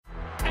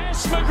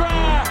Wes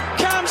McGrath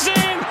comes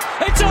in.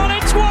 It's on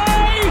its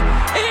way.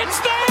 It's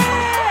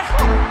there.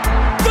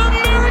 The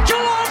miracle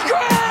on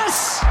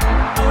grass.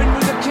 Owen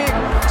with a kick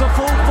to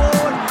full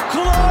forward.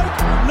 Cloak,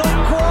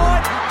 not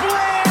quite.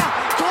 Blair,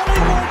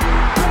 Collingwood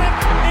back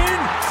in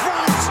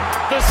front.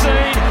 The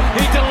seed.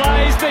 He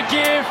delays the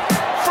give.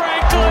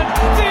 Franklin.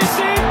 This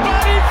is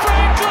Buddy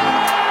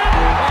Franklin.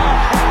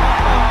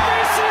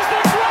 This is the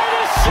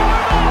greatest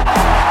showman.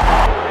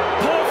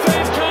 Poor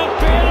fans can't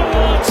bear to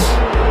watch.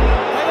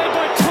 They led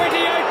by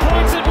 28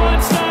 points at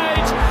one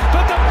stage,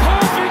 but the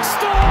perfect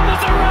storm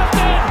has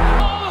erupted.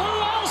 Oh, who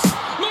else?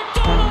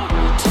 McDonald.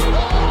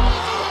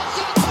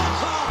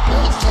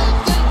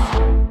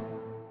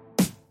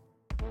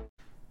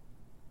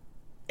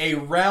 A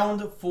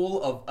round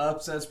full of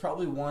upsets,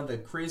 probably one of the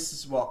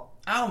craziest. Well,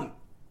 I don't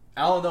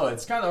know.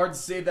 It's kind of hard to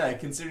say that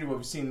considering what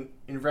we've seen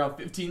in round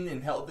 15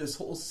 and held this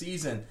whole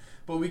season.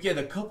 But we get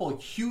a couple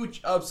of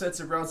huge upsets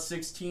in round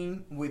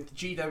 16 with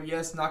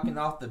GWS knocking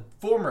off the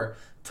former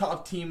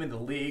top team in the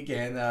league.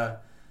 And,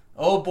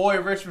 oh boy,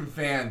 Richmond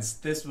fans,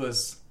 this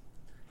was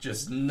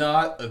just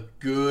not a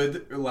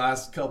good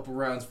last couple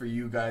rounds for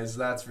you guys.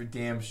 That's for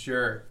damn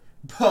sure.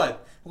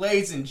 But,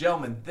 ladies and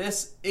gentlemen,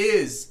 this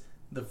is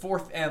the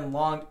fourth and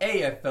long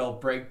AFL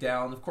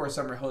breakdown. Of course,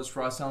 I'm your host,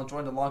 Ross Allen,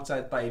 joined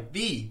alongside by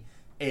the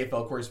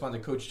AFL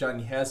correspondent, Coach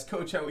Johnny Hess.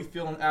 Coach, how are we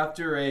feeling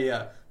after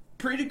a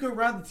pretty good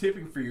round of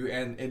tipping for you?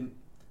 And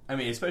I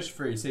mean, especially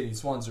for your Sydney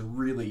Swans, a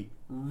really,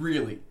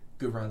 really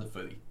good round of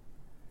footy.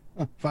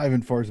 5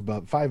 and 4 is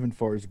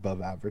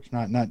above average.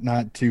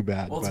 Not too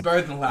bad. Well, it's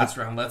better than the last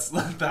round. That's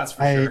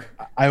for sure.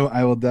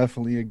 I will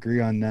definitely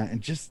agree on that.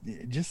 And just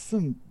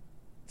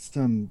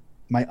some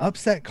my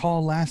upset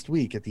call last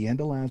week at the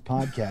end of last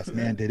podcast,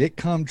 man, did it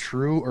come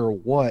true or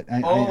what? I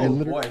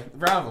boy,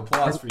 round of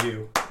applause for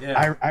you.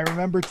 Yeah, I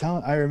remember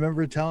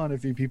telling a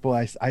few people.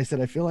 I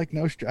said I feel like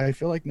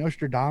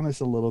Nostradamus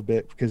a little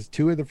bit because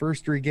 2 of the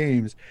first 3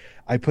 games,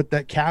 I put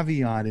that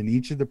caveat on in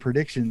each of the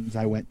predictions.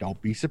 I went,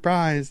 don't be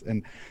surprised,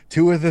 and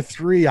 2 of the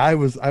 3, I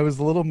was a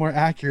little more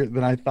accurate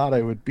than I thought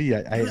I would be.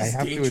 I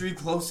have to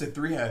close to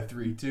 3 out of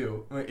 3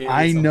 too.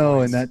 I know,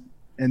 points.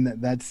 And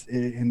that's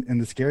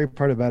the scary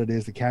part about it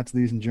is the Cats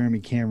losing Jeremy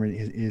Cameron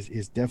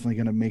is definitely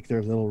going to make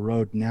their little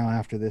road now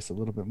after this a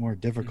little bit more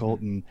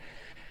difficult. Mm-hmm. And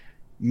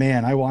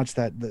man, I watched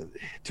that.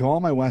 To all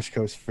my West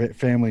Coast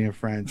family and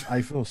friends,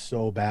 I feel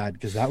so bad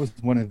because that was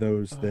one of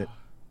those that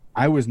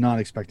I was not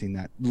expecting.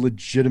 That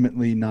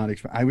legitimately not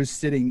expect. I was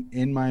sitting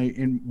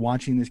in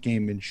watching this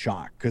game in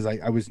shock because I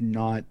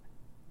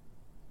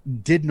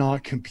did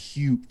not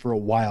compute for a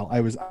while.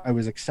 I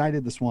was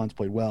excited the Swans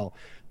played well,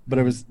 but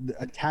I was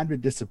a tad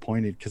bit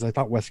disappointed because I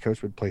thought West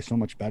Coast would play so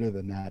much better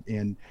than that.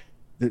 And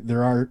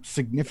there are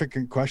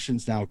significant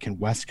questions now. Can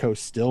West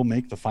Coast still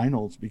make the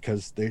finals?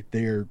 Because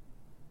they're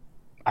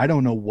I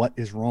don't know what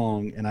is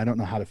wrong, and I don't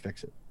know how to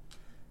fix it.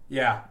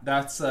 Yeah,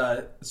 that's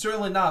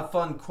certainly not a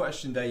fun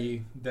question that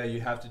you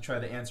have to try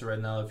to answer right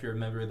now if you're a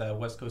member of that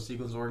West Coast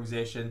Eagles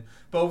organization.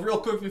 But real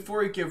quick,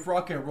 before we get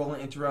rocking and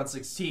rolling into round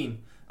 16,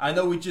 I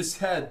know we just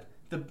had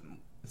the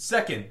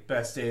second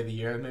best day of the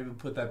year. Maybe we'll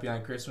put that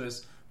behind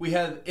Christmas. We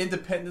had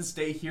Independence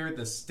Day here in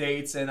the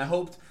States, and I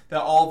hoped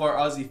that all of our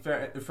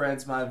Aussie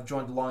friends might have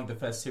joined along the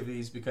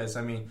festivities because,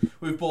 I mean,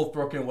 we've both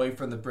broken away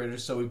from the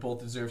British, so we both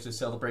deserve to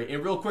celebrate.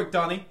 And real quick,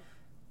 Donnie,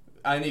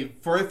 I need,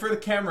 for the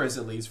cameras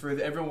at least, for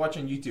everyone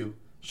watching YouTube,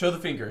 show the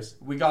fingers.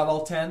 We got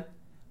all 10?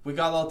 We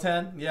got all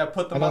 10? Yeah,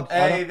 put them up.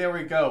 Hey, there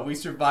we go. We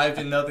survived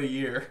another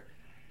year.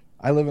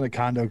 I live in a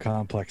condo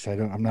complex.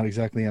 I'm not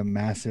exactly a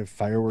massive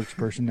fireworks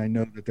person. I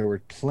know that there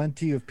were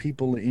plenty of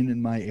people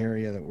in my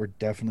area that were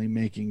definitely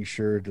making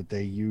sure that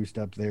they used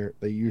up their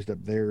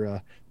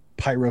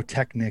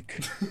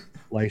pyrotechnic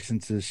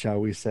licenses,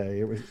 shall we say.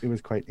 It was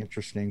quite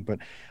interesting, but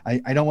I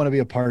don't want to be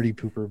a party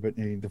pooper, but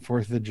the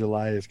 4th of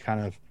July is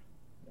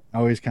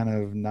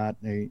I'm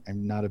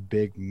not a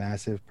big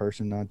massive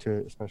person onto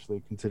it,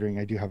 especially considering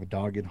I do have a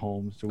dog at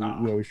home, so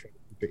we always try to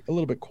keep it a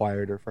little bit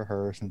quieter for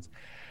her since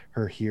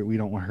her here we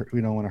don't want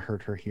to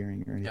hurt her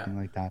hearing or anything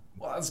like that.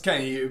 Well, that's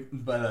kind of you,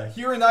 but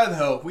here in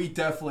Idaho, we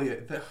definitely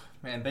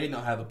they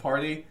know how to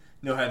party,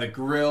 know how to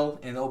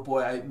grill, and oh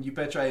boy, you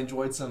betcha I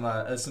enjoyed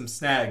some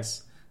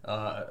snags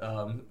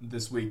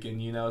this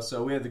weekend,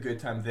 so we had a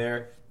good time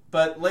there.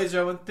 But ladies and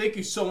gentlemen, thank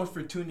you so much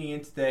for tuning in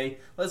today.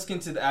 Let's get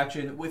into the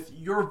action with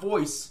your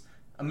voice,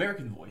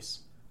 American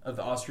voice of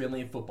the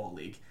Australian Football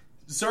League.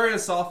 Starting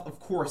us off,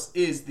 of course,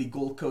 is the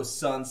Gold Coast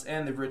Suns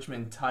and the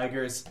Richmond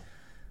Tigers.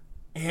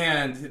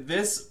 And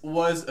this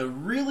was a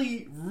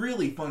really,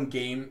 really fun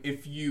game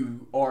if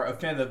you are a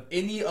fan of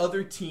any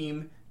other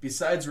team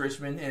besides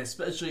Richmond, and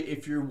especially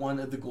if you're one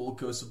of the Gold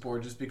Coast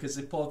supporters, because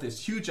they pulled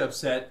this huge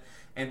upset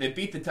and they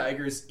beat the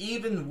Tigers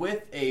even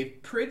with a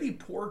pretty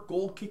poor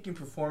goal-kicking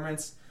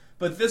performance.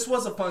 But this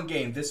was a fun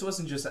game. This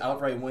wasn't just an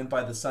outright win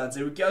by the Suns.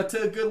 They would get out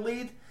to a good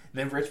lead,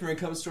 then Richmond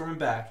comes storming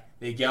back.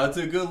 They get out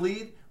to a good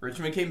lead,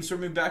 Richmond came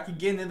storming back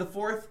again in the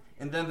 4th,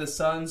 and then the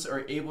Suns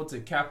are able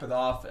to cap it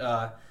off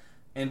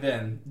and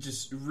then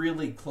just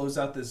really close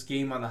out this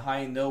game on a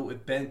high note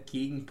with Ben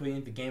Keegan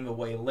putting the game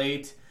away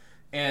late.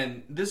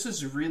 And this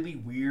is a really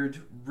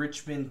weird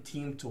Richmond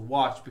team to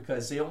watch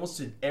because they almost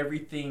did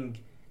everything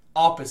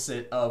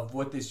opposite of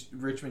what this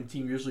Richmond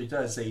team usually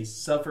does. They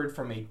suffered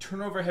from a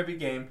turnover-heavy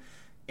game,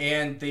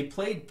 and they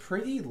played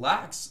pretty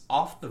lax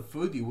off the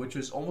footy, which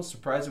was almost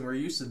surprising. We're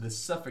used to this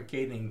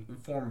suffocating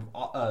form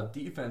of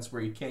defense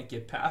where you can't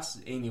get past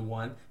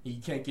anyone,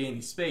 you can't get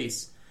any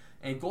space.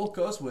 And Gold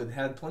Coast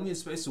had plenty of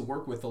space to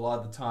work with a lot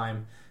of the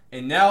time.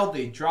 And now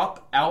they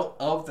drop out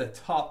of the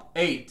top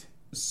 8.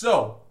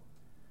 So,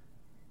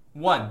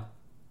 1,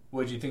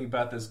 what did you think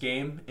about this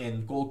game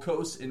in Gold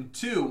Coast? And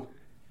 2,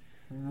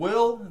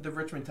 will the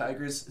Richmond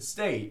Tigers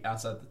stay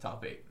outside the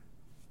top 8?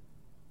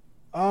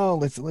 Oh,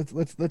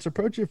 let's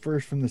approach it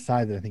first from the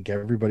side that I think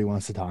everybody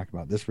wants to talk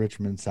about, this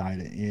Richmond side.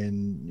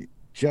 And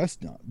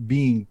just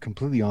being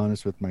completely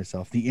honest with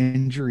myself, the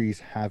injuries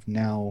have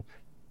now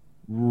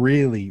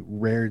really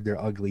reared their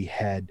ugly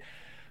head.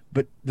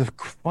 But the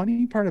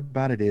funny part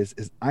about it is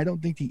I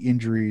don't think the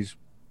injuries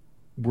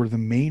were the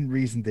main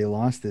reason they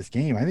lost this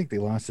game. I think they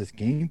lost this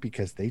game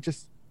because they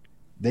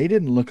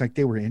didn't look like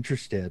they were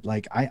interested.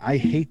 Like I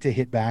hate to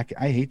hit back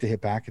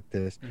at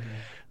this.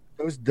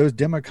 Mm-hmm. Those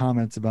demo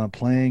comments about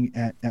playing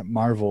at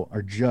Marvel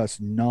are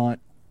just not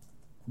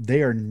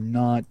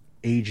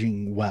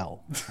aging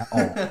well at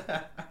all.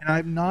 And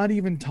I'm not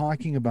even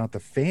talking about the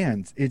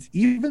fans. It's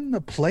even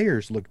the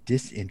players look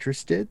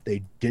disinterested.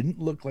 They didn't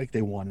look like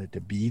they wanted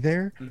to be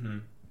there. Mm-hmm.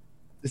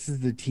 This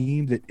is the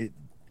team that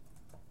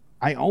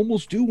I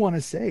almost do want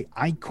to say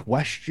I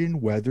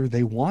question whether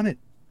they want it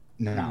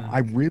now. I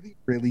really,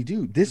 really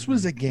do. This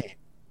was a game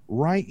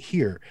right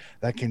here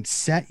that can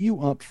set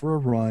you up for a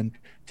run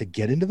to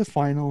get into the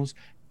finals,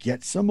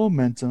 get some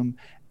momentum,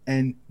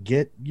 and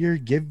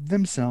give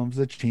themselves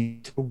a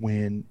chance to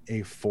win a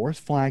 4th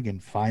flag in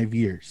 5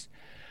 years.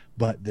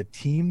 But the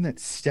team that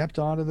stepped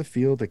onto the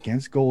field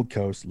against Gold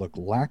Coast looked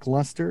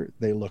lackluster.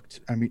 They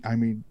looked, I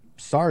mean,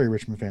 sorry,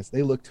 Richmond fans,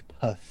 they looked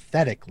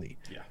pathetically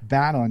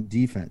bad on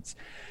defense.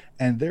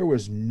 And there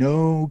was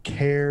no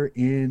care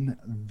in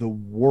the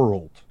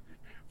world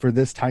for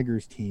this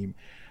Tigers team.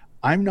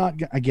 I'm not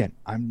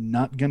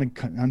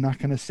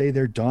gonna say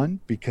they're done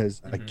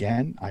because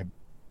again,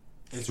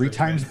 it's 3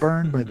 times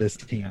burned by this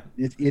team.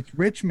 It's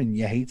Richmond.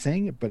 You hate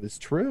saying it, but it's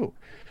true.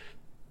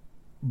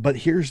 But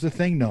here's the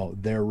thing, though.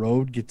 Their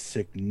road gets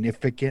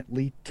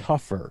significantly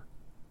tougher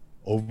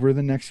over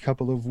the next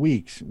couple of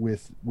weeks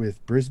with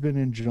Brisbane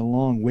and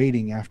Geelong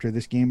waiting after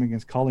this game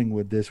against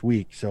Collingwood this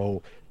week.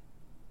 So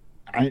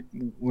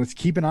let's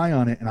keep an eye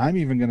on it. And I'm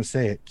even going to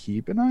say it.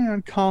 Keep an eye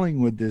on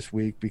Collingwood this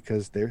week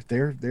because they're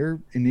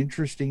an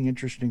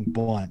interesting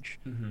bunch,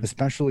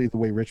 especially the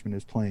way Richmond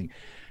is playing.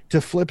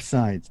 To flip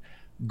sides,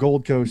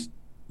 Gold Coast,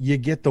 you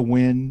get the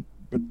win,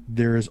 but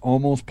there is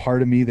almost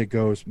part of me that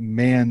goes,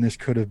 man, this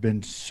could have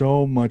been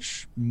so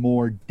much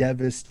more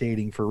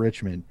devastating for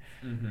Richmond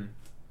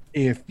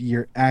if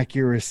your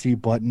accuracy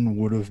button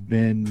would have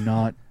been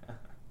not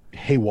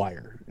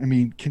haywire. I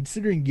mean,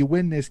 considering you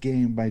win this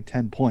game by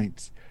 10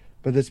 points,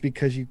 but that's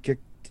because you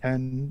kicked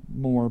 10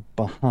 more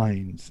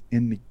behinds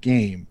in the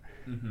game.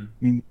 I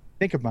mean,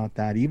 think about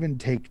that. Even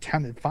take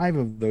 5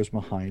 of those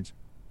behinds,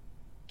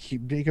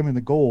 take them in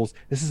the goals.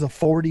 This is a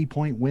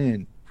 40-point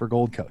win for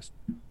Gold Coast.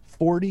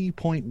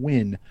 40-point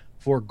win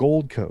for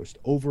Gold Coast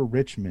over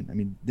Richmond. I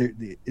mean,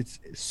 it's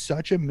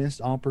such a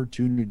missed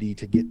opportunity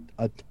to get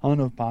a ton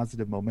of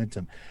positive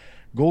momentum.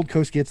 Gold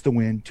Coast gets the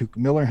win. Tuke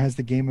Miller has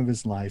the game of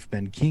his life.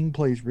 Ben King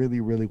plays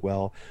really, really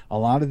well. A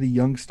lot of the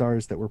young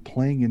stars that were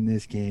playing in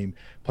this game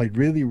played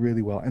really,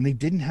 really well. And they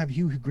didn't have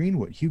Hugh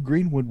Greenwood. Hugh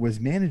Greenwood was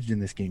managed in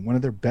this game. One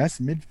of their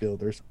best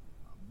midfielders,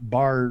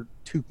 bar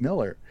Tuke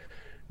Miller,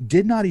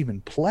 did not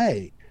even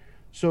play.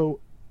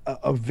 So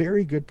a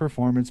very good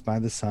performance by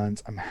the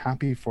Suns. I'm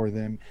happy for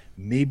them.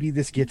 Maybe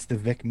this gets the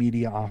Vic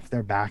media off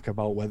their back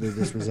about whether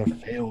this was a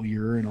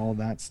failure and all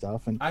that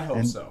stuff. And I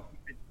hope so.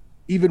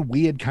 Even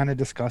we had kind of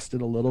discussed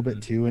it a little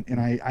bit too. And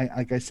I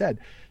like I said,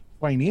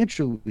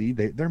 financially,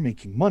 they're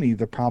making money.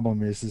 The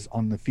problem is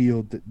on the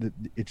field that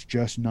it's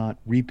just not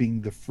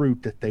reaping the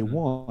fruit that they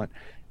want.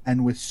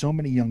 And with so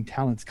many young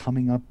talents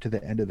coming up to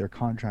the end of their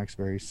contracts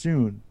very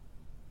soon,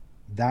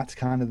 that's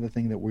kind of the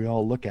thing that we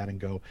all look at and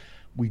go,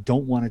 we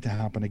don't want it to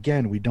happen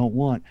again. We don't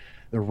want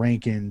the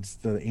Rankins,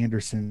 the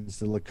Andersons,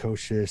 the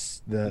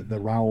Lukosius, the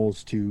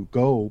Rowells to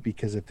go,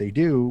 because if they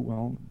do,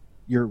 well,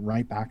 you're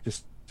right back to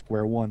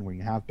square one where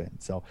you have been.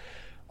 So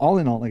all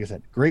in all, like I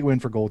said, great win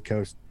for Gold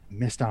Coast,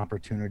 missed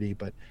opportunity,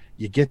 but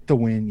you get the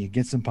win, you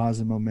get some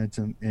positive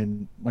momentum.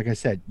 And like I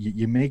said,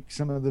 you make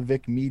some of the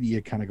Vic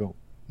media kind of go,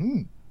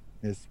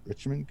 is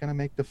Richmond going to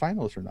make the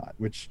finals or not?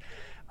 Which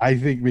I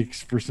think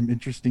makes for some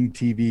interesting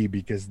TV,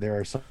 because there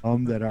are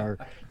some that are,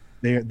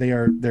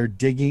 they're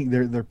digging,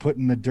 they're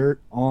putting the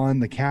dirt on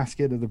the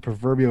casket of the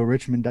proverbial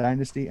Richmond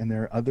dynasty, and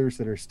there are others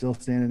that are still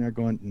standing there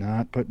going,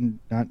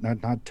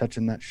 not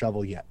touching that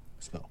shovel yet.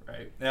 So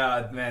right,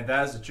 yeah, man,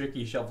 that is a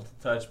tricky shovel to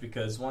touch,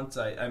 because once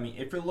I mean,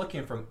 if you're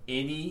looking from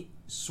any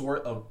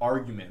sort of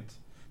argument,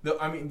 the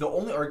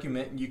only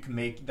argument you can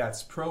make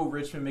that's pro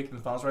Richmond making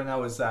the finals right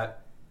now is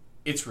that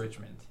it's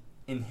Richmond,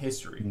 in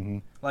history. Mm-hmm.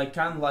 Like,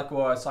 kind of like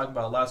what I was talking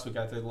about last week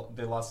after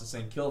they lost to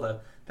St.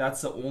 Kilda.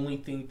 That's the only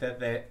thing that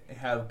they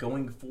have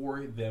going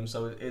for them.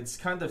 So it's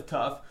kind of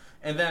tough.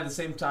 And then at the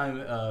same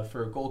time,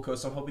 for Gold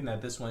Coast, I'm hoping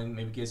that this one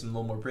maybe gives them a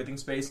little more breathing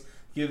space,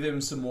 give them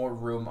some more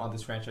room on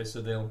this franchise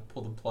so they don't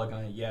pull the plug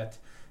on it yet.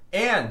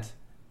 And,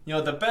 you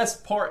know, the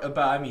best part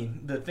about,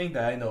 the thing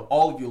that I know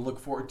all of you look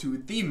forward to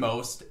the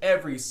most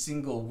every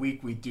single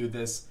week we do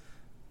this,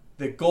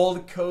 the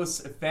Gold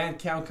Coast fan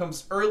count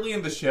comes early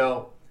in the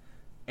show.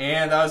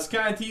 And I was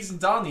kind of teasing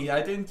Donnie.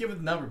 I didn't give it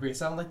the number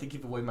because I don't like to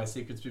give away my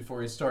secrets before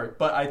we start.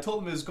 But I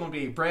told him it was going to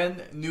be a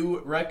brand new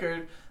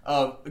record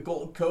of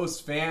Gold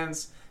Coast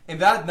fans. And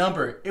that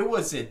number, it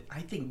was at, I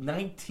think,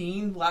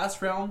 19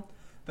 last round.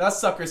 That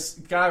sucker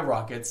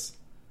skyrockets.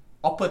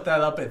 I'll put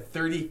that up at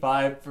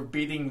 35 for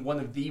beating one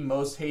of the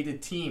most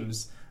hated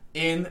teams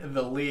in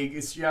the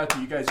league. Shout out to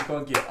you guys. You're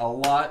going to get a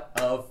lot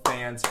of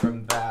fans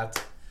from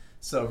that.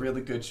 So,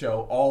 really good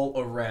show all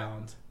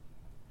around.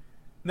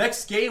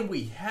 Next game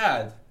we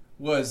had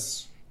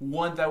was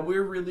one that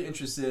we're really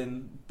interested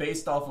in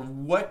based off of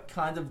what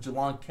kind of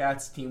Geelong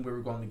Cats team we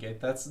were going to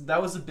get.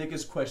 That was the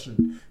biggest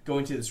question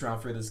going to this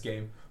round for this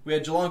game. We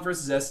had Geelong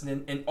versus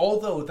Essendon, and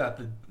although that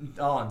the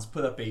Dons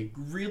put up a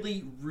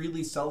really,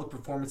 really solid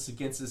performance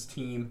against this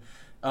team,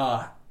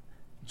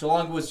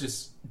 Geelong was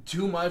just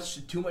too much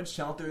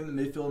talent there in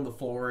the midfield and the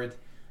forward.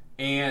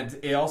 And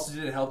it also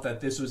didn't help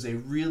that this was a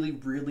really,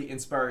 really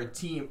inspired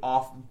team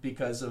off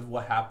because of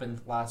what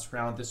happened last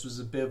round. This was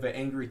a bit of an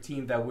angry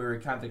team that we were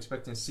kind of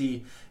expecting to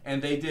see.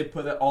 And they did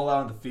put it all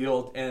out on the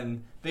field.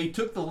 And they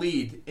took the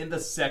lead in the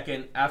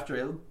second after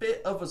a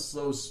bit of a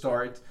slow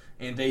start.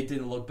 And they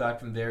didn't look back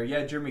from there. You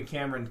had Jeremy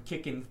Cameron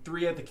kicking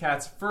 3 of the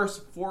Cats'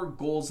 first 4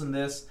 goals in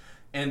this.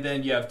 And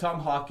then you have Tom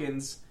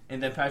Hawkins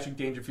and then Patrick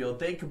Dangerfield.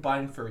 They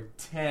combined for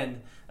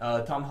 10.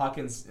 Tom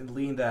Hawkins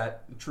leading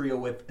that trio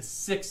with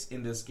 6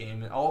 in this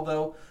game. And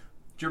although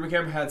Jeremy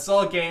Cameron had a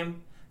solid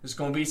game, there's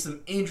going to be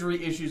some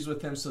injury issues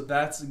with him, so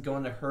that's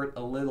going to hurt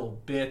a little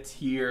bit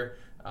here.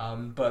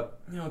 But,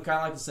 kind of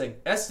like I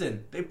said,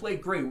 Essendon, they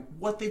played great.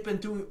 What they've been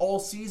doing all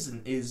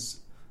season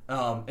is,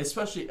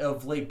 especially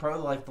of late,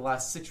 probably like the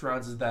last 6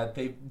 rounds, is that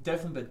they've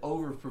definitely been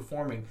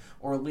overperforming,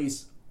 or at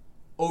least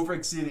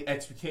over-exceeding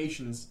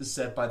expectations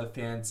set by the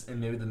fans and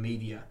maybe the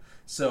media.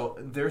 So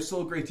they're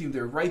still a great team.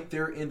 They're right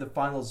there in the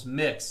finals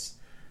mix.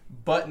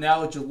 But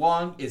now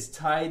Geelong is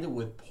tied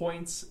with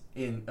points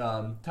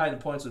tied in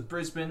points with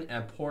Brisbane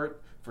and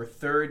Port for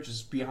third,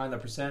 just behind the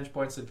percentage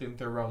points. I think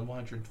they're around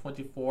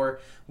 124,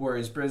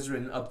 whereas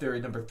Brisbane up there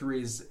at number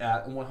 3 is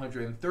at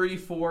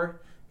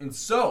 134. And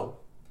so,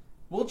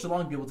 will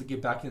Geelong be able to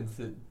get back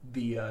into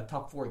the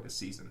top 4 this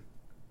season?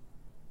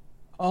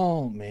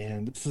 Oh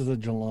man, this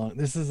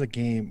is a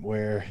game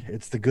where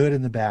it's the good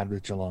and the bad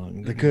with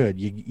Geelong. The good,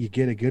 you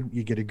get a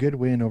good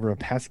win over a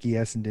pesky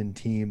Essendon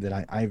team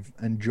that I've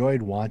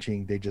enjoyed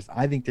watching.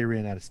 I think they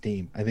ran out of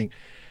steam. I think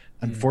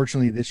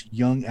unfortunately this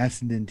young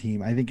Essendon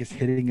team, I think, is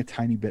hitting a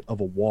tiny bit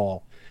of a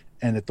wall,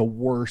 and at the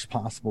worst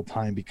possible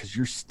time, because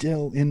you're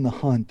still in the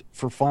hunt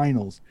for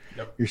finals.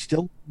 Yep. You're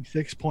still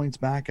 6 points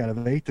back out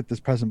of 8 at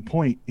this present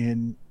point,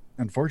 and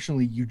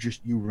unfortunately you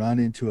run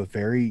into a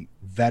very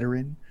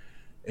veteran,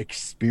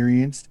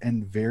 experienced,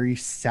 and very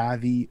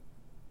savvy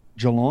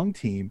Geelong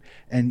team,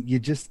 and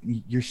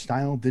your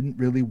style didn't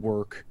really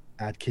work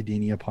at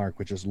Kardinia Park,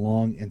 which is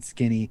long and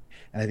skinny,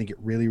 and I think it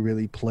really,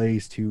 really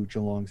plays to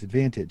Geelong's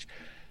advantage.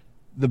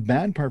 The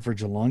bad part for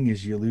Geelong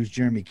is you lose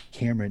Jeremy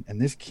Cameron,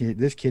 and this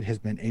kid has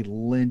been a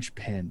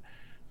linchpin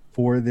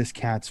for this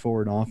Cats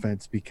forward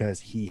offense because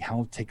he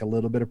helped take a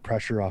little bit of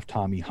pressure off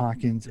Tommy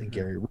Hawkins and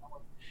Gary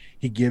Rowan.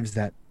 He gives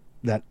that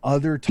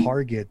other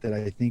target that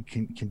I think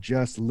can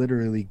just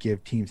literally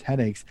give teams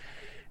headaches.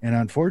 And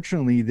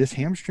unfortunately, this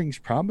hamstring's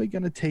probably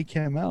going to take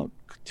him out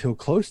till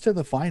close to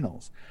the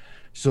finals.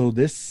 So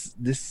this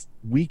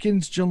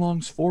weakens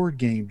Geelong's forward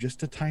game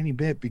just a tiny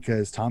bit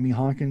because Tommy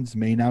Hawkins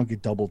may now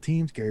get double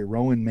teams. Gary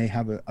Rowan may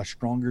have a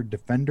stronger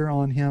defender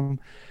on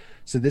him.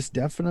 So this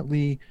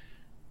definitely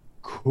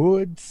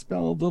could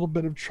spell a little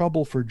bit of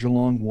trouble for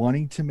Geelong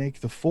wanting to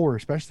make the 4,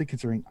 especially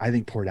considering I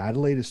think Port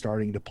Adelaide is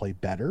starting to play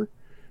better.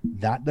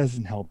 That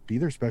doesn't help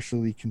either,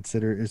 especially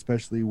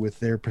with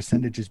their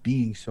percentages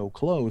being so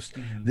close.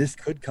 This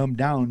could come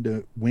down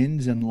to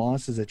wins and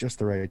losses at just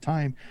the right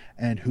time,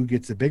 and who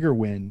gets a bigger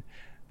win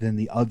than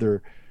the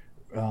other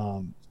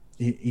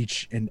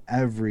each and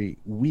every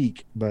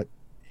week. But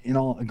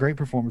a great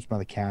performance by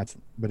the Cats,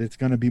 but it's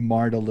going to be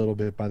marred a little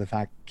bit by the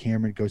fact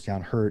Cameron goes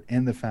down hurt,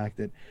 and the fact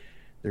that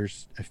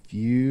there's a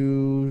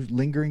few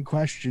lingering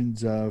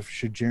questions of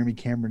should Jeremy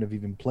Cameron have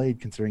even played,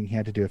 considering he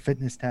had to do a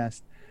fitness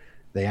test.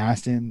 They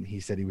asked him, he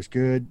said he was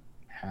good.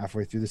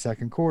 Halfway through the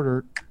second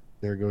quarter,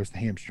 there goes the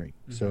hamstring.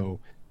 So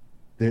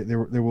there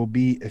will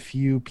be a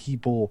few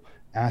people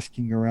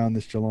asking around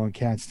this Geelong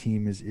Cats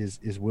team is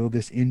will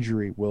this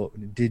injury,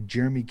 did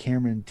Jeremy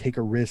Cameron take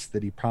a risk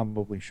that he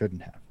probably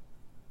shouldn't have?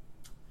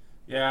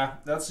 Yeah,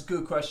 that's a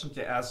good question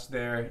to ask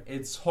there.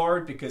 It's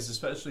hard because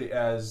especially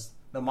as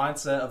the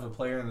mindset of a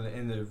player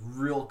in the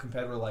real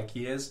competitor like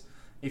he is,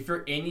 if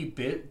you're any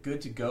bit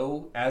good to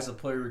go as a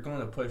player, you're going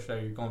to push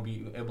that you're going to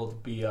be able to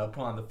be put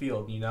on the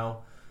field, you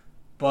know.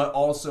 But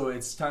also,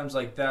 it's times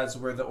like that is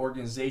where the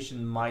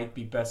organization might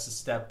be best to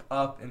step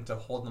up and to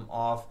hold them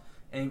off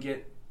and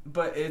get.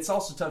 But it's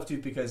also tough too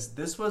because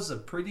this was a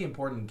pretty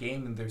important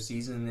game in their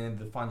season in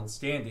the final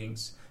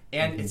standings,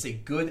 and it's a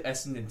good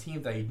Essendon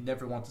team that you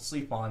never want to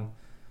sleep on.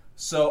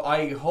 So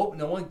I hope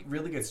no one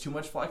really gets too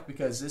much flack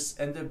because this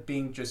ended up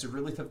being just a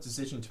really tough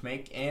decision to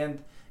make,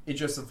 and it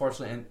just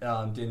unfortunately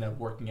didn't end up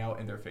working out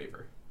in their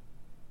favor.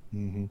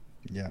 Mm-hmm.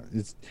 Yeah,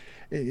 it's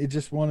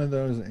just one of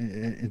those.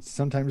 It's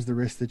sometimes the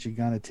risk that you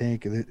got to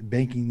take,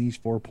 banking these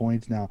 4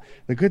 points. Now,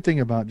 the good thing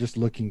about just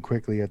looking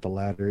quickly at the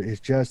ladder is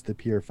just the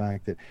pure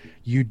fact that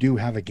you do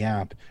have a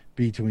gap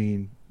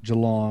between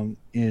Geelong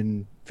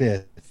in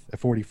 5th at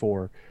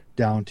 44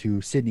 down to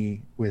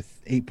Sydney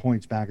with 8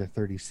 points back at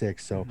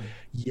 36. So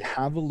you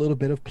have a little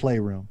bit of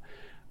playroom,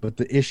 but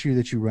the issue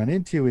that you run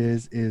into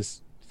is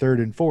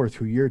 3rd and 4th,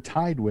 who you're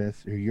tied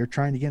with, who you're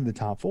trying to get in the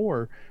top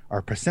 4,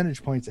 are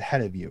percentage points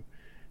ahead of you.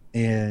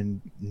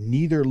 And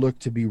neither look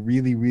to be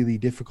really, really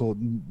difficult,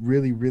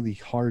 really, really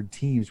hard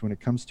teams when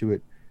it comes to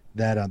it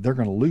that they're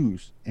going to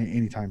lose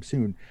anytime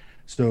soon.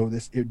 So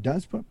it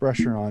does put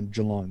pressure on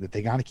Geelong that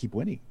they got to keep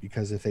winning,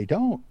 because if they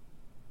don't,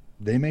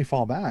 they may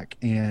fall back.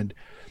 And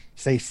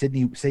say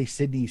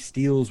Sydney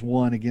steals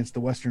one against the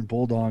Western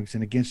Bulldogs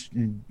and against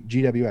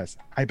GWS,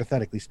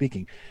 hypothetically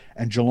speaking,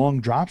 and Geelong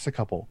drops a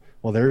couple.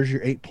 Well, there's your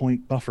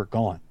 8-point buffer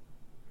gone.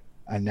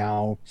 And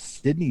now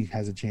Sydney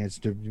has a chance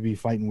to be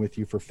fighting with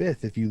you for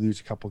 5th if you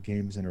lose a couple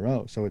games in a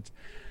row. So it's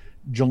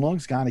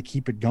Geelong's got to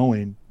keep it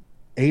going,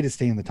 A, to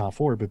stay in the top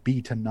 4, but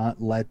B, to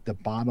not let the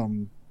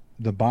bottom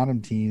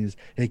teams,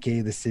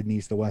 aka the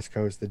Sydneys, the West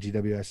Coast, the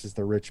GWSs,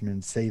 the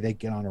Richmonds, say they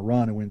get on a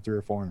run and win 3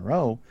 or 4 in a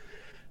row.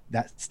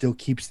 That still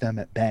keeps them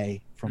at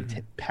bay from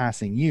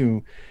passing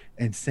you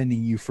and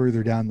sending you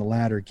further down the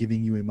ladder,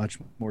 giving you a much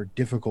more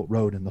difficult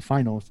road in the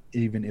finals,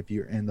 even if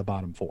you're in the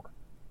bottom 4.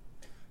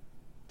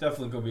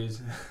 Definitely going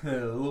to be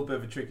a little bit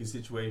of a tricky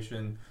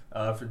situation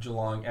for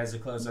Geelong as they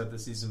close out the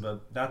season,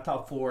 but that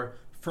top 4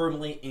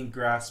 firmly in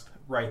grasp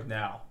right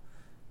now.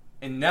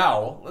 And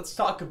now, let's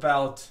talk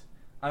about,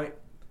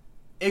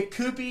 it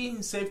could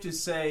be safe to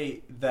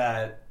say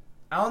that,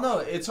 I don't know,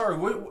 it's hard.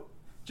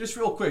 Just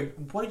real quick,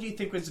 what do you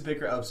think was the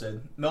bigger upset?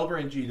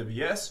 Melbourne and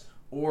GWS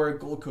or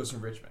Gold Coast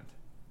and Richmond?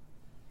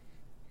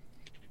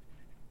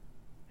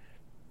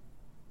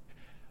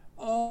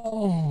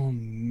 Oh,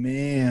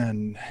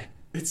 man.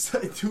 It's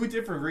 2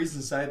 different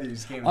reasons side of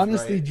these games.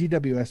 Honestly, right?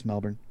 GWS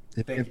Melbourne.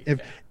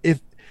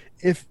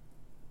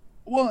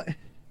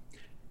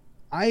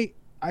 I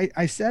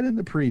said in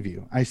the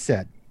preview,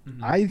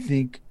 I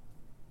think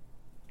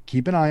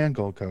keep an eye on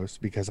Gold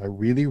Coast, because I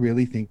really,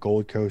 really think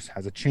Gold Coast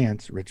has a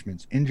chance.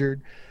 Richmond's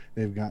injured.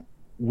 They've got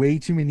way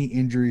too many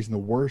injuries in the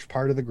worst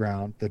part of the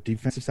ground, the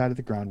defensive side of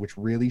the ground, which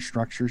really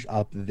structures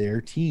up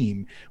their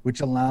team, which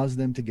allows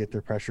them to get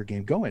their pressure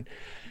game going.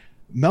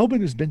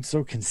 Melbourne has been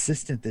so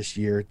consistent this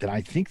year that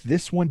I think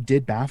this one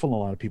did baffle a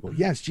lot of people.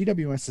 Yes,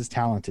 GWS is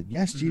talented.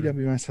 Yes,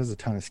 GWS has a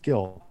ton of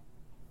skill.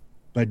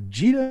 But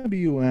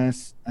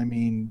GWS,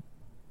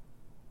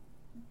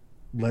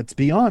 let's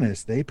be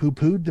honest, they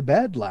poo-pooed the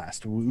bed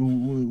last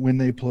when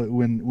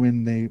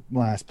they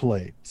last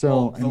played.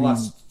 So the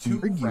last 2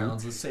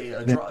 rounds, let's say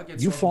a draw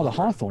against you fall to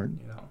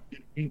Hawthorn.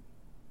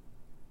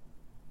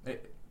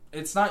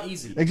 It's not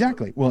easy.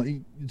 Exactly. Well,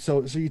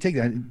 so you take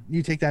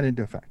that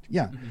into effect.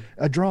 Yeah,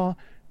 a draw,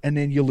 and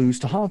then you lose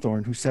to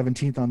Hawthorn, who's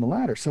 17th on the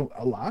ladder. So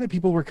a lot of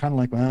people were kind of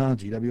like, well,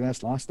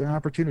 GWS lost their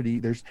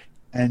opportunity.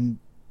 And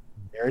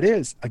there it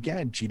is.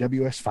 Again,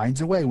 GWS finds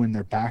a way when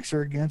their backs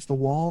are against the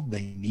wall.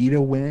 They need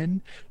a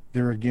win.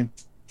 They're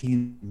against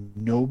team.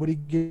 Nobody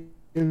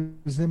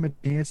gives them a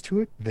chance to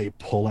it. They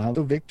pull out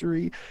the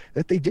victory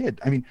that they did.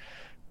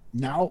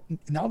 Now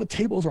the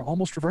tables are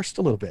almost reversed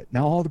a little bit.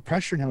 Now all the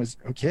pressure now is,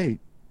 okay,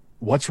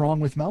 what's wrong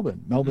with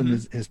Melbourne? Melbourne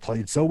has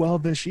played so well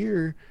this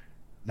year.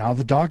 Now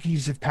the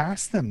doggies have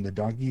passed them. The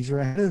doggies are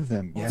ahead of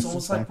them. Well, yes, it's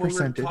almost like what we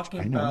were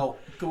talking about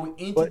going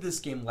into this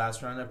game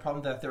last round, the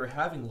problem that they were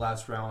having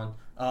last round.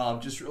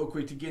 Just real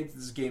quick to get into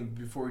this game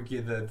before we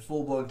get the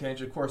full-blown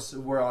tangent. Of course,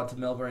 we're on to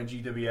Melbourne and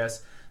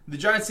GWS. The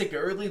Giants take an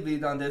early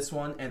lead on this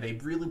one, and they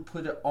really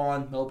put it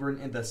on Melbourne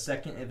in the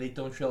second, and they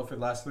don't trail for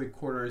the last 3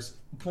 quarters,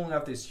 pulling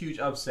out this huge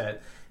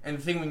upset. And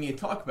the thing we need to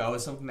talk about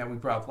is something that we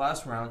brought up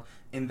last round,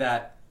 in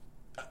that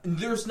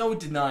there's no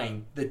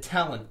denying the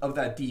talent of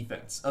that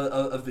defense,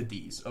 of the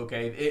Ds,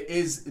 okay? It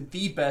is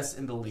the best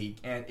in the league,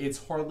 and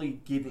it's hardly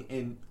getting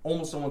in,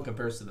 almost no one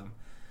compares to them.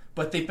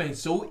 But they've been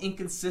so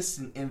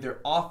inconsistent in their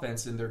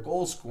offense and their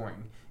goal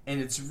scoring, and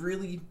it's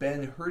really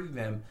been hurting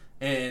them.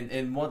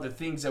 And one of the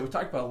things that we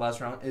talked about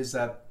last round is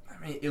that,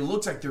 it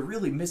looks like they're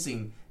really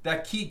missing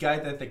that key guy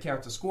that they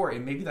can't to score,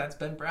 and maybe that's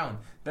Ben Brown.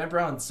 Ben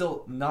Brown's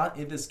still not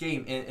in this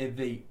game,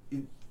 and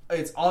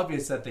it's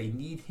obvious that they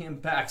need him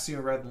back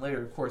sooner rather than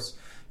later. Of course,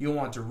 you don't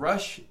want to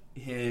rush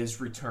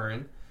his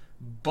return,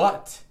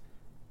 but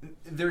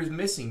they're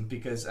missing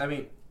because,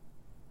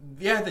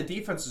 the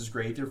defense is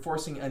great. They're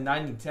forcing a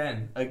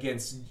 9-10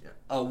 against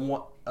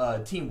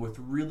a team with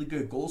really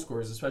good goal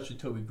scorers, especially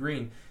Toby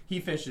Green. He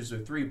finishes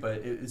with 3, but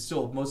it's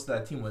still most of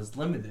that team was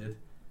limited.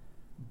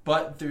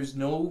 But there's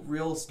no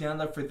real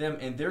stand-up for them,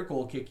 and their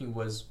goal kicking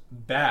was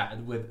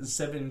bad with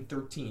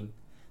 7-13.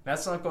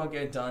 That's not going to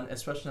get done,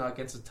 especially not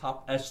against the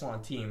top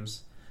echelon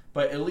teams.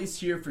 But at least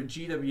here for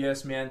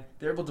GWS, man,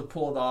 they're able to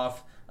pull it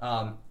off.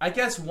 I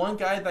guess one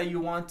guy that you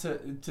want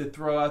to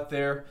throw out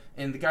there,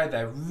 and the guy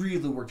that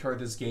really worked hard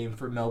this game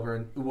for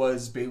Melbourne,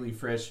 was Bailey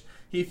Frisch.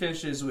 He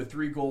finishes with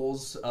 3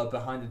 goals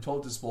behind the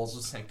total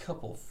disposals and a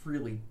couple of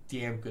really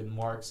damn good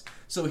marks.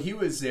 So he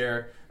was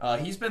there.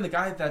 He's been the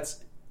guy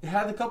that's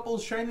had a couple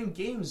of shining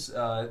games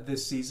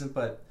this season,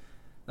 but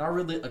not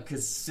really a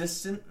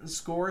consistent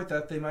score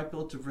that they might be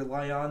able to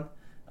rely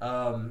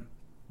on.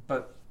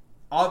 But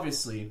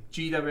obviously,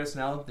 GWS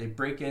now, they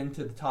break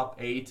into the top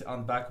 8 on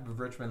the back of a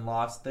Richmond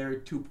loss. They're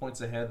 2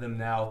 points ahead of them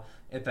now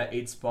at that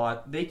 8th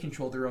spot. They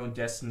control their own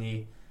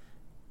destiny.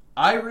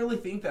 I really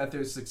think that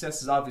their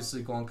success is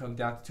obviously going to come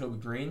down to Toby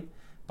Green,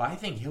 but I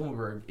think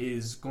Himmelberg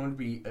is going to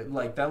be,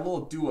 like, that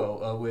little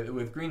duo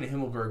with Green and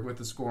Himmelberg with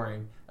the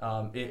scoring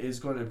is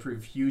going to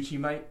prove huge.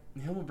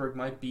 Himmelberg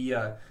might be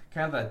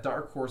kind of that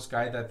dark horse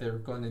guy that they're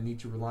going to need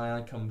to rely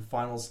on come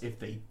finals if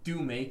they do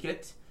make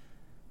it.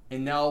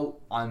 And now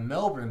on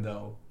Melbourne,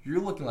 though, you're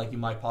looking like you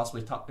might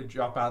possibly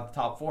drop out of the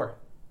top 4.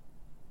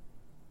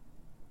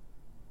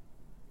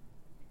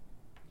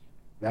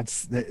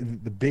 That's the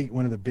big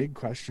one of the big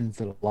questions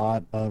that a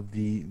lot of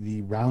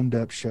the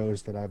roundup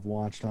shows that I've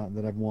watched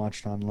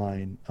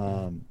online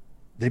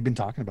they've been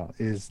talking about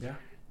is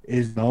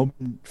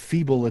Melbourne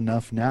feeble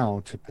enough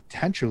now to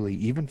potentially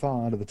even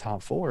fall out of the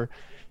top 4.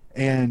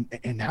 And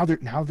now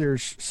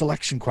there's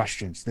selection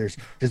questions.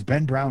 Does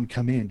Ben Brown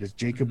come in? Does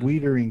Jacob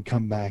Wiedering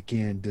come back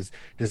in?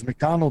 Does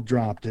McDonald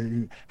drop?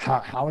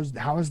 How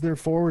is their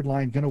forward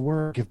line going to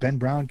work if Ben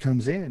Brown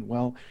comes in?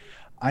 Well,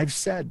 I've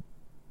said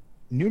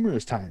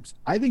numerous times,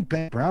 I think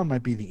Ben Brown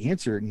might be the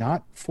answer,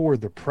 not for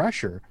the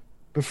pressure,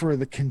 but for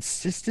the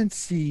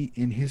consistency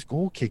in his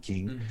goal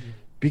kicking,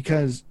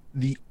 because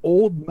the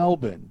old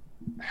Melbourne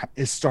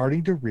is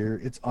starting to rear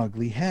its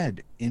ugly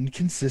head.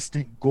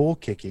 Inconsistent goal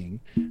kicking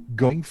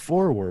going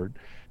forward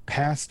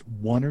past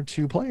 1 or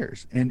 2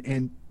 players.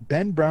 And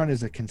Ben Brown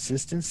is a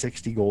consistent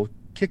 60-goal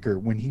kicker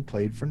when he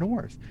played for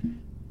North.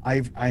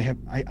 I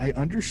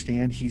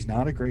understand he's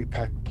not a great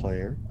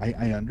player.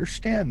 I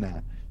understand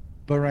that.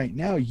 But right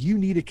now, you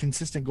need a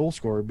consistent goal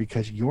scorer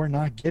because you're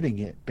not getting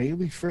it.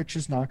 Bailey Frisch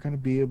is not going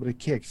to be able to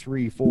kick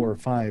 3, 4,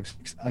 5,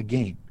 6 a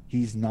game.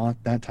 He's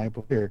not that type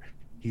of player.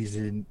 He's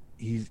a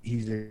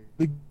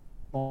big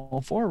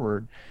small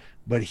forward,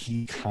 but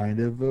he's kind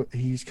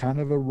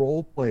of a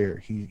role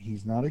player.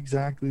 He's not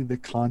exactly the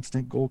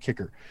constant goal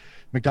kicker.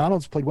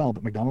 McDonald's played well,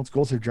 but McDonald's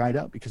goals have dried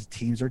up because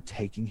teams are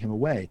taking him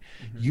away.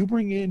 You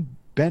bring in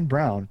Ben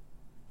Brown,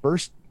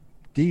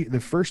 the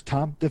first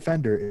top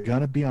defender is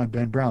going to be on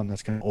Ben Brown.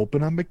 That's going to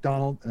open up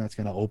McDonald, and that's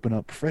going to open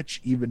up Frisch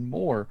even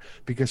more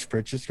because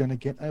Frisch is going to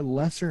get a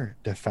lesser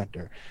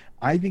defender.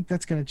 I think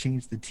that's going to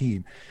change the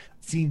team.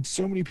 I've seen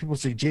so many people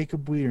say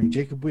Jacob Wiedering.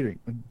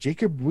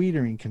 Jacob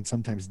Wiedering can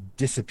sometimes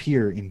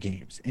disappear in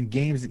games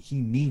that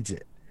he needs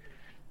it.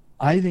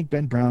 I think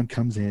Ben Brown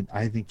comes in.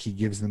 I think he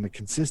gives them a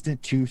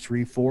consistent 2,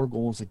 3, 4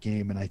 goals a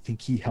game, and I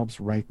think he helps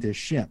right this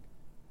ship.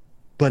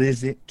 But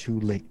is it too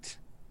late?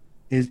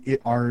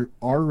 Are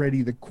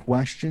already the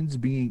questions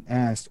being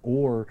asked,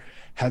 or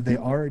have they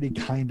already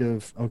kind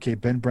of, okay,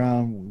 Ben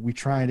Brown, we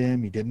tried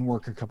him, he didn't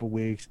work a couple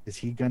weeks. Is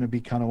he going to be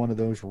kind of one of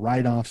those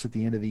write-offs at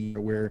the end of the year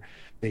where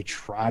they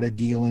try to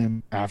deal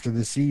him after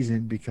the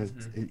season because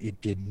it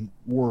didn't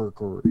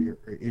work, or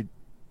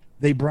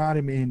they brought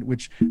him in,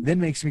 which then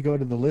makes me go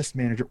to the list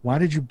manager. Why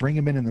did you bring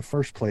him in the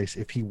first place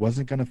if he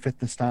wasn't going to fit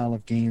the style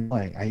of game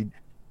play?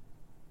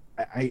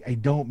 I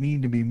don't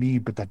mean to be mean,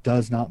 but that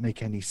does not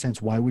make any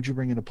sense. Why would you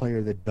bring in a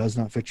player that does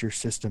not fit your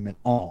system at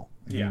all?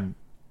 I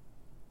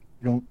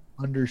don't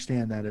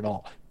understand that at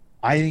all.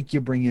 I think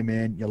you bring him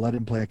in, you let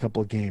him play a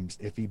couple of games.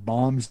 If he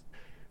bombs,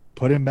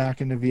 put him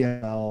back into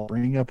VFL,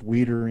 bring up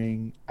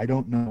Wiedering. I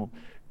don't know,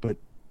 but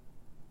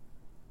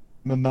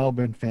I'm a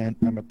Melbourne fan.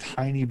 I'm a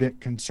tiny bit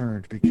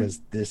concerned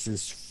because this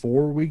is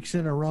 4 weeks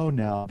in a row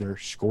now. Their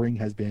scoring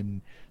has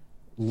been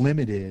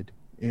limited.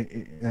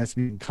 That's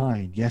being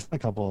kind. Yes, a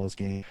couple of those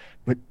games,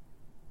 but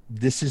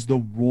this is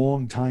the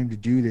wrong time to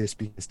do this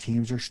because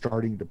teams are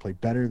starting to play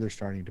better. They're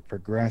starting to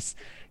progress.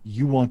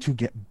 You want to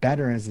get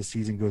better as the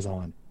season goes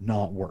on,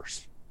 not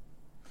worse.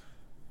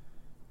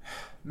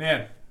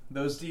 Man,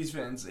 those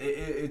defense,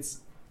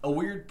 it's a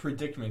weird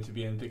predicament to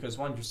be in because,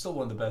 one, you're still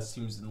one of the best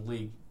teams in the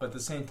league, but at the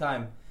same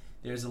time,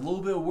 there's a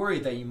little bit of worry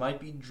that you might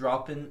be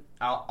dropping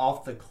out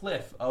off the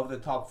cliff of the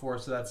top 4,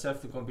 so that's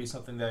definitely going to be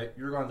something that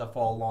you're going to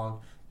follow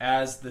along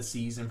as the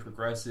season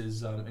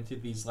progresses into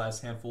these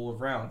last handful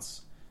of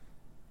rounds.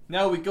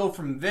 Now we go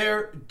from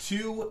there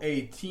to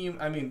a team.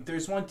 I mean,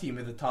 there's one team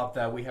at the top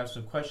that we have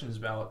some questions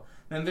about.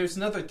 Then there's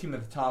another team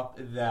at the top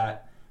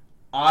that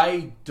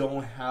I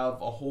don't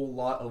have a whole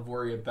lot of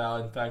worry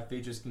about. In fact, they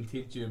just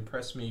continue to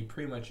impress me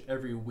pretty much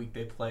every week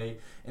they play.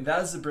 And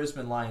that is the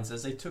Brisbane Lions,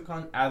 as they took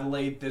on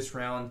Adelaide this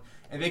round.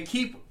 And they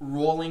keep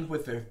rolling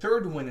with their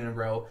third win in a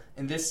row.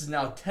 And this is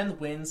now 10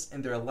 wins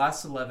in their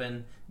last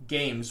 11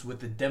 games with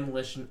the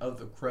demolition of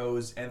the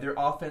Crows. And their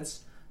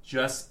offense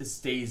just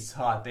stays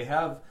hot. They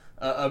have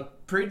a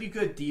pretty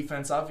good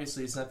defense.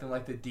 Obviously, it's nothing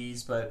like the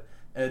D's, but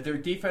their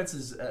defense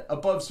is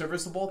above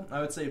serviceable,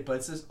 I would say. But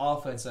it's this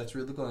offense that's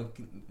really going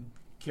to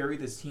carry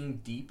this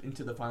team deep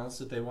into the finals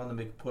if they want to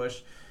make a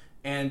push.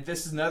 And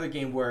this is another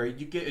game where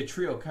you get a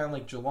trio, kind of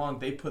like Geelong.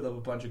 They put up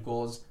a bunch of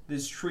goals.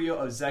 This trio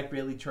of Zach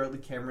Bailey, Charlie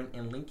Cameron,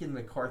 and Lincoln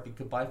McCarthy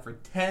combined for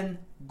 10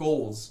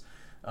 goals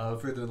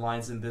for the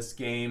Lions in this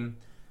game.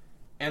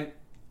 And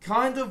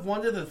kind of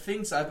one of the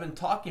things I've been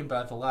talking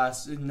about the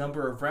last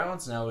number of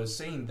rounds now is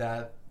saying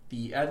that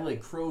the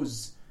Adelaide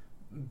Crows'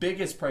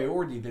 biggest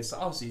priority this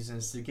offseason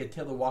is to get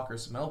Taylor Walker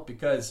some help,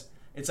 because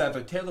it's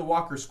either Taylor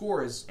Walker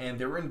scores and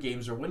they're in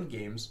games or win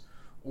games,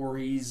 or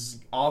he's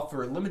off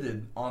or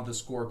limited on the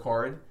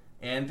scorecard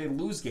and they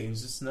lose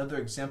games. It's another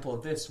example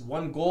of this.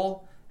 One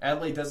goal,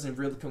 Adelaide doesn't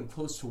really come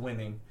close to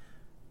winning.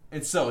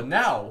 And so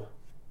now,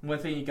 one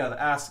thing you got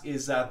to ask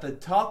is that the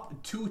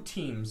top two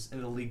teams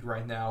in the league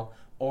right now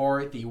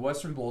are the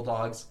Western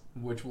Bulldogs,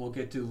 which we'll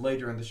get to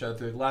later in the show,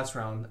 the last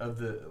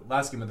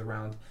game of the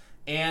round,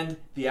 and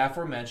the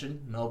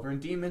aforementioned Melbourne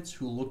Demons,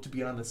 who look to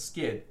be on the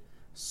skid.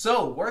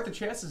 So, what are the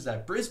chances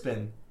that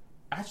Brisbane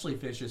actually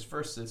finishes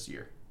first this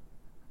year?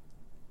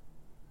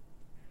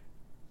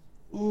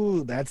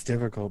 Ooh, that's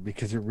difficult,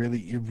 because it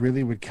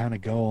really would kind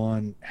of go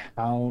on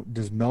how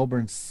does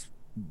Melbourne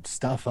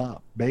stuff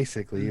up,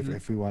 basically,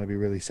 if we want to be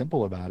really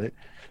simple about it.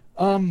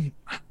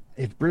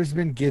 If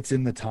Brisbane gets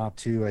in the top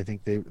two, I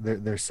think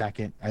they're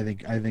second. I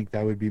think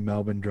that would be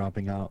Melbourne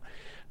dropping out.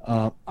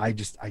 I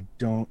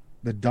don't.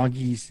 The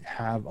Doggies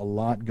have a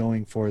lot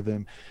going for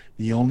them.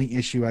 The only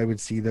issue I would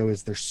see, though,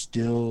 is they're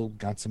still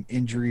got some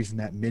injuries in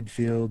that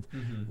midfield.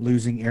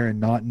 Losing Aaron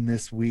Naughton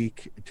this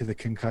week to the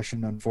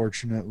concussion,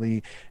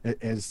 unfortunately,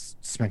 as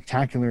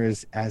spectacular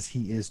as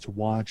he is to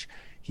watch,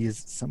 he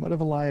is somewhat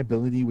of a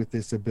liability with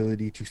this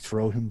ability to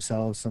throw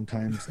himself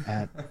sometimes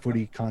at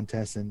footy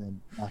contests and then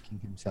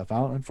knocking himself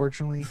out,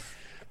 unfortunately.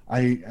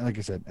 Like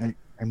I said,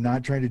 I'm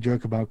not trying to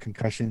joke about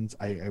concussions.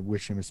 I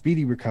wish him a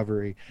speedy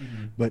recovery,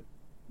 but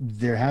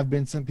there have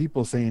been some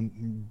people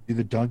saying, do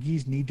the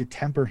Doggies need to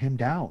temper him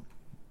down?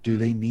 Do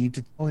they need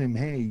to tell him,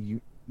 hey,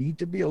 you need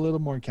to be a little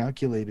more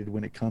calculated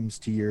when it comes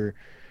to your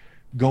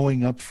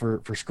going up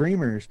for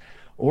screamers?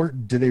 Or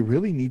do they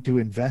really need to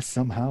invest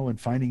somehow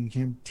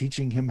in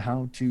teaching him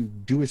how to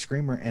do a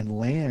screamer and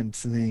land,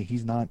 so that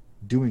he's not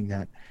doing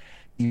that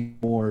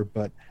anymore?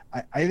 But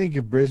I think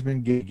if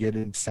Brisbane get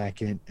in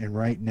second, and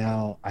right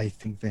now I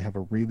think they have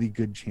a really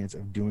good chance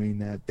of doing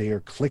that. They are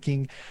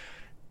clicking.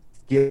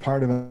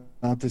 Part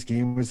about this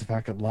game was the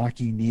fact that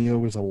Lachie Neale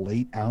was a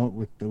late out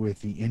with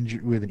an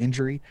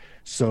injury,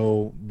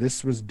 so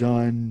this was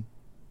done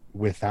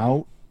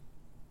without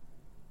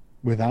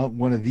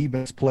one of the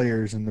best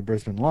players in the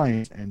Brisbane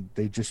Lions, and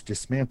they just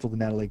dismantled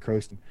the Adelaide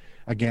Crows.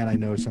 Again, I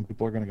know some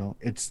people are going to go,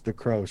 "It's the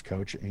Crows,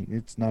 coach."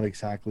 It's not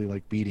exactly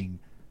like beating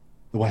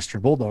the Western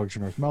Bulldogs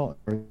or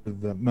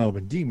the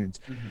Melbourne Demons.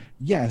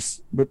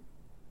 Yes, but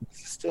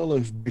still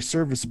a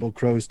serviceable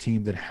Crows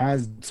team that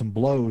has some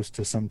blows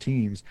to some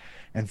teams,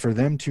 and for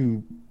them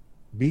to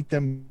beat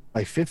them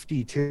by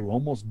 52,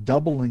 almost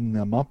doubling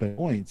them up in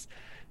points,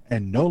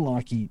 and no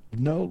Lachie.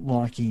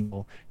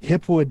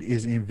 Hipwood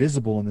is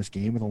invisible in this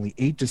game with only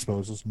 8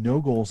 disposals, no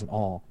goals at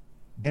all.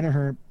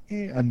 Danaher,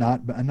 a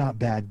not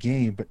bad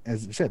game, but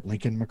as I said,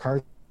 Lincoln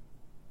McCarthy,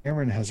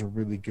 Cameron has a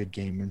really good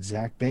game, and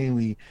Zach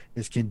Bailey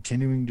is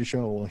continuing to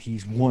show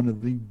he's one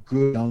of the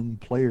good young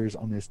players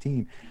on this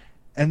team.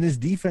 And this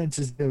defense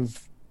is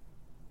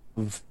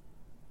of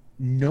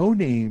no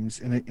names,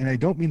 and I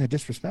don't mean that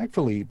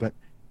disrespectfully, but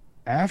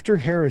after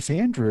Harris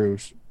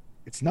Andrews,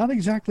 it's not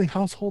exactly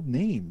household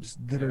names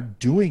that are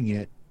doing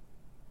it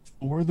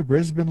for the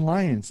Brisbane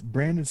Lions.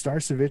 Brandon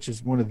Starcevich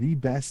is one of the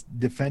best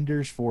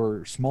defenders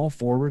for small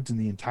forwards in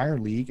the entire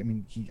league. I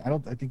mean,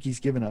 I think he's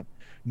given up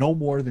no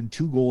more than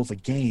 2 goals a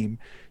game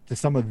to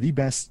some of the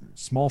best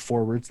small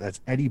forwards.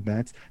 That's Eddie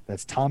Betts,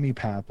 that's Tommy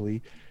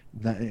Papley.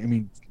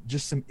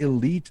 Just some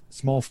elite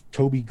small.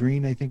 Toby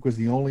Green, I think, was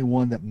the only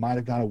one that might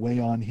have got away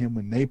on him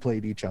when they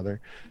played each other.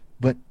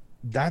 But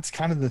that's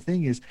kind of the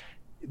thing, is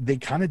they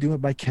kind of do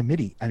it by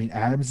committee. I mean,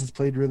 Adams has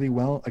played really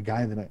well. A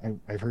guy that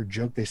I've heard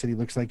joke, they said he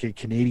looks like a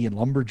Canadian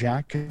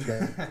lumberjack.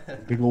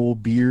 Big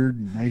old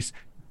beard, nice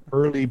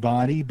early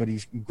body, but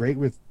he's great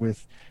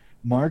with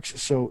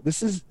marks. So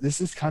this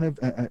is kind of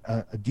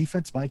a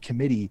defense by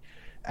committee.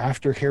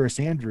 After Harris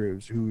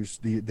Andrews, who's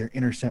their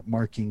intercept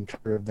marking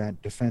cover of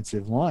that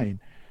defensive line,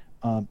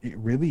 it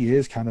really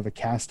is kind of a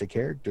cast of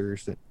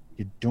characters that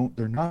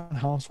they're not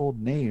household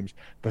names,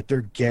 but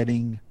they're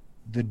getting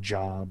the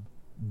job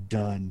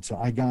done. So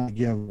I gotta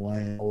give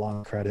Lions a lot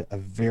of credit. A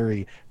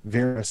very,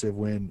 very impressive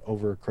win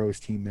over a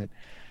Crows team that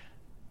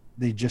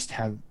they just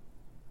have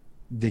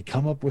they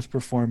come up with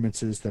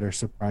performances that are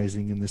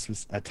surprising, and this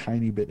was a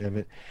tiny bit of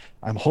it.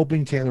 I'm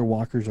hoping Taylor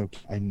Walker's okay.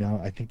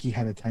 I think he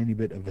had a tiny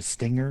bit of a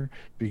stinger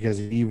because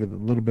he had a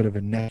little bit of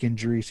a neck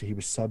injury, so he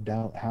was subbed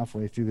out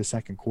halfway through the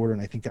second quarter,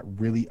 and I think that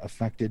really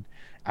affected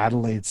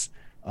Adelaide's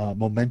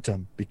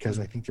momentum because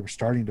I think they were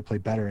starting to play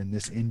better, and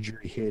this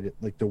injury hit at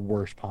like the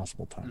worst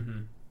possible time.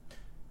 Mm-hmm.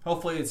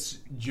 Hopefully it's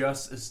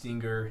just a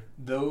stinger.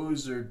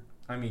 Those are,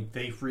 I mean,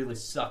 they really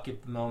suck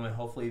at the moment.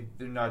 Hopefully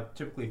they're not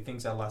typically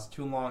things that last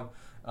too long.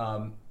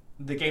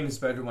 The game is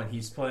better when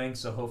he's playing,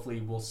 so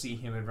hopefully we'll see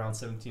him in round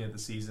 17 of the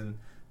season.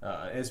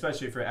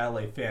 Especially for an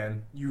LA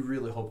fan, you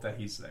really hope that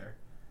he's there.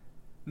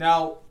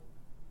 Now,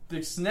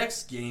 this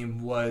next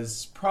game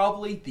was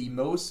probably the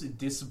most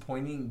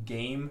disappointing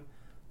game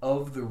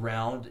of the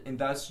round, and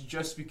that's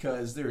just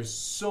because there's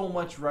so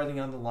much riding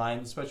on the line,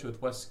 especially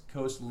with West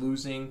Coast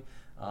losing,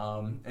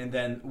 and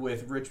then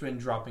with Richmond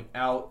dropping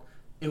out.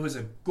 It was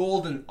a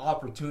golden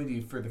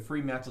opportunity for the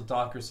Fremantle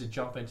Dockers to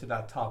jump into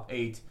that top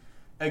 8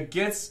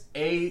 against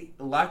a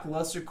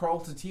lackluster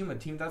Carlton team, a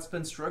team that's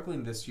been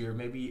struggling this year,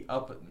 maybe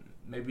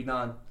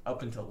not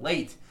up until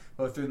late,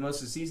 but through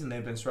most of the season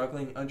they've been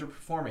struggling,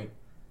 underperforming.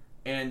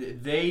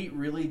 And they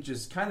really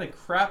just kind of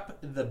crap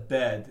the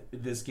bed,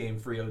 this game,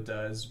 Freo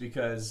does,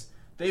 because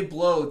they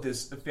blow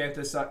this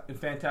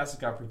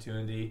fantastic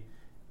opportunity.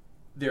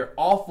 They're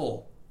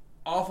awful.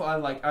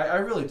 I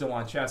really don't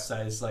want to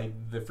chastise like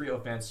the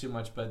Freo fans too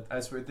much, but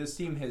as for this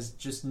team has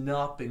just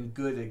not been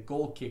good at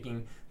goal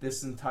kicking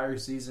this entire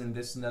season.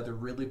 This is another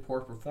really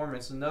poor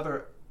performance.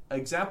 Another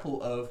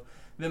example of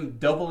them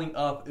doubling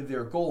up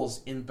their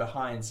goals in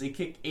behinds. They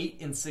kicked 8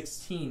 and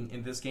 16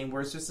 in this game,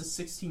 where it's just a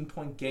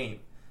 16-point game.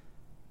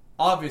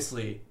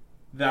 Obviously,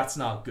 that's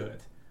not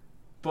good.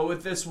 But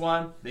with this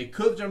one, they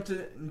could have jumped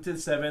into the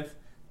 7th,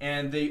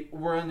 and they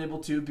were unable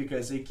to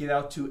because they get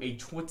out to a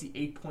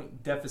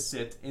 28-point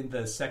deficit in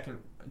the second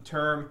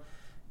term,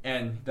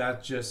 and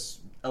that just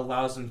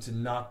allows them to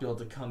not be able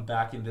to come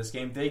back in this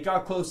game. They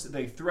got close,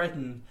 they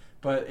threatened,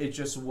 but it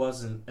just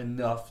wasn't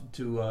enough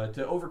to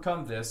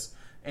overcome this.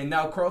 And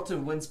now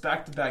Carlton wins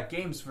back-to-back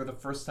games for the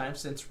first time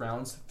since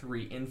rounds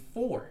 3 and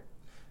 4.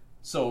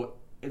 So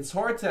it's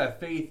hard to have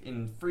faith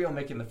in Freo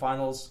making the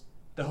finals.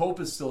 The hope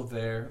is still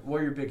there.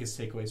 What are your biggest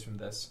takeaways from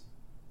this?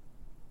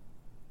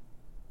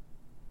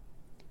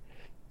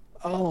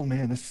 Oh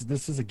man,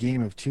 this is a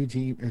game of two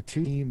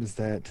teams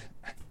that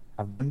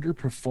have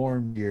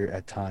underperformed here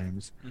at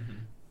times. Mm-hmm.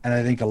 And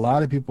I think a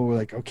lot of people were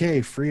like, okay,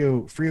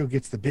 Freo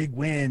gets the big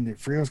win.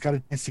 Freo's got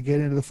a chance to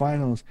get into the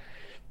finals.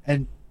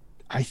 And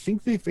I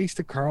think they faced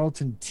a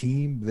Carlton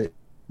team that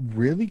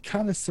really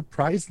kind of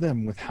surprised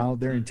them with how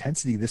their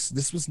intensity.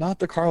 This was not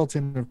the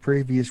Carlton of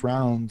previous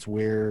rounds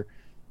where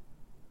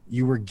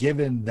you were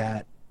given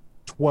that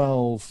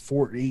 12,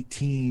 14,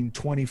 18,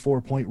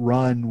 24-point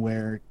run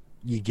where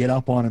you get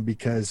up on them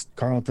because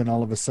Carlton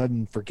all of a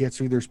sudden forgets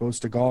who they're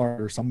supposed to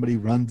guard, or somebody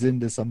runs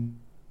into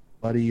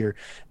somebody, or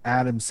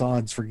Adam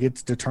Sods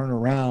forgets to turn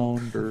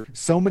around, or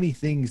so many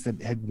things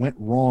that had went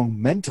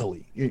wrong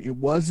mentally. It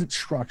wasn't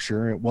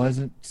structure. It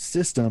wasn't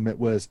system. It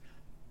was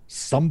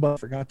somebody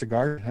forgot to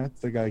guard.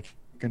 That's the guy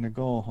kicking a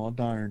goal. Oh,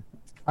 darn.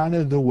 It's kind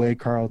of the way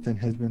Carlton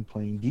has been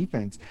playing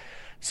defense.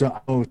 So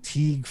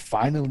Teague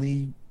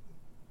finally,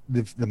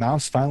 the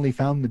mouse finally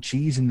found the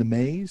cheese in the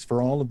maze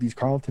for all of these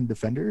Carlton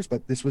defenders,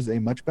 but this was a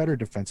much better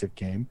defensive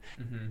game.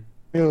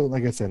 Mm-hmm.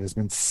 Like I said, has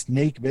been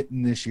snake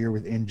bitten this year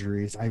with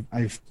injuries.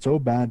 I feel so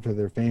bad for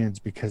their fans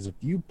because if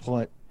you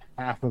put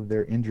half of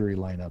their injury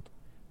lineup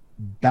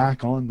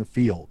back on the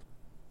field,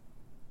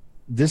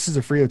 this is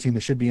a Freo team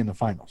that should be in the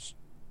finals.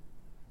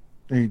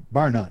 I mean,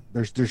 bar none.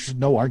 There's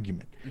no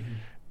argument. Mm-hmm.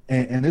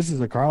 And this is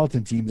a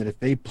Carlton team that if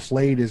they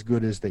played as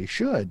good as they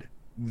should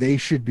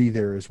be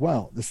there as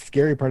well. The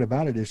scary part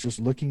about it is just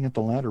looking at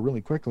the ladder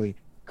really quickly.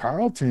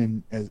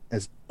 Carlton,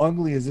 as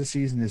ugly as this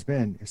season has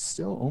been, is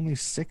still only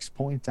 6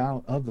 points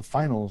out of the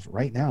finals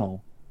right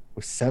now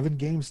with 7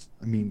 games.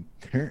 I mean,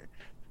 they're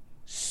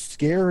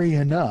scary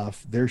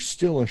enough. There's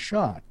still a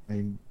shot. I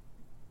mean,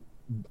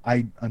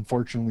 I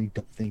unfortunately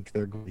don't think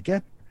they're going to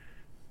get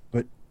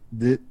there.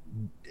 But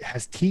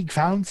has Teague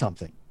found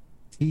something?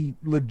 He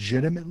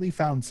legitimately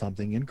found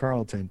something in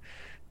Carlton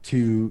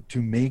to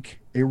make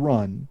a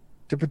run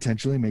to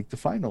potentially make the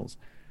finals.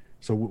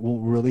 So we'll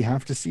really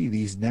have to see.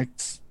 These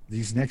next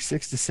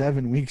 6 to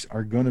 7 weeks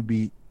are going to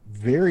be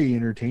very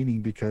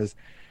entertaining because,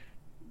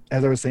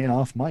 as I was saying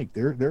off mic,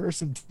 there are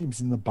some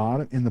teams in the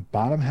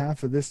bottom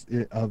half of the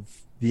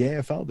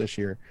AFL this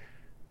year.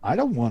 I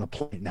don't want to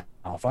play now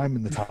if I'm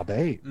in the top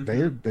 8.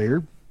 Mm-hmm.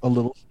 They're a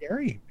little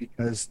scary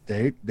because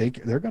they're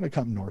going to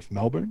come North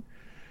Melbourne,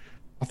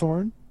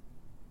 Hawthorn,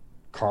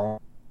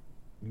 Carl,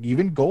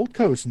 even Gold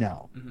Coast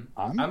now.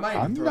 Mm-hmm. I might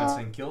even throw in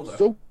St. Kilda.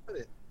 So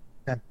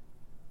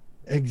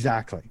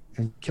exactly,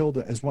 and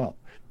Kilda as well.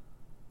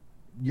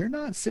 You're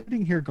not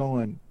sitting here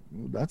going,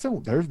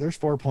 there's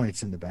 4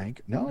 points in the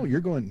bank. No,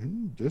 you're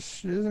going,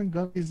 this isn't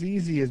going to be as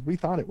easy as we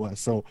thought it was.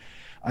 So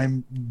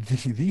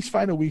these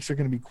final weeks are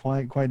going to be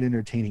quite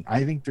entertaining.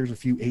 I think there's a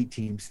few 8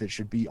 teams that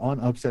should be on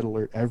upset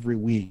alert every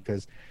week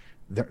because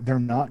they're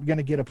not going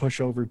to get a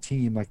pushover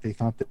team like they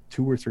thought that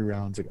 2 or 3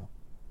 rounds ago.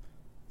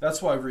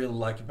 That's what I really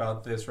like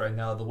about this right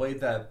now. The way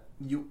that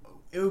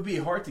it would be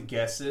hard to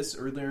guess this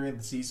earlier in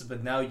the season,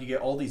 but now you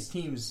get all these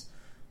teams,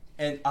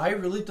 and I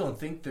really don't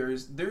think there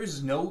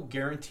is no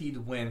guaranteed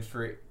win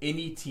for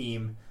any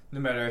team, no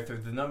matter if they're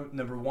the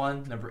number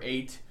 1, number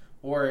 8,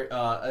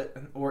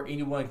 or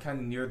anyone kind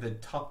of near the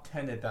top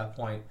 10 at that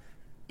point.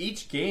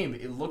 Each game,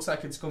 it looks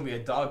like it's going to be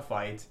a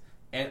dogfight,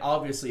 and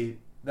obviously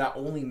that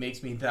only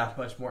makes me that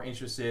much more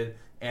interested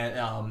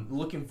and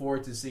looking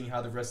forward to seeing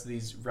how the rest of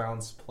these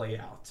rounds play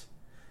out.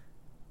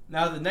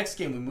 Now, the next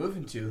game we move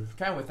into,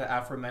 kind of with the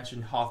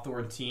aforementioned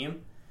Hawthorn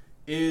team,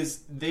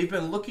 is they've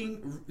been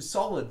looking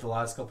solid the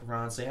last couple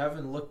rounds. They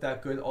haven't looked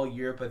that good all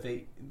year, but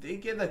they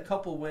get a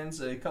couple wins,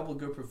 a couple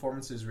good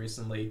performances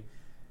recently.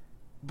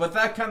 But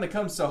that kind of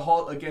comes to a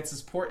halt against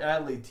this Port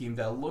Adelaide team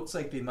that looks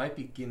like they might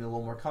be gaining a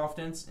little more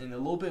confidence and a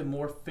little bit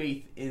more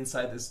faith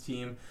inside this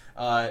team.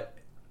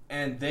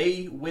 And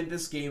they win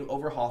this game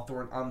over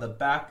Hawthorn on the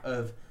back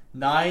of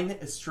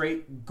 9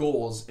 straight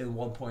goals in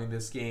one point in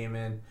this game.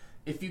 And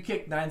if you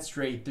kick 9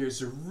 straight,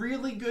 there's a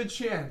really good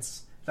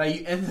chance that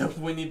you end up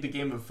winning the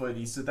game of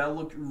footy. So that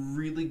looked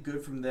really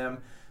good from them.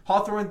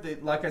 Hawthorn,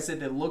 like I said,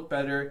 they look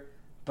better.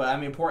 But, I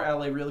mean, Port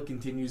Adelaide really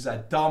continues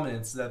that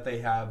dominance that they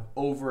have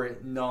over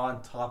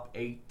non-top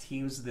 8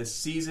 teams this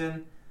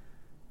season.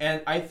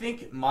 And I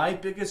think my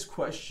biggest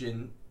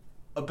question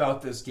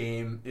about this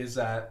game is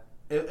that,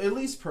 at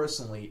least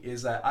personally,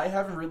 is that I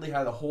haven't really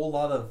had a whole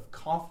lot of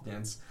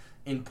confidence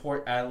in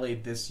Port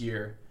Adelaide this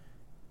year.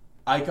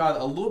 I got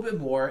a little bit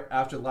more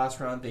after last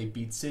round. They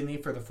beat Sydney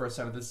for the first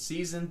time of the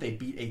season. They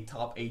beat a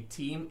top 8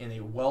 team in a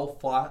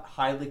well-fought,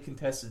 highly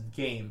contested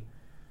game.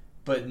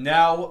 But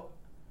now,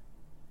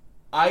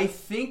 I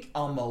think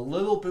I'm a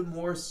little bit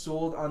more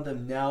sold on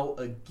them now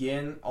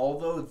again.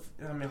 Although,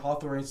 I mean,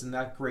 Hawthorn isn't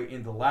that great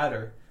in the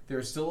ladder.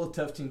 They're still a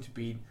tough team to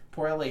beat.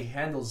 Port Adelaide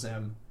handles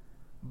them.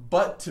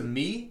 But to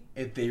me,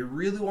 if they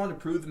really want to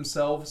prove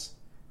themselves,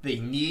 they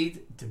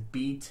need to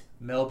beat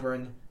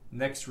Melbourne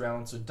next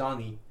round. So,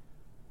 Donnie,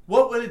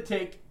 what would it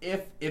take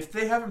if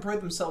they haven't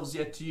proved themselves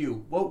yet to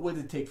you? What would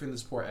it take from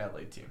this Port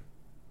Adelaide team?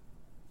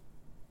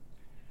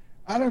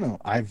 I don't know.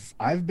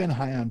 I've been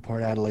high on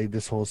Port Adelaide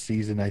this whole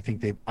season. I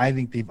think they've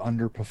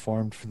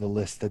underperformed for the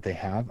list that they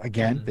have.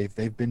 Again,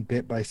 they've been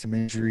bit by some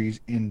injuries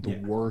in the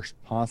worst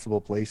possible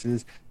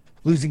places.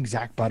 Losing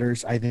Zach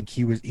Butters, I think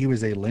he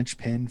was a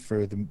linchpin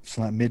for the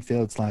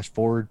midfield /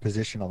 forward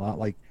position, a lot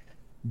like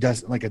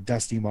a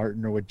Dusty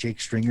Martin or what Jake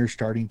Stringer's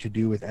starting to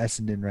do with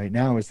Essendon right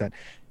now. Is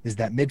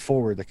that mid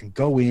forward that can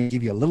go in,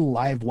 give you a little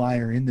live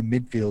wire in the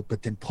midfield,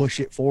 but then push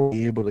it forward,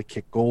 be able to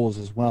kick goals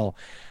as well.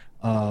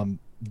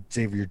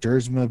 Xavier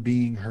Dersma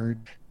being hurt.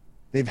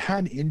 They've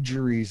had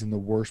injuries in the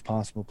worst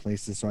possible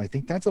places, so I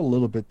think that's a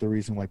little bit the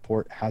reason why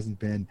Port hasn't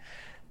been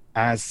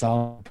as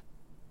solid.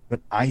 But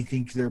I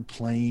think they're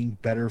playing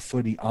better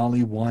footy.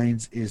 Ollie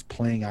Wines is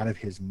playing out of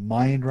his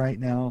mind right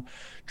now.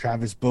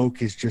 Travis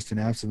Boak is just an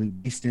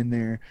absolute beast in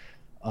there.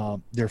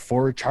 Their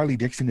forward, Charlie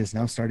Dixon, is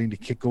now starting to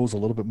kick goals a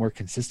little bit more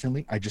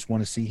consistently. I just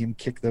want to see him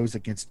kick those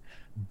against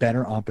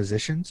better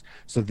oppositions.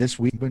 So this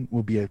week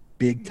will be a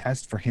big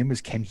test for him, is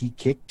can he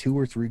kick 2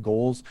 or 3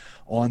 goals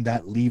on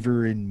that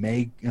Lever and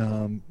Meg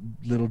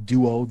little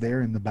duo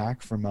there in the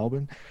back for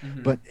Melbourne.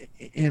 But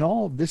in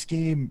all of this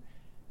game,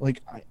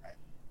 like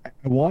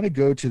I want to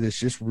go to this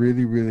just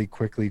really, really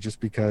quickly, just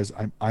because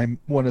I'm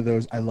one of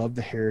those, I love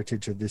the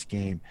heritage of this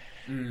game.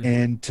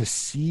 And to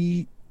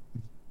see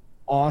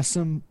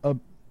awesome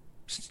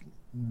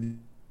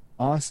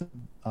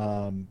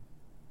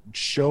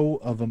show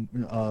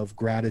of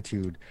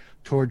gratitude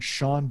towards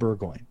Sean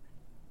Burgoyne,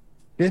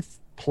 5th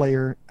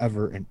player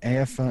ever in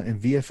AFL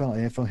and VFL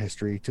AFL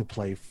history to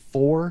play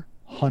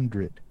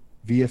 400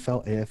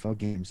 VFL AFL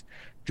games,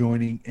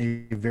 joining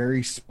a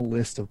very small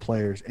list of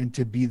players, and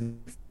to be the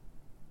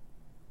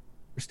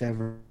first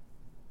ever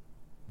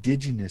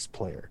Indigenous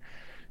player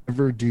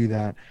ever do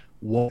that.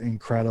 What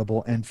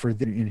incredible. And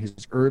in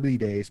his early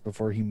days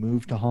before he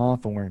moved to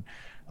Hawthorn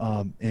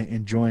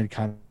and joined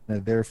kind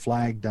of their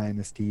flag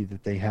dynasty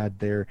that they had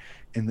there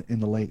in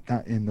the late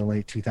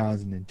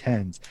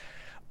 2010s,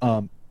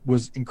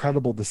 was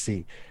incredible to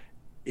see.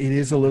 It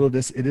is a little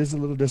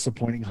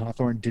disappointing.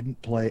 Hawthorn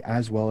didn't play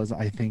as well as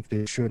I think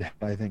they should have.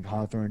 I think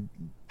Hawthorn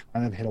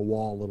kind of hit a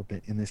wall a little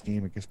bit in this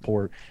game against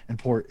Port, and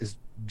Port is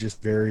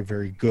just very,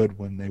 very good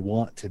when they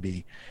want to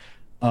be.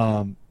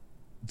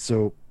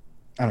 So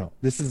I don't know.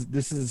 This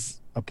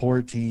is a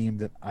Port team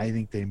that I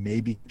think they may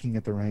be kicking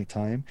at the right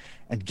time,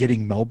 and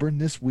getting Melbourne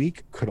this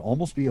week could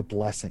almost be a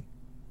blessing,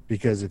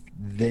 because if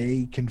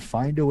they can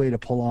find a way to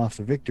pull off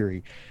the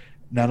victory,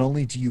 not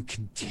only do you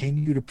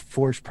continue to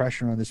force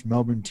pressure on this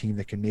Melbourne team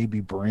that can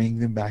maybe bring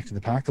them back to the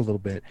pack a little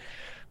bit,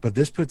 but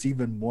this puts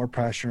even more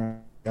pressure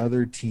on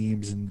other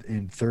teams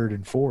in 3rd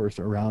and 4th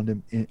around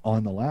them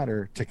on the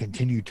ladder to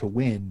continue to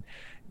win.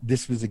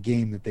 This was a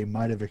game that they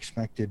might have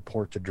expected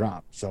Port to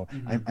drop. So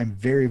I'm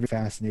very, very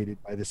fascinated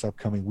by this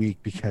upcoming week,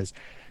 because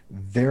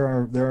there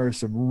are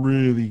some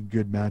really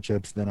good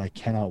matchups that I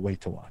cannot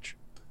wait to watch.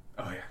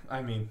 Oh yeah,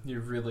 I mean,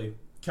 you're really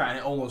kind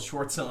of almost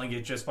short selling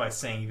it just by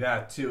saying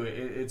that too.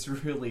 It's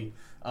really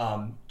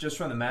just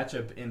from the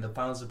matchup in the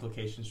finals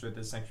implications for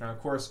this next round.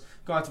 Of course,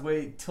 going to have to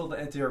wait till the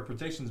end to hear our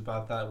predictions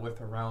about that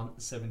with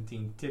around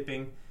 17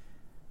 tipping.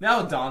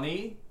 Now,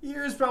 Donnie,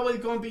 here's probably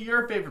going to be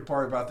your favorite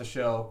part about the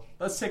show.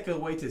 Let's take it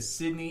away to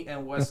Sydney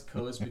and West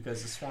Coast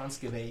because the Swans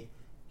give a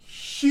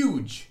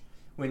huge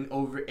win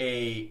over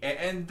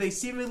and they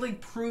seemingly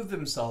prove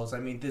themselves. I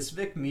mean, this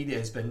Vic media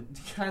has been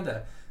kind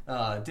of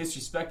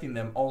disrespecting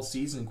them all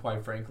season,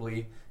 quite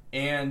frankly.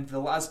 And the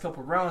last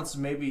couple rounds,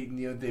 maybe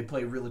they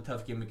play a really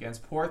tough game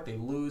against Port, they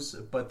lose,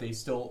 but they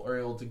still are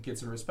able to get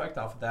some respect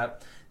off of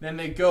that. Then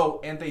they go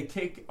and they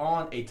take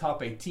on a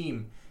top 8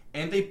 team,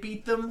 and they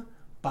beat them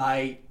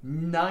by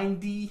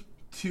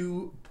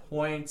 92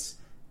 points.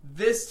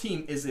 This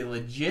team is a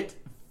legit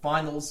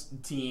finals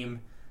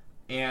team.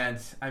 And,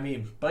 I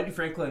mean, Buddy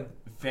Franklin,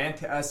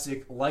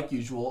 fantastic, like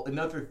usual.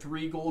 Another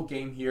 3-goal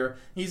game here.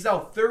 He's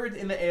now 3rd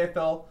in the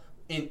AFL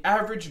in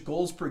average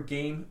goals per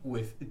game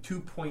with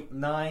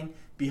 2.9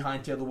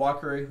 behind Taylor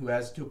Walker, who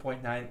has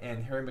 2.9,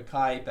 and Harry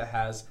Mackay that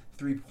has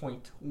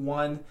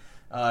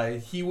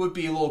 3.1. He would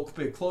be a little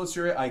bit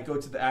closer. I go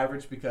to the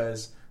average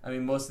because, I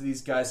mean, most of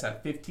these guys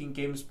have 15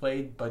 games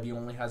played, but he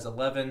only has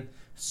 11.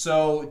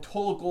 So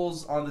total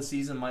goals on the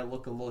season might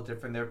look a little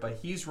different there, but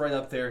he's right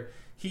up there.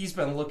 He's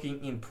been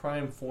looking in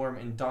prime form.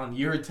 And Don,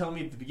 you were telling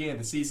me at the beginning of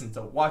the season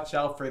to watch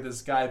out for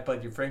this guy,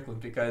 Buddy Franklin,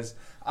 because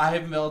I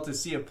haven't been able to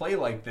see a play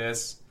like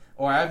this,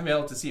 or I haven't been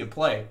able to see a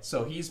play.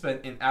 So he's been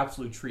an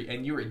absolute treat,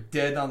 and you were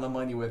dead on the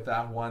money with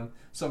that one.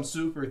 So I'm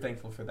super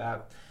thankful for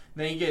that.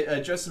 Then you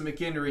get Justin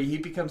McInerney. He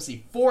becomes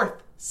the 4th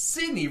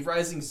Sydney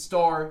Rising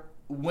Star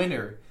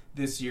winner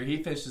this year.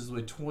 He finishes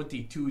with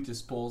 22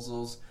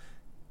 disposals.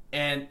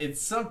 And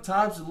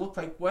sometimes it looked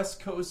like West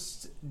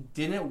Coast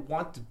didn't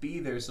want to be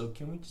there. So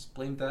can we just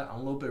blame that on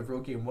a little bit of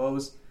road game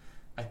woes?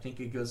 I think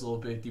it goes a little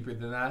bit deeper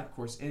than that. Of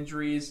course,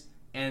 injuries,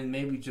 and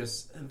maybe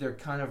just they're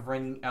kind of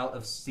running out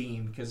of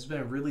steam because it's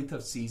been a really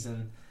tough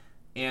season.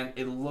 And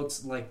it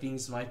looks like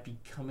things might be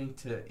coming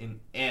to an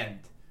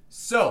end.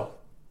 So,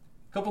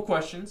 couple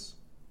questions.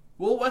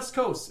 Will West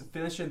Coast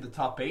finish in the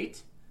top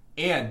 8?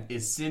 And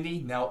is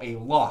Sydney now a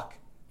lock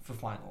for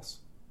finals?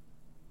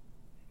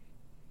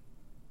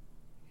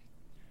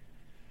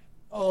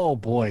 Oh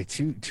boy,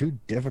 two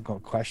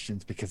difficult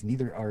questions because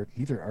neither are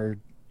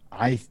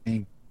I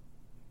think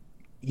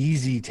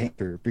easy to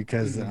answer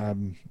because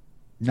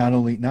not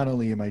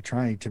only am I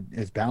trying to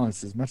as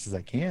balance as much as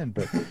I can,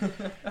 but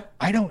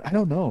I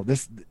don't know.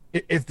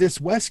 If this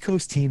West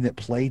Coast team that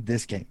played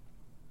this game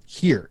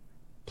here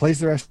plays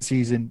the rest of the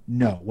season,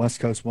 no,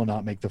 West Coast will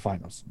not make the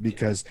finals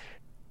because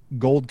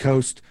Gold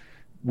Coast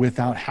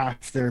without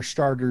half their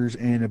starters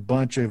and a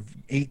bunch of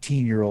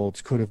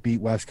 18-year-olds could have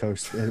beat West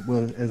Coast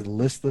as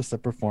listless a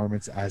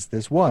performance as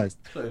this was.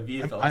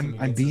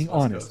 I'm being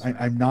honest.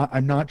 I'm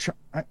not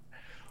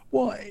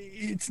well,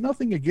 it's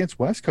nothing against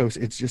West Coast.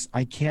 It's just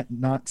I can't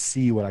not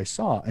see what I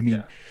saw. I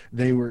mean,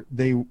 they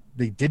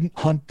didn't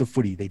hunt the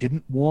footy. They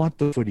didn't want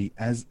the footy.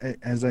 As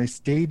I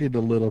stated a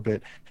little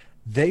bit,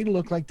 they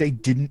looked like they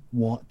didn't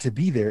want to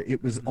be there.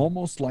 It was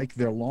almost like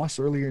their loss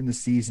earlier in the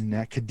season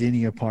at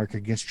Cardinia Park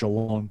against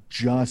Geelong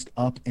just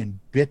up and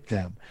bit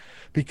them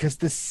because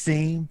the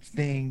same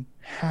thing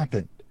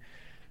happened.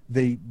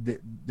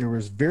 There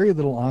was very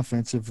little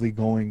offensively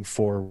going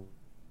forward.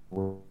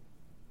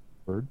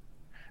 I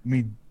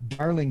mean,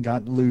 Darling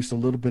got loose a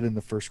little bit in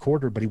the first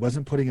quarter, but he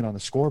wasn't putting it on the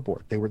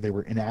scoreboard. They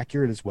were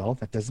inaccurate as well.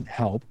 That doesn't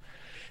help.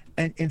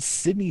 And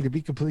Sydney, to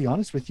be completely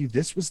honest with you,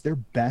 this was their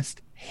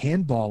best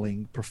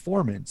handballing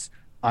performance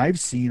I've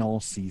seen all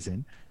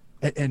season.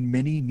 And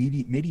many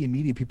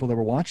media people that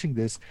were watching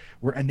this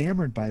were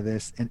enamored by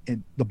this.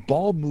 And the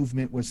ball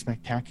movement was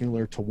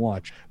spectacular to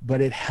watch. But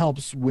it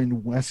helps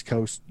when West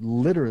Coast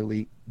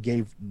literally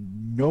gave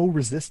no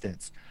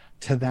resistance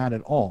to that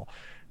at all.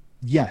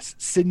 Yes,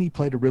 Sydney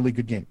played a really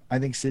good game. I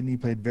think Sydney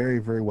played very,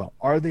 very well.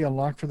 Are they a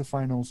lock for the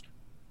finals?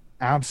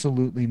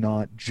 Absolutely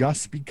not,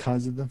 just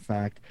because of the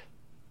fact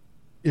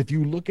if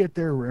you look at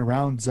their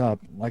rounds up,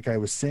 like I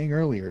was saying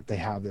earlier, they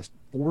have this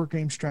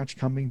 4-game stretch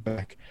coming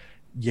back.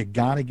 You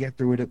got to get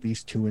through it at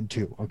least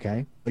 2-2,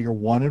 okay? But you're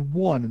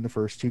 1-1 in the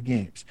first 2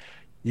 games.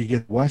 You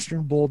get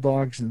Western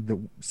Bulldogs,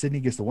 and Sydney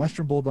gets the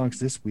Western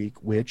Bulldogs this week,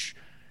 which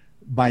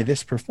by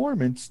this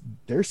performance,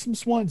 there's some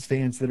Swans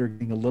fans that are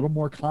getting a little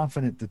more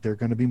confident that they're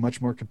going to be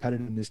much more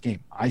competitive in this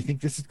game. I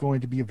think this is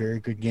going to be a very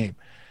good game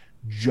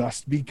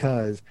just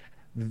because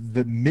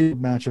the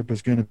mid matchup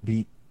is going to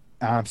be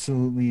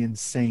absolutely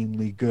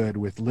insanely good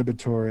with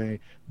Liberatore,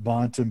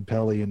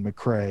 Bontempelli, and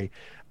McRae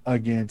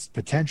against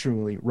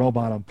potentially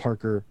Rowbottom,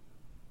 Parker,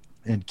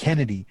 and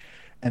Kennedy.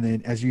 And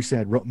then, as you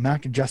said,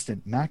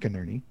 Justin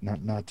McInerney,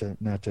 not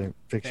to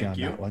fix you on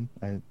that one.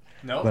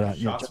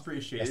 Shots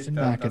appreciated. Justin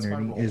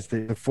McInerney is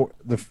the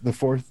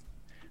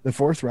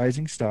fourth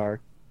rising star.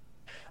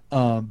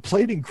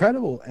 played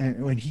incredible.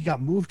 And when he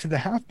got moved to the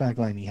halfback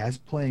line, he has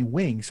playing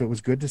wing, so it was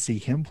good to see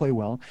him play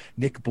well.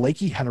 Nick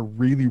Blakey had a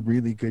really,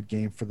 really good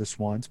game for the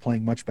Swans,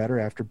 playing much better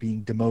after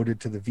being demoted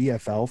to the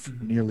VFL for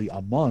nearly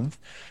a month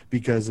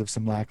because of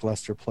some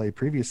lackluster play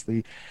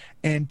previously.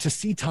 And to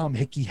see Tom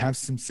Hickey have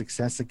some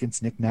success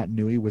against Nick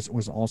Natanui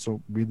was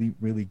also really,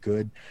 really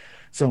good.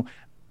 So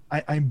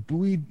I'm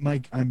buoyed,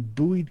 Mike. I'm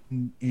buoyed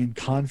in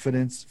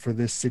confidence for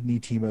this Sydney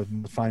team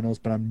of the finals,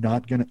 but I'm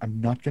not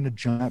gonna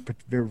jump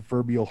that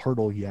proverbial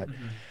hurdle yet,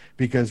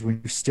 because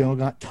when you've still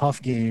got tough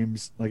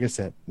games, like I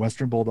said,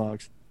 Western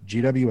Bulldogs,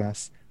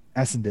 GWS,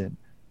 Essendon,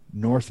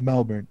 North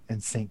Melbourne,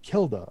 and St.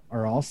 Kilda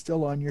are all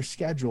still on your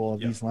schedule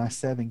of these last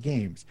 7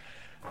 games.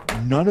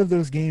 None of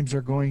those games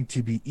are going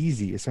to be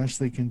easy,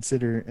 especially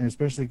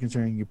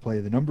considering you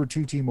play the number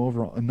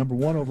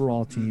 1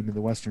 overall team in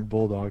the Western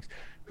Bulldogs,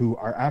 who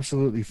are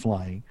absolutely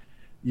flying.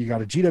 You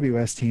got a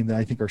GWS team that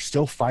I think are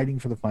still fighting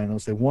for the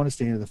finals. They want to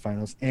stay into the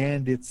finals,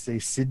 and it's a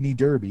Sydney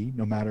derby.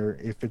 No matter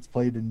if it's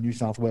played in New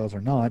South Wales or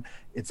not,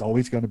 it's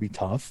always going to be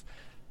tough.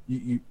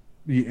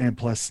 And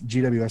plus,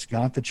 GWS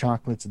got the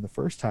chocolates in the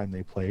first time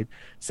they played.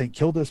 St.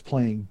 Kilda's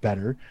playing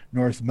better.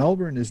 North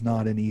Melbourne is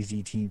not an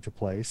easy team to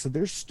play, so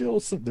there's still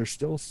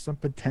some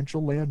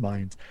potential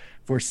landmines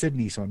for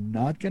Sydney. So I'm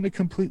not going to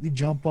completely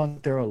jump on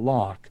their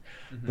lock,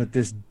 but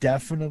this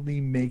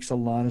definitely makes a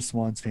lot of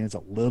Swans fans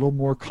a little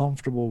more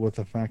comfortable with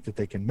the fact that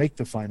they can make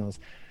the finals,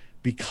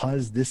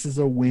 because this is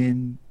a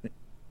win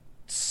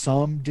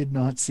some did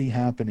not see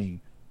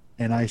happening.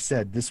 And I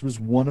said this was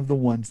one of the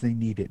ones they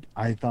needed.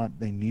 I thought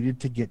they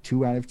needed to get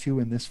 2 out of 2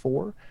 in this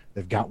 4.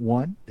 They've got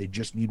 1. They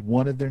just need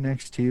 1 of their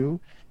next 2.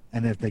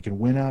 And if they can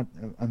win out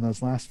on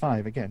those last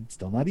 5, again,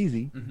 still not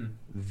easy,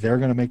 they're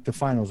going to make the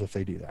finals if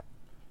they do that.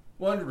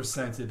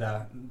 100%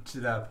 to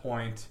that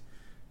point.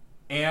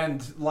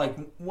 And like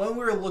when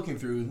we were looking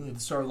through,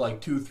 it started like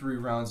 2-3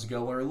 rounds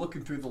ago, when we were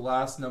looking through the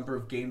last number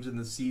of games in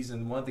the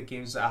season, one of the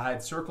games I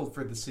had circled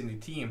for the Sydney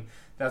team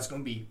that's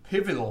going to be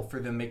pivotal for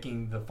them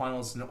making the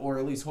finals, or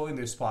at least holding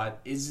their spot,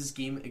 is this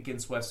game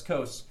against West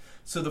Coast.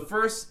 So the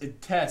first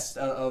test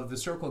of the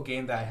circle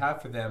game that I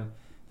have for them,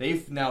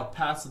 they've now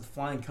passed with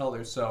flying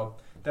colors. So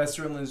that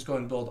certainly is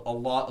going to build a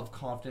lot of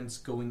confidence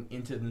going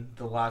into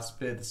the last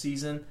bit of the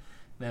season. And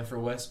then for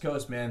West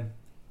Coast, man,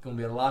 going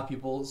to be a lot of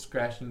people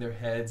scratching their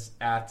heads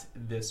at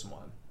this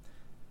one.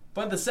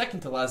 But the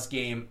second to last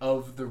game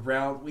of the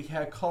round, we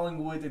had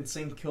Collingwood and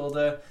St.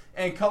 Kilda.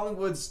 And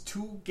Collingwood's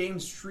 2-game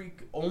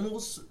streak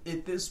almost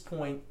at this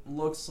point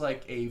looks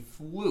like a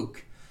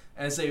fluke,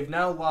 as they've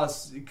now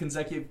lost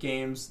consecutive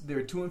games.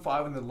 They're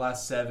 2-5 in the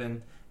last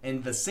 7.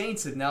 And the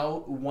Saints have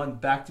now won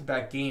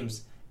back-to-back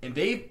games. And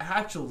they've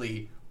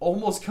actually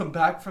almost come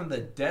back from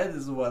the dead,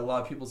 is what a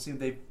lot of people see.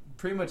 They've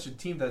pretty much a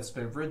team that's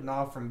been written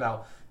off from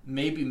about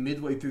maybe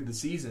midway through the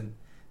season.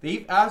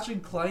 They've actually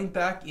climbed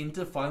back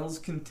into finals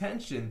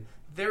contention.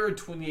 They're at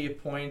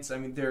 28 points. I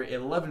mean, they're at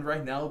 11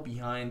 right now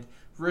behind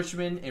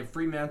Richmond and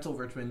Fremantle.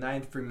 Richmond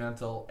 9,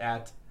 Fremantle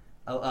at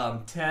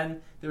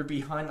 10. They're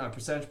behind on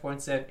percentage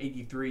points at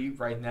 83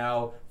 right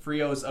now.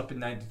 Freo's up at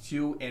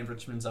 92 and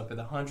Richmond's up at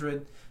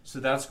 100. So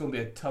that's going to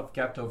be a tough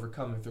gap to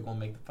overcome if they're going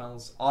to make the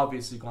finals.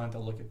 Obviously, going to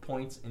have to look at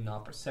points and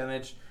not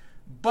percentage.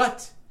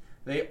 But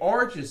they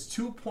are just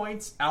 2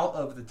 points out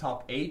of the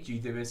top 8.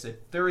 GWS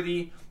at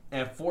 30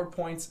 and 4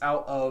 points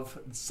out of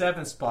the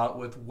 7th spot,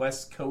 with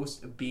West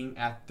Coast being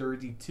at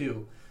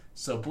 32.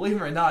 So believe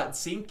it or not,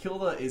 St.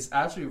 Kilda is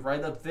actually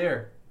right up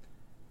there.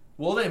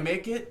 Will they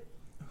make it?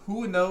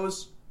 Who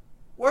knows?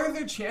 What are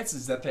their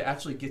chances that they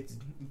actually get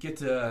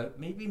to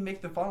maybe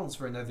make the finals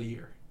for another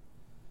year?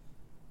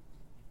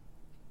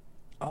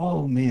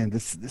 Oh man,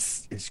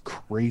 this is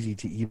crazy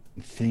to even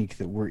think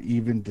that we're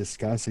even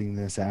discussing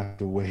this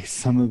after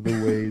some of the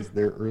ways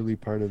their early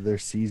part of their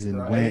season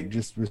went,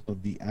 just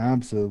with the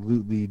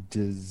absolutely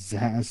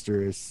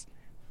disastrous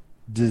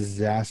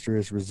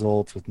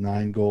results with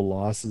 9-goal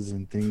losses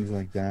and things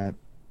like that.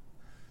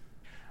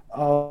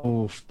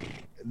 Oh,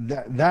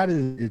 that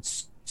is,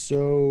 it's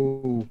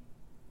so.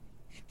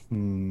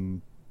 I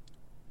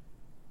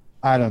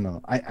don't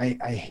know.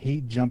 I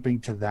hate jumping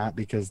to that,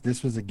 because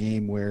this was a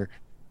game where,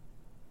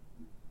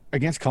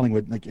 against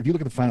Collingwood, like if you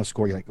look at the final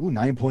score, you're like, ooh,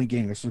 9-point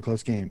game. This was a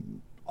close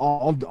game.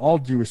 All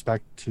due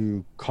respect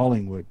to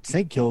Collingwood,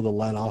 St. Kilda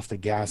let off the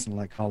gas and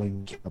let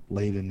Collingwood get up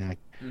late in that.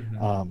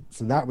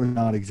 So that was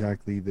not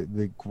exactly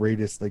the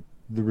greatest. Like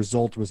the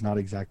result was not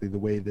exactly the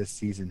way this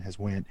season has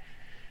went.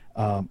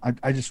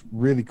 I just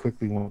really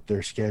quickly want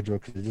their schedule,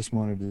 because I just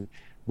wanted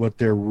what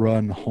their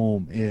run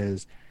home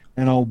is.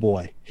 And oh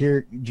boy,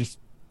 here just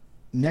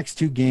next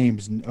 2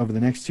 games over the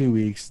next 2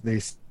 weeks,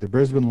 the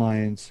Brisbane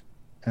Lions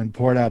and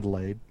Port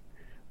Adelaide.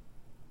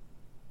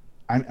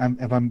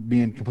 If I'm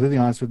being completely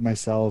honest with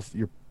myself,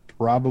 you're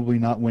probably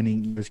not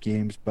winning those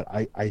games, but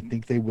I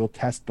think they will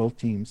test both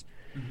teams.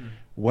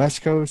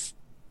 West Coast,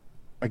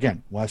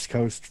 again, West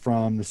Coast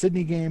from the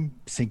Sydney game,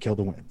 St.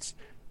 Kilda wins.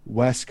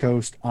 West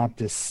Coast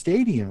Optus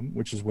Stadium,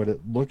 which is what it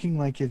looking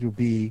like it will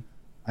be,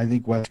 I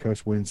think West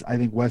Coast wins. I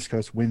think West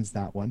Coast wins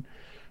that one.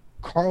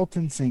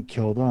 Carlton St.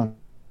 Kilda,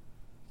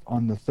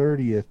 on the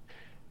 30th.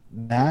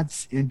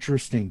 That's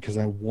interesting because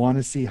I want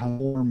to see how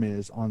form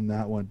is on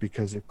that one,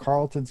 because if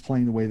Carleton's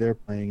playing the way they're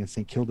playing and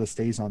St. Kilda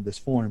stays on this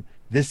form,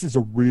 this is a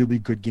really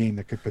good game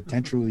that could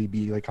potentially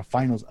be like a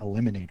finals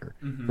eliminator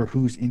for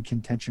who's in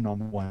contention on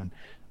the one.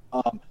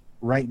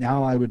 Right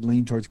now, I would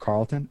lean towards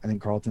Carleton. I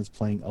think Carleton's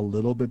playing a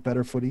little bit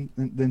better footy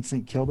than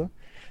St. Kilda.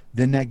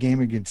 Then that game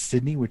against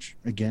Sydney, which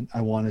again I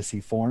want to see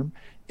form.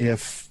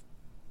 If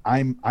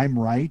I'm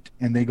right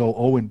and they go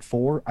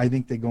 0-4, I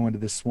think they go into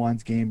this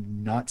Swans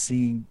game not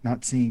seeing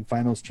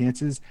finals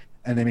chances,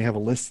 and they may have a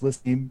listless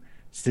game.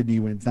 Sydney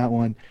wins that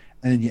one,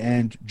 and then you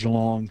end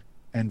Geelong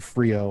and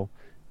Freo.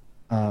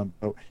 I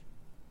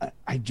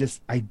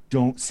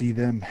don't see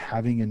them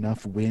having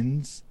enough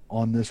wins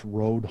on this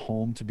road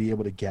home to be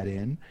able to get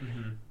in.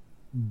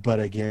 But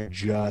again,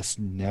 just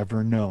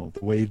never know.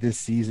 The way this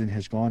season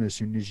has gone, as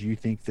soon as you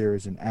think there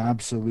is an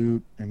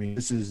absolute,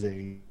 this is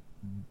a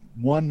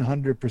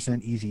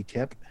 100% easy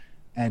tip,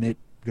 and it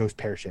goes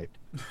pear-shaped.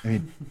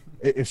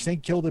 If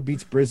St. Kilda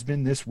beats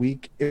Brisbane this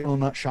week, it will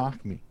not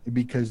shock me,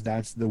 because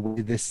that's the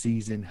way this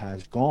season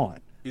has gone.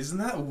 Isn't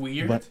that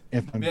weird? But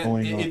if I'm Man,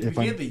 going at on, the if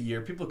beginning I'm of the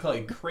year, people call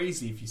you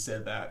crazy if you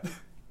said that.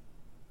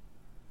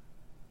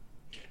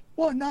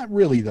 well, not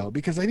really though,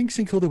 because I think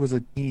St. Kilda was a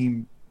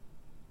team.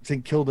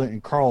 St. Kilda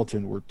and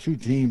Carleton were two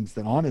teams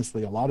that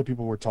honestly a lot of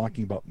people were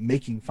talking about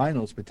making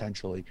finals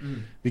potentially,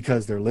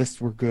 because their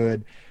lists were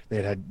good.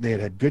 They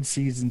had good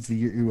seasons the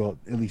year. Well,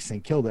 at least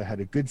St. Kilda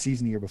had a good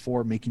season the year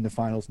before, making the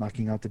finals,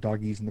 knocking out the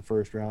Doggies in the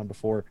first round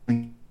before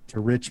to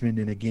Richmond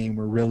in a game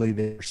where really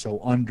they were so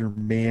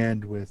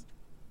undermanned with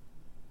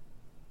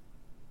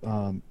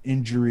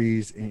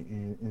injuries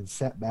and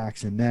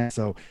setbacks and that.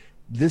 So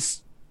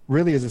this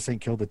really is a St.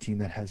 Kilda team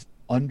that has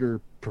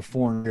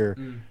underperformed here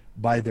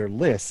by their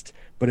list.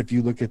 But if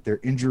you look at their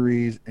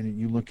injuries and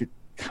you look at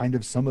kind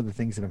of some of the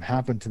things that have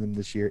happened to them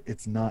this year,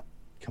 it's not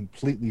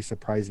completely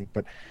surprising.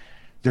 But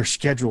their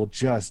schedule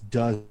just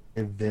does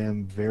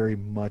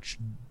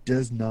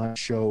not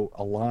show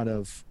a lot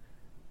of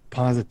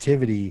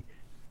positivity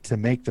to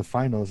make the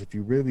finals. If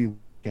you really look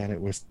at it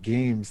with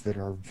games that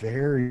are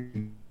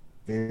very,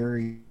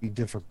 very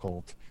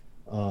difficult,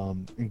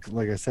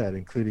 like I said,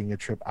 including a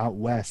trip out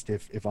west.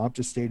 If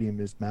Optus Stadium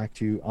is back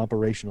to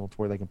operational to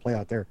where they can play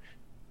out there,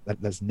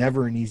 that's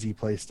never an easy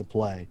place to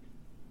play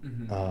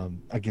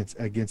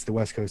against the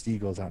West Coast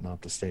Eagles out in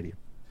Optus Stadium.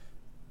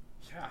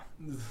 Yeah,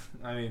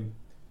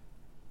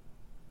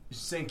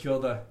 St.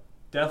 Kilda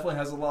definitely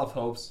has a lot of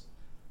hopes.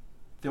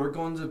 They were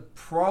going to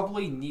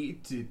probably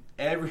need to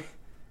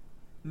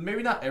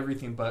maybe not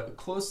everything, but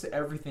close to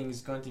everything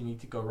is going to need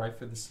to go right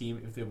for this team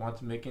if they want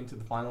to make it into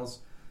the finals.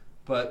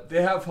 But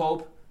they have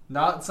hope,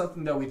 not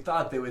something that we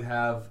thought they would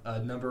have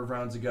a number of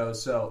rounds ago.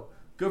 So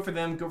good for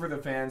them, good for the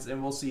fans,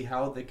 and we'll see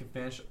how they can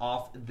finish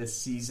off this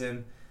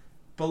season.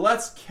 But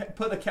let's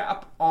put a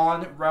cap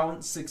on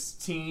round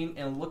 16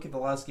 and look at the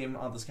last game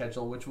on the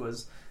schedule, which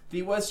was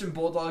the Western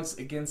Bulldogs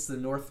against the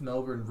North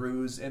Melbourne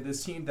Roos, and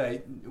this team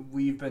that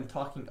we've been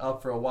talking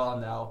up for a while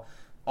now.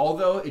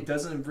 Although it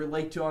doesn't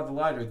relate to on the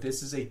ladder,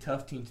 this is a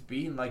tough team to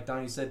beat, and like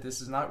Donnie said,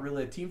 this is not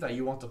really a team that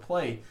you want to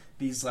play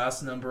these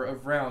last number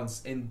of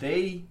rounds. And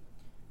the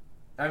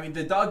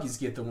Doggies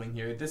get the win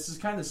here. This is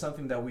kind of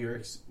something that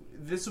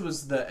this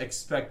was the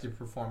expected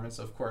performance,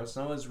 of course.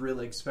 No one's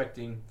really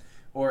expecting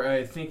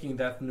or thinking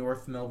that the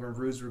North Melbourne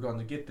Roos were going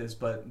to get this,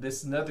 but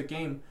this is another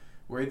game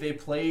where they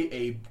play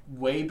a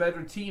way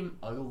better team,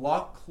 a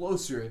lot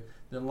closer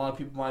than a lot of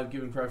people might have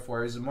given credit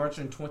for. It was a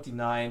margin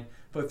 29,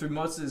 but through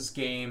most of this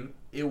game,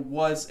 it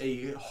was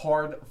a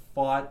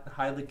hard-fought,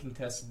 highly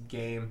contested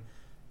game.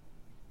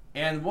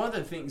 And one of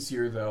the things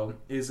here, though,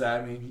 is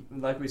that,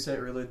 like we said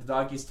earlier, the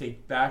Doggies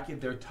take back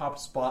their top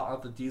spot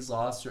on the D's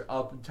loss. They're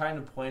up, tied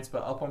in points,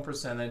 but up on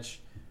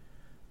percentage.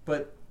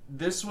 But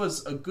this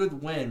was a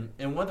good win,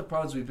 and one of the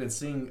problems we've been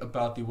seeing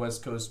about the the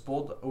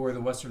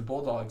Western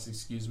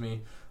Bulldogs,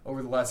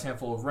 over the last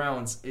handful of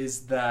rounds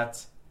is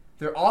that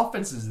their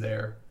offense is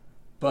there,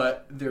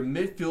 but their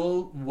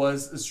midfield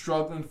was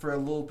struggling for a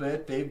little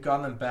bit. They've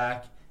gotten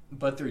back,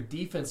 but their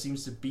defense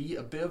seems to be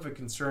a bit of a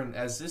concern,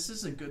 as this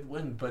is a good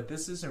win, but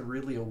this isn't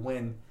really a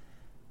win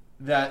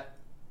that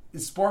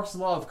sparks a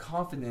lot of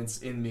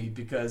confidence in me,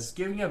 because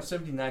giving up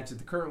 79 to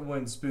the current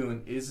wooden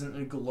spoon isn't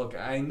a good look.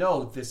 I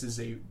know this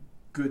is a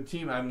good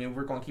team.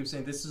 We're going to keep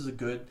saying this is a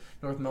good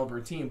North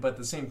Melbourne team, but at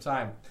the same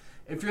time,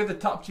 if you're the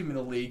top team in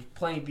the league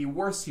playing the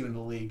worst team in the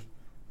league,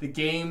 the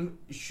game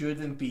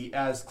shouldn't be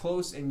as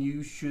close, and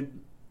you should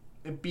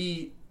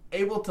be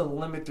able to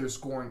limit their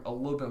scoring a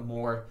little bit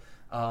more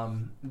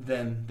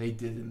than they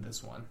did in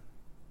this one.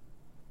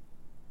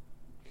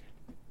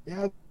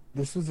 Yeah,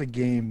 this was a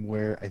game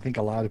where I think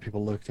a lot of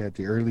people looked at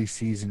the early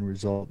season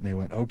result and they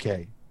went,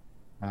 okay,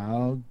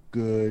 how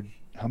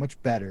much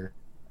better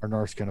are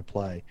Norths going to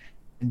play?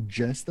 And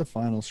just the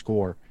final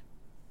score,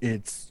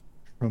 it's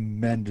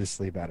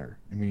tremendously better.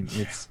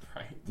 It's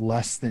right.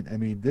 less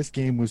than, this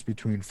game was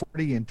between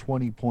 40 and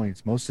 20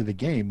 points most of the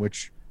game,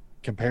 which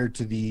compared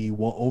to the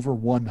over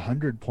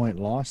 100 point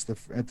loss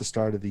at the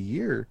start of the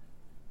year,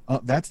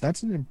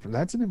 That's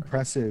an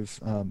impressive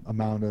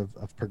amount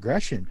of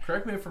progression.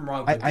 Correct me if I'm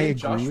wrong, I but did agree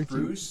Josh with you.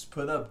 Bruce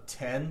put up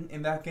 10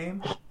 in that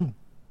game?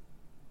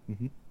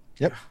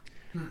 Yep.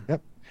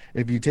 Yep.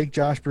 If you take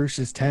Josh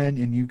Bruce's 10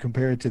 and you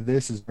compare it to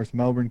this, as North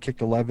Melbourne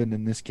kicked 11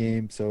 in this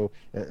game, so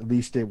at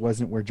least it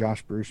wasn't where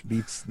Josh Bruce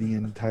beats the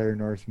entire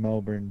North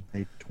Melbourne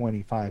by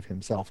 25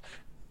 himself.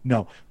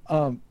 No,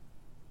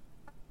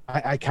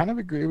 I kind of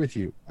agree with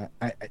you.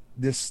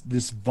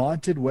 This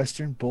vaunted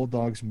Western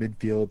Bulldogs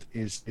midfield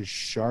is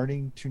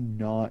starting to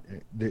not.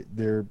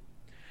 They're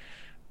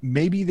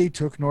maybe they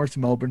took North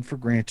Melbourne for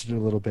granted a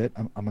little bit.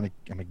 I'm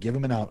gonna give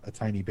them out a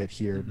tiny bit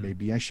here. Mm-hmm.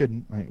 Maybe I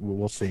shouldn't.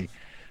 We'll see.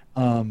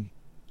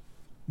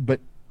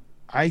 But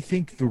I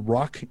think the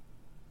ruck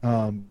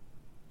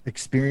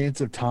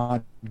experience of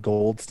Todd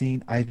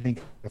Goldstein, I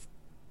think,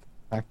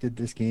 affected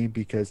this game,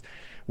 because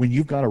when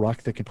you've got a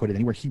ruck that can put it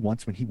anywhere he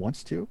wants when he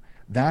wants to,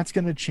 that's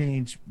going to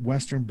change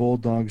Western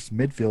Bulldogs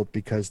midfield,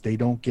 because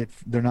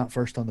they're not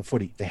first on the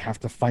footy. They have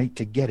to fight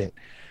to get it,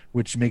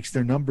 which makes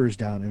their numbers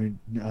down. I mean,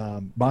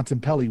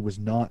 Bontempelli was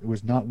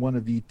not one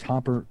of the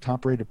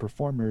top rated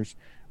performers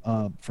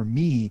for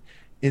me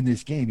in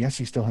this game. Yes,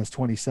 he still has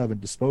 27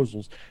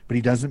 disposals, but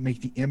he doesn't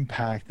make the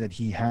impact that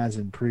he has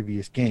in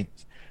previous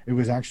games. It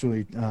was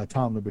actually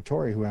Tom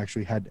Liberatore who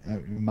actually had,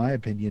 in my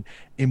opinion,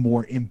 a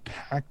more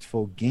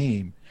impactful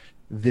game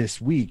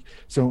this week.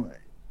 So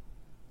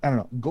I don't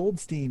know.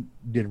 Goldstein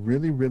did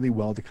really, really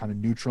well to kind of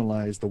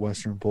neutralize the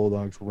Western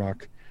Bulldogs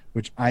ruck,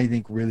 which I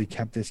think really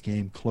kept this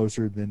game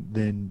closer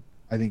than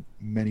I think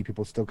many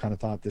people still kind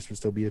of thought this would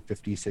still be a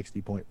 50, 60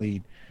 point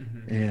lead.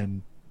 Mm-hmm.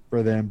 And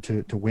for them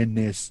to win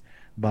this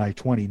by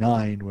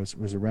 29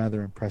 was a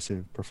rather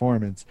impressive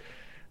performance.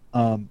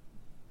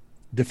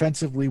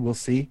 Defensively, we'll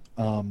see.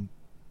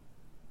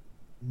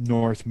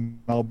 North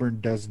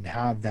Melbourne doesn't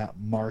have that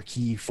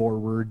marquee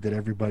forward that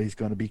everybody's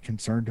going to be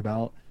concerned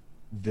about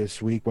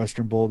this week.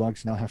 Western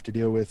Bulldogs now have to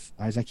deal with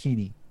Isaac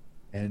Heaney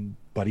and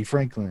Buddy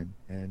Franklin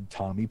and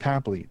Tommy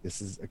Papley.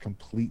 This is a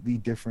completely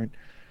different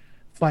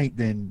fight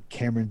than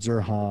Cameron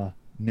Zurha,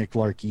 Nick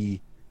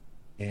Larkey,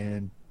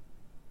 and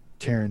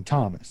Taron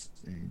Thomas.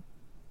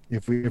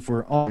 If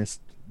we're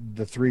honest,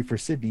 the three for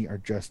Sydney are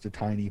just a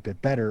tiny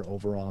bit better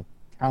overall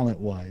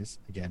talent-wise,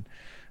 again,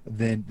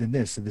 than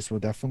this. So this will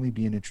definitely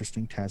be an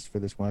interesting test for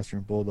this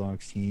Western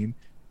Bulldogs team.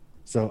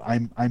 So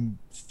I'm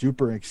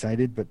super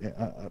excited, but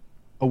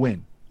a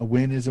win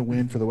is a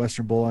win for the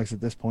Western Bulldogs at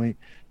this point.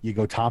 You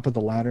go top of the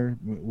ladder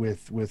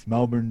with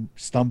Melbourne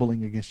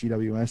stumbling against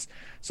GWS.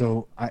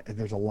 So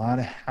there's a lot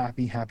of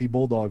happy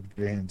Bulldog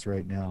fans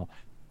right now.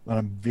 But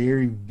I'm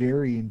very,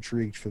 very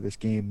intrigued for this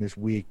game this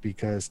week,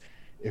 because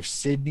if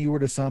Sydney were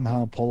to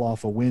somehow pull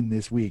off a win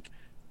this week,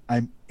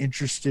 I'm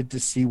interested to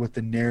see what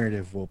the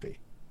narrative will be.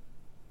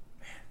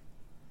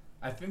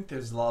 I think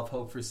there's a lot of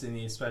hope for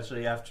Sydney,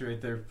 especially after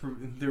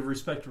their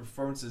respective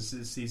performances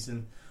this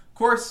season. Of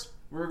course,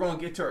 we're going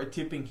to get to our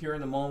tipping here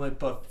in a moment,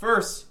 but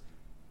first,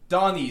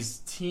 Donnie's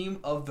team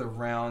of the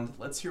round.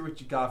 Let's hear what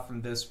you got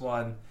from this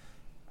one.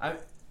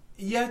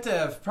 You have to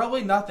have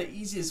probably not the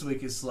easiest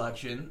week of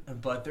selection,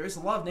 but there's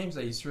a lot of names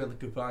that you certainly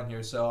could put on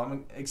here, so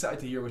I'm excited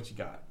to hear what you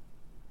got.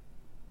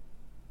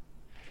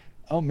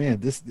 Oh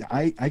man,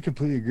 I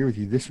completely agree with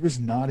you. This was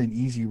not an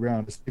easy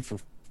round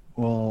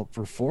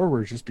for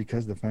forwards, just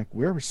because of the fact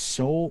there were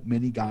so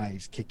many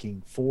guys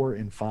kicking 4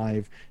 and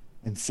 5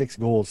 and 6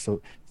 goals.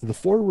 So the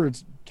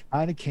forwards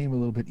kind of came a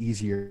little bit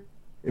easier.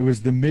 It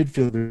was the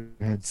midfielder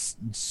who had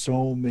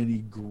so many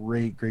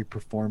great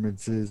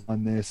performances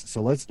on this.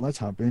 So let's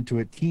hop into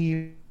it.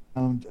 Team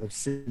of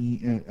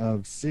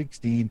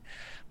 16.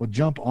 We'll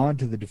jump on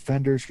to the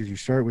defenders, because you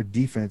start with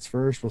defense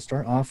first. We'll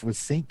start off with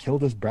St.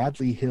 Kilda's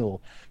Bradley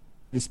Hill.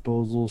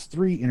 Disposals,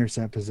 3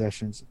 intercept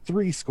possessions,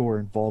 3 score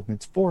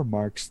involvements, 4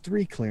 marks,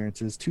 3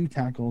 clearances, 2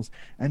 tackles,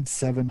 and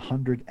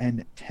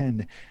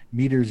 710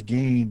 meters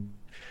gained.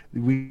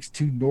 Weeks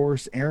to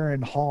Norse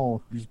Aaron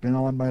Hall, who's been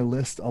on my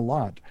list a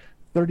lot.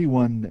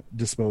 31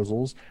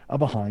 disposals, a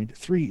behind,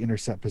 3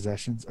 intercept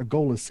possessions, a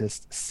goal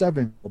assist,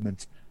 7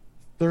 involvements,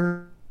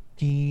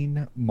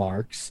 13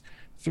 marks,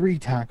 3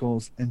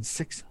 tackles, and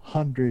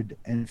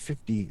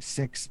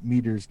 656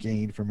 meters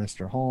gained for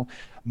Mr. Hall.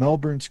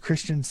 Melbourne's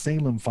Christian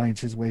Salem finds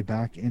his way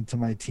back into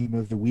my team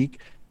of the week.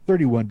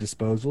 31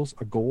 disposals,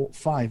 a goal,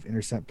 5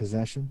 intercept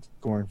possessions,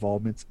 score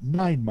involvements,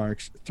 9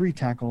 marks, 3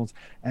 tackles,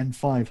 and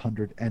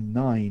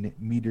 509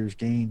 meters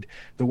gained.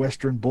 The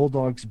Western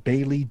Bulldogs'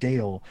 Bailey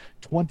Dale,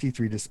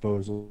 23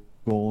 disposals,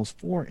 goals,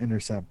 4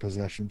 intercept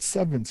possessions,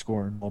 7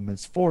 score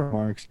involvements, 4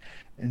 marks,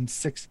 and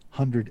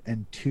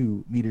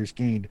 602 meters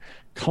gained.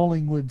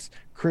 Collingwood's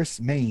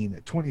Chris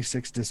Main,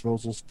 26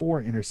 disposals,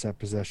 4 intercept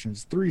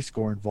possessions, 3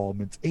 score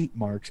involvements, 8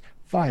 marks,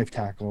 5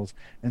 tackles,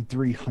 and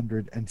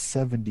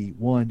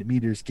 371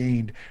 meters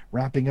gained.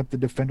 Wrapping up the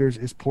defenders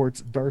is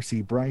Port's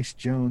Darcy Bryce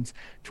Jones,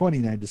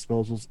 29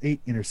 disposals, 8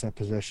 intercept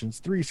possessions,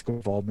 3 score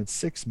involvements,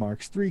 6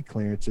 marks, 3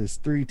 clearances,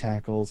 3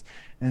 tackles,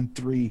 and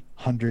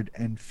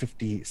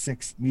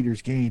 356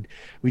 meters gained.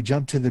 We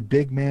jump to the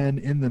big man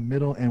in the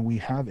middle, and we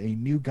have a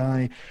new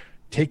guy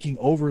taking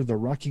over the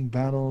rucking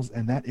battles,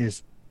 and that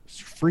is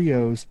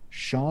Frio's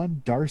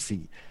Sean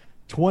Darcy,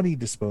 20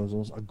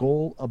 disposals, a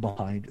goal, a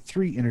behind,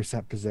 3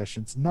 intercept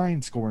possessions,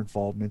 9 score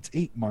involvements,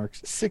 8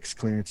 marks, 6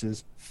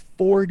 clearances,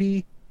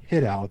 40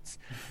 hitouts,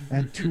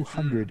 and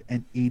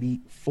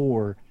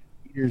 284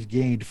 meters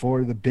gained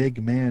for the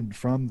big man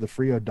from the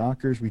Frio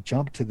Dockers. We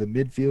jump to the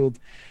midfield,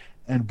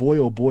 and boy,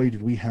 oh boy,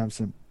 did we have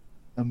some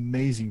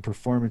amazing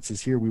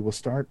performances here. We will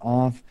start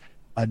off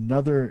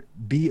another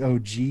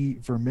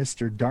BOG for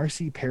Mr.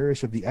 Darcy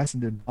Parrish of the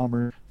Essendon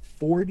Bombers.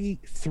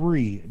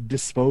 43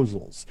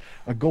 disposals,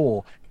 a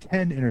goal,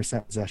 10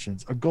 intercept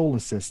possessions, a goal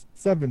assist,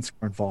 7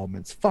 score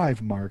involvements,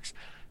 5 marks,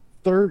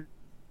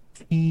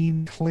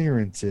 13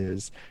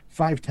 clearances,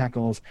 5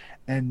 tackles,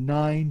 and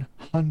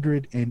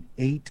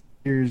 908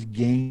 meters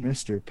gained.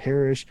 Mr.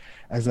 Parrish,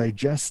 as I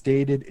just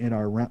stated in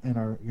our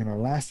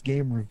last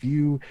game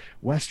review,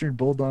 Western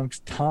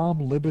Bulldogs Tom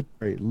Libet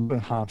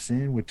hops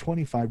in with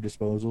 25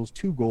 disposals,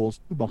 2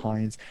 goals, 2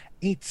 behinds,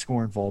 8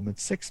 score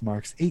involvements, 6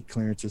 marks, 8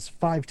 clearances,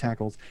 5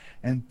 tackles,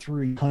 and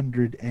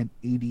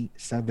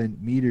 387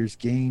 meters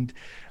gained.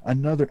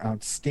 Another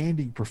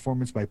outstanding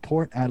performance by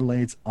Port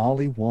Adelaide's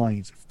Ollie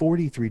Wines,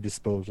 43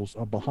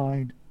 disposals, a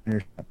behind,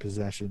 intercept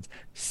possessions,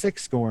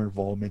 6 score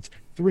involvements,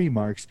 3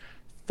 marks,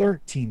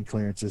 13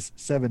 clearances,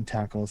 7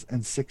 tackles,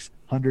 and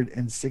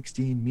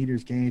 616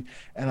 meters gained.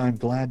 And I'm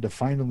glad to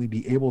finally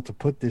be able to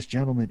put this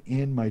gentleman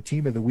in my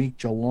team of the week,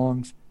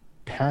 Geelong's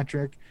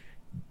Patrick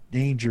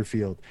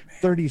Dangerfield.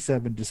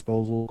 37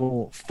 disposal,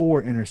 goal,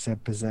 4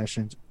 intercept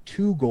possessions,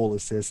 2 goal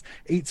assists,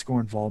 8 score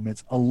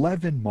involvements,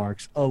 11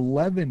 marks,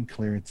 11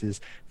 clearances,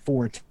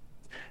 4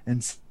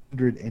 and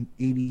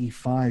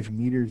 185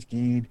 meters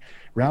gained.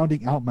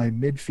 Rounding out my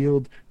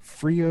midfield,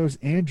 Frio's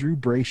Andrew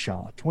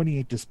Brayshaw,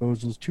 28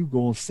 disposals, 2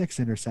 goals, 6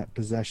 intercept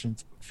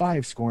possessions,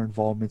 5 score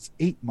involvements,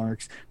 8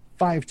 marks,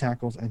 5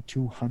 tackles, and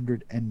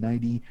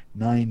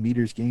 299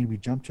 meters gained. We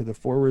jump to the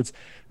forwards.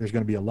 There's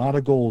going to be a lot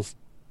of goals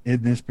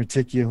in this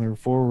particular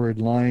forward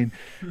line.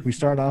 We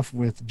start off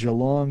with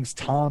Geelong's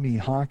Tommy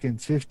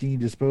Hawkins, 15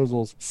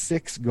 disposals,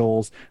 6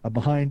 goals, a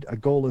behind, a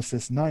goal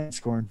assist, 9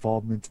 score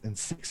involvements, and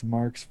 6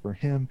 marks for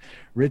him.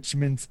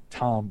 Richmond's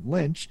Tom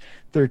Lynch,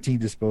 13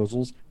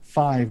 disposals,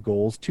 5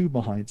 goals, 2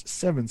 behinds,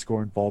 7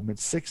 score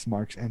involvements, 6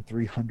 marks, and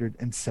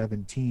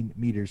 317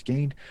 meters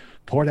gained.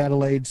 Port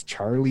Adelaide's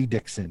Charlie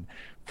Dixon,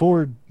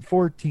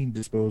 14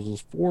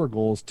 disposals, 4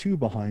 goals, 2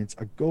 behinds,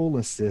 a goal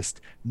assist,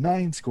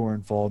 9 score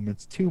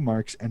involvements, 2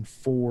 marks, and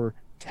 4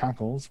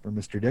 tackles for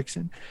Mr.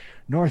 Dixon.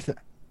 North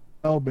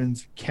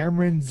Melbourne's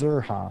Cameron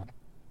Zerha,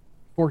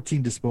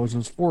 14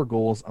 disposals, 4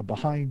 goals, a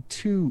behind,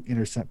 2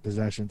 intercept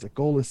possessions, a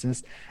goal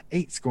assist,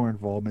 8 score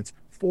involvements,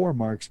 4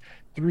 marks,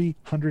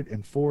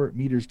 304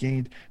 meters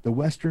gained. The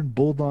Western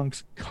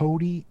Bulldogs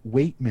Cody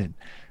Waitman,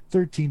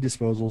 13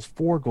 disposals,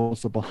 4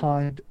 goals, a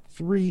behind,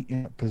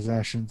 3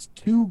 possessions,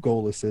 2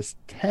 goal assists,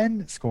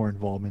 10 score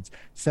involvements,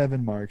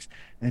 7 marks,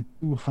 and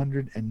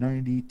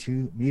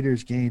 292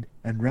 meters gained.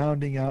 And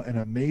rounding out an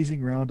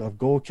amazing round of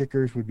goal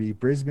kickers would be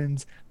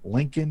Brisbane's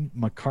Lincoln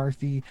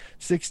McCarthy,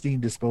 16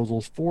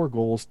 disposals, 4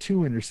 goals,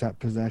 2 intercept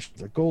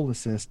possessions, a goal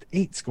assist,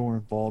 8 score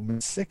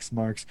involvements, 6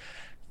 marks,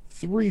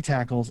 3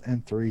 tackles,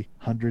 and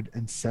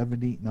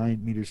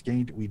 379 meters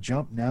gained. We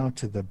jump now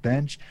to the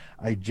bench.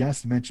 I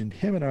just mentioned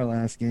him in our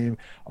last game.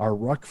 Our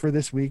ruck for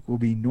this week will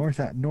be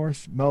North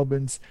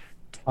Melbourne's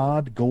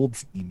Todd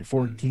Goldstein,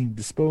 14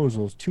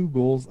 disposals, 2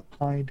 goals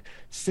behind,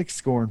 6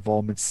 score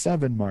involvements,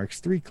 7 marks,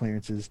 3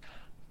 clearances,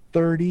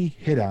 30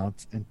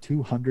 hitouts, and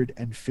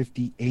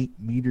 258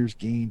 meters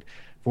gained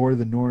for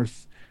the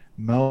North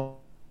Melbourne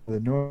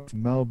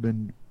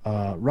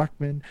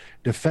ruckman.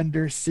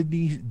 Defender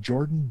Sydney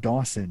Jordan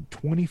Dawson,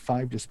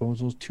 25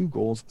 disposals, 2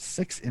 goals,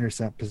 6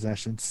 intercept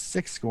possessions,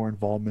 6 score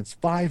involvements,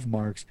 5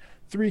 marks,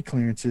 3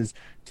 clearances,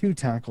 2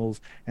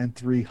 tackles, and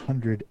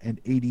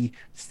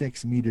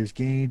 386 meters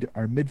gained.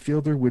 Our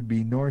midfielder would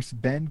be North's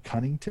Ben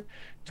Cunnington,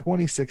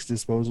 26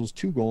 disposals,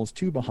 2 goals,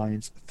 2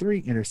 behinds,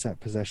 3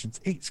 intercept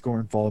possessions, 8 score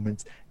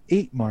involvements,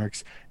 8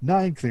 marks,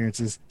 9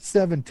 clearances,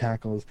 7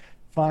 tackles,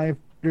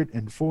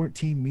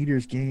 514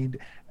 meters gained.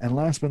 And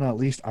last but not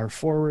least, our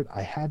forward,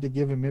 I had to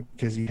give him it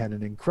because he had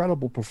an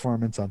incredible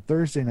performance on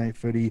Thursday Night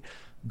Footy.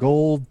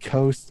 Gold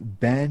Coast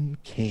Ben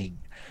King,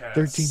 yes.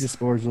 13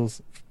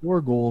 disposals,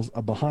 4 goals,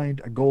 a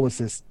behind, a goal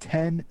assist,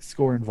 10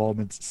 score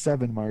involvements,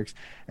 7 marks,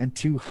 and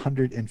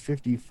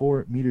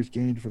 254 meters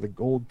gained for the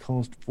Gold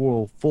Coast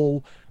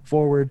full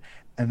forward.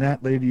 And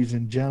that, ladies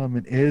and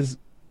gentlemen, is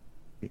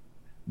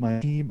my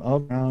team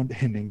around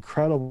an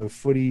incredible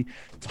footy,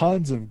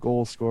 tons of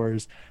goal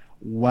scorers.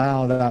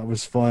 Wow, that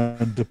was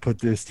fun to put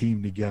this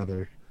team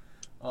together.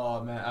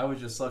 Oh man, I would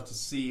just love to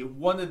see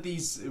one of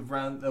these team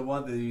of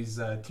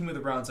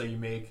the rounds that you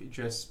make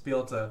just be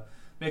able to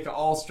make an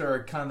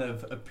all-star kind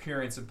of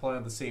appearance and play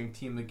on the same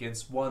team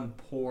against one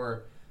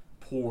poor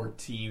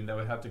team that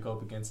would have to go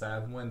up against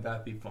that. Wouldn't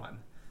that be fun?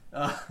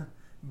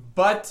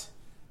 But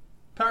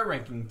power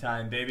ranking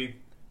time, baby.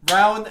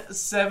 Round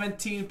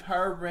 17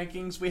 power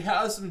rankings. We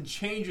have some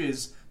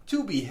changes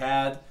to be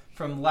had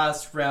from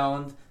last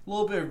round. A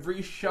little bit of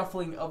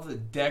reshuffling of the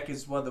deck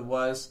is what it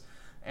was.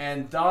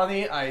 And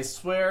Donnie, I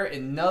swear,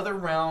 another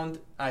round.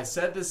 I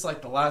said this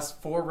like the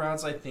last 4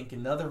 rounds, I think.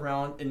 Another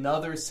round,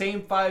 another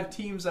same 5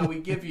 teams that we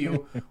give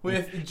you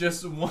with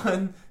just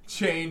one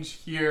change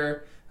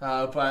here.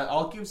 But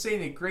I'll keep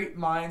saying it. Great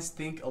minds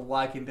think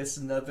alike, and this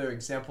is another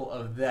example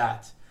of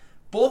that.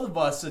 Both of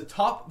us, the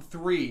top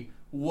 3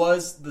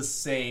 was the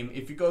same.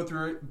 If you go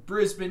through it,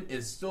 Brisbane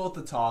is still at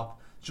the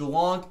top.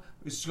 Geelong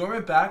is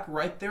storming back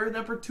right there at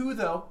number 2,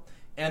 though.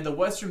 And the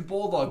Western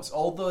Bulldogs,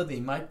 although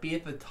they might be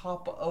at the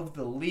top of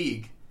the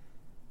league,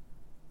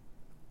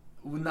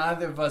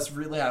 neither of us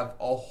really have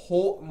a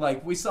whole,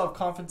 like, we still have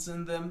confidence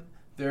in them.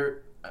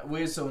 We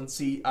just don't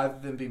see either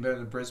of them being better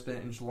than Brisbane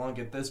and Geelong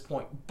at this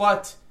point.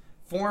 But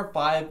 4 and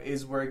 5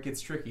 is where it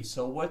gets tricky.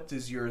 So what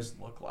does yours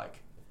look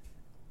like?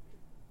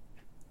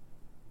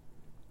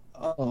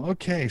 Oh,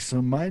 okay.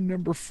 So my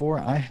number 4,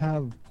 I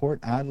have Port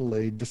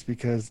Adelaide, just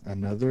because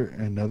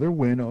another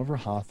win over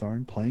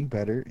Hawthorn, playing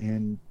better,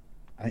 and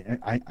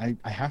I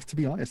have to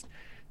be honest.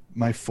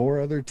 My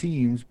 4 other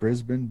teams,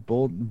 Brisbane,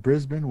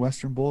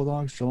 Western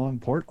Bulldogs, Geelong,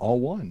 Port, all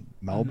won.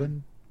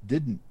 Melbourne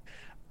didn't.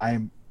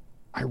 I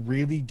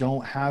really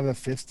don't have a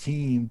 5th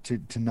team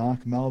to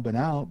knock Melbourne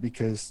out,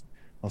 because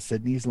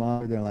Sydney's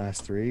lost their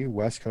last 3,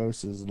 West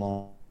Coast has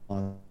lost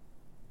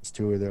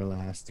 2 of their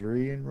last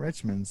 3, and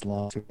Richmond's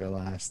lost 2 of their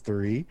last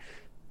 3,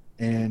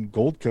 and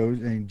Gold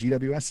Coast and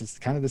GWS is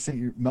kind of the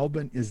same.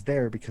 Melbourne is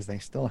there because they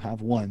still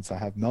have 1, so I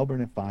have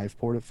Melbourne at 5,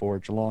 Port at 4,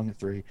 Geelong at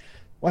 3,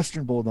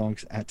 Western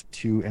Bulldogs at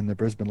 2, and the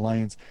Brisbane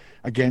Lions.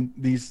 Again,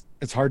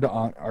 it's hard to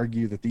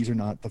argue that these are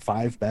not the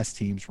 5 best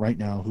teams right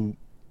now.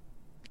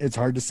 It's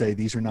hard to say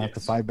these are not the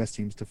 5 best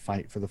teams to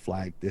fight for the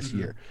flag this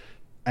year.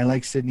 I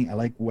like Sydney, I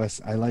like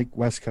West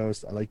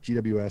Coast, I like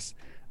GWS.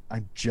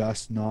 I'm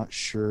just not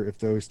sure if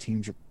those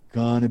teams are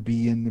gonna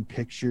be in the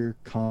picture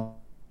come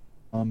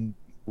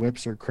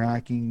whips are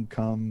cracking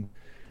come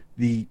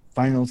the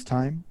finals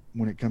time,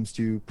 when it comes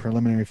to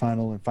preliminary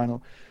final and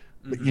final.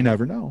 But you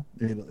never know.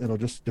 It'll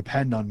just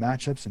depend on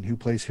matchups and who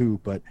plays who.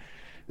 But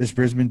this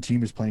Brisbane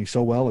team is playing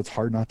so well, it's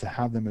hard not to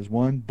have them as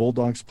one.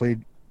 Bulldogs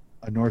played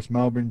a North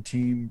Melbourne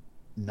team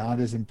not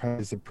as impressive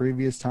as the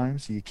previous time,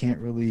 so you can't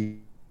really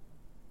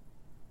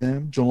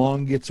them.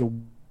 Geelong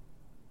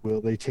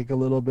will they take a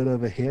little bit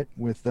of a hit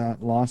with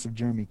that loss of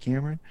Jeremy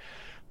Cameron?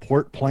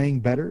 Port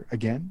playing better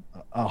again,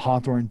 a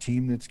Hawthorn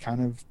team that's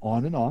kind of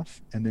on and off,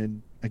 and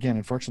then again,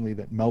 unfortunately,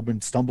 that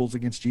Melbourne stumbles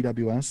against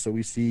GWS, so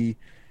we see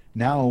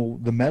now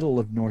the medal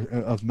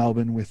of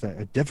Melbourne with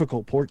a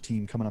difficult Port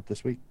team coming up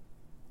this week.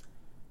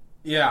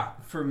 Yeah,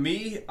 for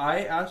me,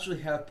 I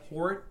actually have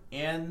Port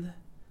and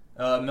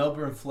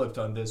Melbourne flipped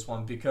on this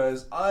one,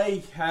 because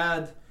I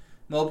had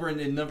Melbourne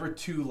in number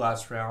 2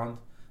 last round.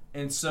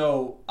 And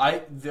so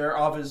they're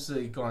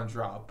obviously going to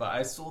drop, but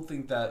I still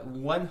think that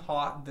when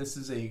hot, this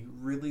is a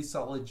really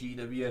solid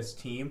GWS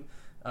team,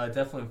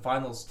 definitely a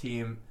finals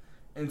team.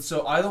 And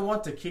so I don't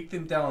want to kick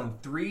them down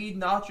 3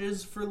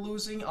 notches for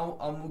losing.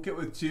 I'm okay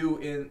with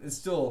 2, and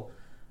still,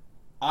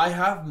 I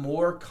have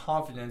more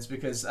confidence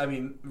because, I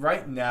mean,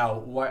 right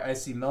now, I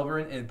see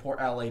Melbourne and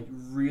Port Adelaide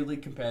really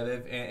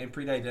competitive and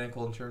pretty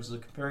identical in terms of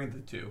comparing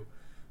the 2.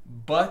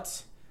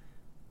 But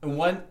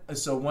when,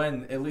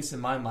 at least in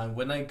my mind,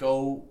 when I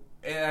go,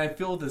 and I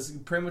feel this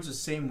pretty much the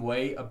same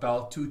way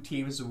about 2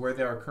 teams where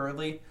they are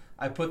currently,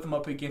 I put them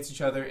up against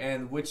each other,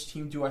 and which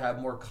team do I have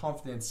more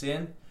confidence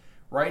in?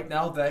 Right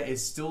now, that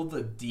is still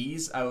the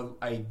D's.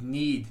 I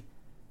need.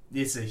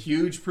 It's a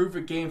huge proof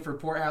of game for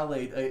Port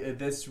Adelaide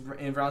this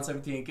in round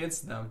 17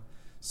 against them.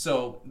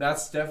 So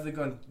that's definitely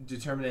going to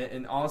determine it.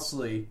 And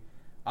honestly,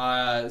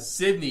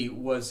 Sydney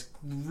was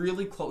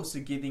really close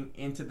to getting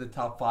into the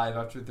top 5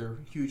 after their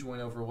huge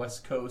win over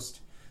West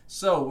Coast.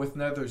 So with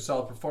another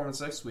solid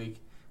performance next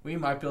week, we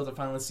might be able to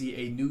finally see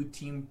a new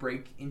team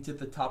break into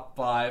the top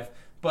 5.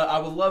 But I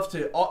would love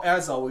to,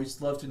 as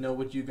always, love to know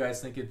what you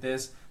guys think of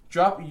this.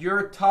 Drop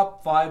your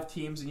top 5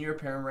 teams and your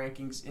parent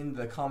rankings in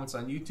the comments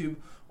on YouTube,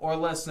 or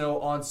let us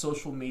know on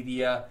social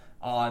media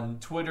on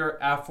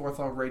Twitter at 4th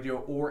Long Radio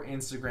or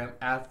Instagram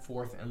at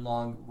 4th and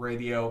Long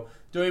Radio.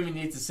 Don't even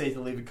need to say to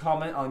leave a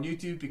comment on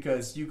YouTube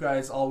because you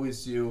guys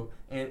always do,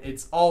 and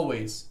it's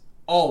always,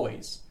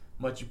 always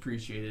much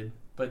appreciated.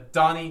 But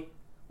Donnie,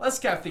 let's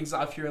cap things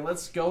off here.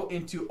 Let's go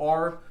into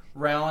our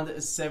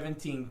round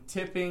 17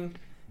 tipping,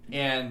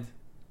 and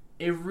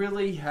it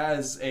really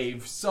has a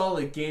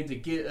solid game to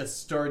get us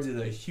started.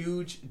 A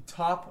huge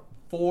top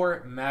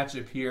 4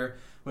 matchup here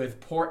with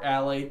Port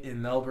Adelaide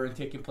and Melbourne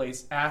taking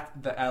place at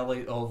the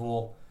Adelaide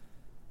Oval.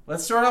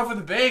 Let's start off with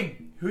a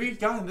bang. Who you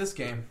got in this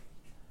game?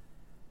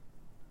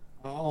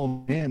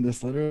 Oh man,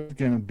 this literally is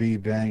gonna be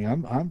bang.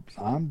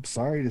 I'm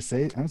sorry to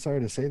say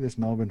this,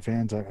 Melbourne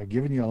fans. I've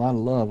given you a lot of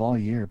love all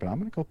year, but I'm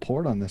gonna go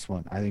Port on this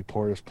one. I think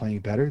Port is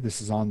playing better.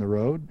 This is on the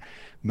road.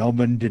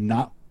 Melbourne did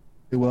not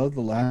play well the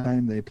last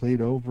time they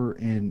played over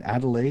in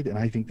Adelaide, and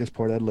I think this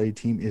Port Adelaide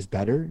team is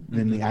better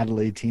than the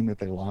Adelaide team that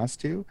they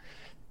lost to.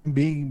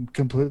 Being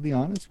completely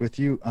honest with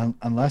you,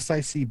 unless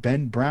I see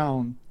Ben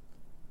Brown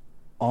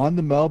on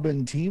the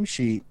Melbourne team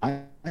sheet,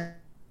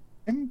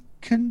 I'm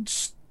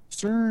concerned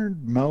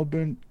concerned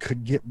Melbourne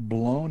could get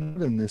blown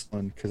out in this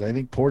one because I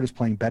think Port is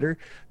playing better.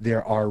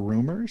 There are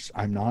rumors,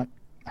 I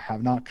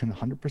have not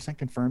 100%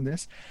 confirmed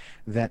this,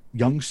 that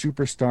young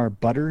superstar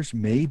Butters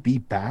may be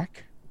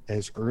back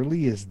as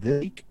early as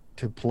this week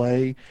to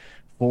play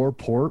for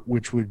Port,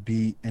 which would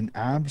be an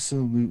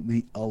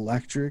absolutely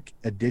electric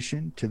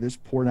addition to this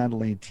Port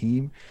Adelaide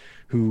team,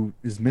 who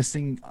is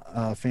missing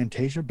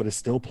Fantasia but is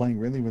still playing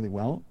really, really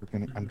well.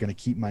 I'm gonna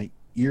keep my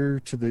ear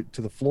to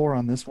the floor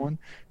on this one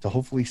to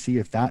hopefully see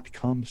if that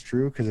comes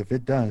true, because if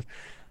it does,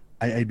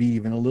 I'd be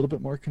even a little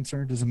bit more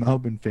concerned as a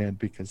Melbourne fan,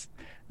 because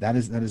that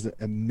is an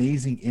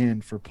amazing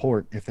in for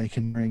Port if they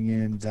can bring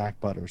in Zach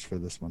Butters for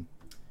this one.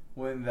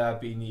 Wouldn't that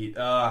be neat?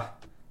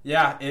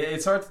 Yeah,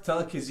 it's hard to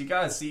tell because you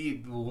gotta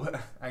see,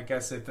 I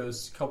guess, if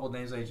those couple of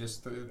names I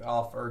just threw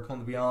off are going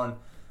to be on.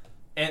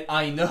 And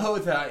I know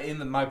that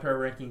in my power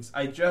rankings,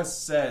 I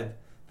just said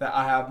that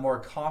I have more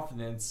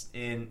confidence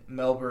in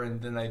Melbourne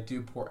than I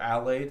do Port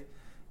Adelaide.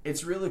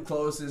 It's really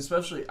close, and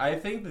especially I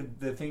think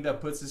the thing that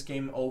puts this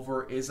game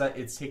over is that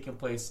it's taking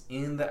place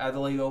in the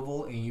Adelaide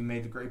Oval, and you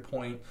made a great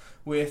point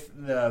with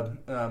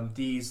the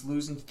D's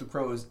losing to the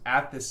Crows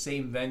at the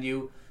same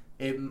venue.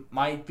 It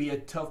might be a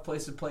tough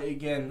place to play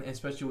again,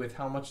 especially with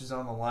how much is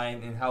on the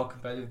line and how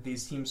competitive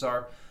these teams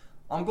are.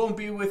 I'm going to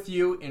be with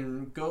you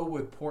and go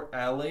with Port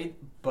Adelaide,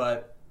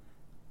 but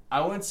I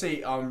wouldn't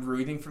say I'm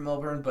rooting for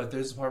Melbourne, but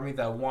there's a part of me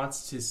that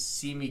wants to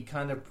see me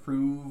kind of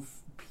prove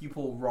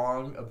people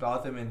wrong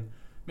about them and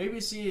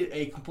maybe see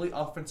a complete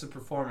offensive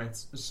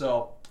performance.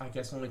 So I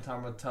guess only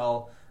time will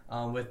tell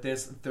with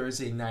this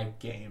Thursday night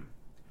game.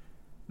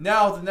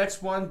 Now, the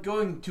next one,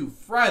 going to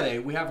Friday,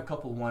 we have a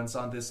couple ones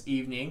on this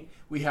evening.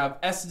 We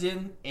have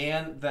Essendon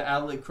and the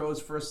Adelaide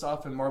Crows first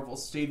off in Marvel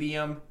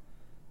Stadium.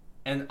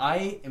 And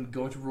I am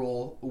going to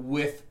roll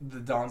with the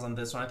Dons on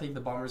this one. I think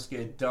the Bombers get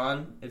it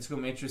done. It's going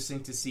to be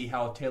interesting to see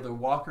how Taylor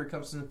Walker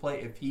comes into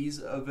play, if he's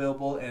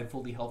available and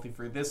fully healthy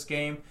for this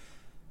game.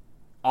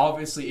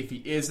 Obviously, if he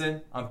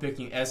isn't, I'm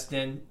picking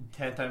Essendon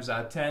 10 times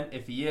out of 10.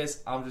 If he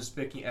is, I'm just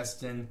picking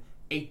Essendon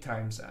 8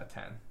 times out of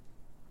 10.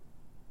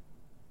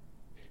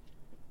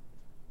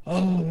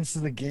 Oh, this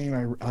is the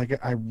game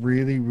I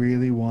really,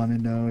 really want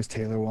to know, is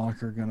Taylor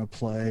Walker going to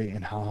play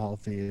and how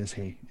healthy is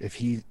he? If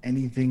he's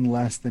anything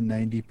less than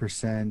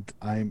 90%,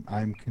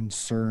 I'm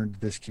concerned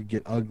this could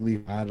get ugly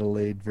for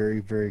Adelaide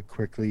very, very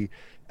quickly.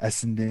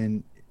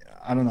 Essendon,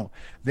 I don't know.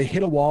 They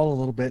hit a wall a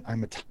little bit.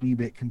 I'm a tiny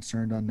bit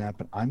concerned on that,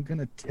 but I'm going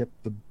to tip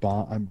the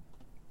bomb.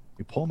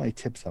 You pull my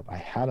tips up. I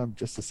had them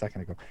just a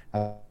second ago.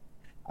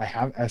 I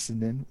have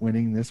Essendon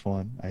winning this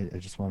one. I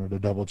just wanted to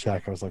double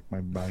check. I was like my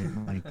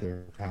mind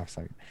there for half a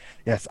second.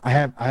 Yes, I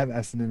have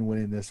Essendon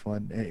winning this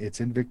one. It's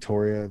in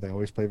Victoria. They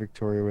always play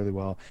Victoria really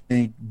well. I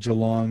think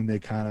Geelong, they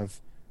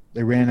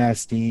ran out of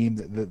steam.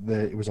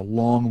 It was a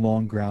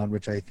long ground,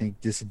 which I think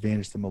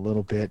disadvantaged them a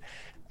little bit.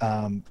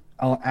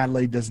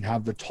 Adelaide doesn't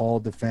have the tall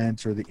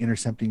defense or the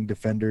intercepting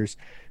defenders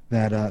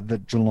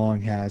that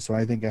Geelong has. So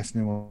I think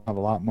Essendon will have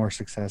a lot more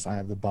success. I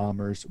have the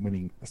Bombers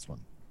winning this one.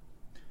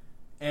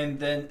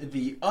 And then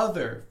the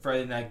other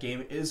Friday night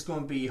game is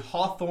going to be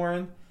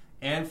Hawthorn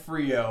and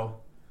Freo.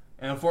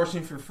 And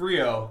unfortunately for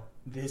Freo,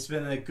 it's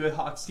been a good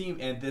Hawks team,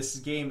 and this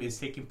game is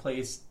taking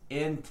place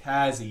in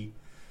Tassie.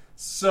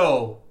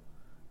 So,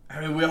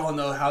 I mean, we all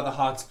know how the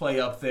Hawks play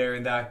up there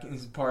in that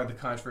part of the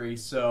country.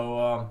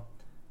 So,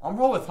 I'm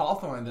rolling with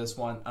Hawthorn in this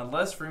one.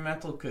 Unless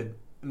Fremantle could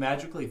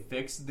magically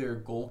fix their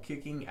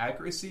goal-kicking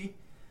accuracy,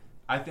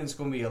 I think it's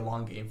going to be a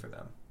long game for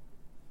them.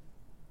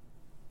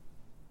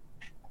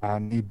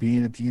 Me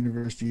being at the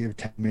University of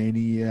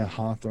Tasmania,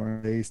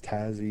 Hawthorn plays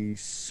Tassie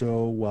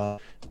so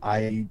well.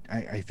 I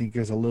think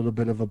there's a little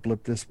bit of a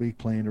blip this week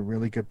playing a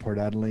really good Port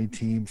Adelaide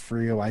team.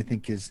 Freo, I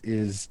think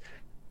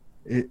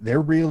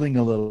they're reeling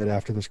a little bit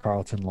after this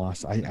Carlton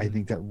loss. I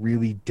think that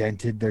really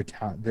dented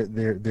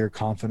their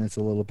confidence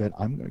a little bit.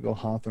 I'm going to go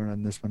Hawthorn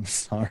on this one.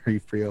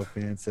 Sorry, Freo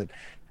fans, that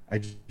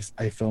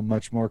I feel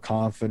much more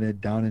confident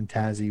down in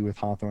Tassie with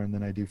Hawthorn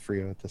than I do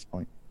Freo at this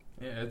point.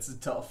 Yeah, it's a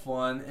tough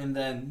one. And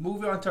then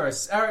moving on to our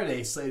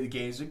Saturday slate of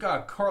games, we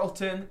got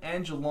Carlton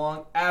and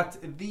Geelong at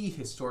the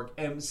historic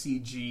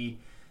MCG.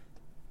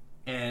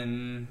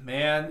 And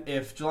man,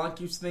 if Geelong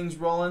keeps things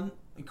rolling,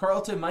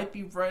 Carlton might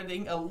be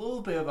riding a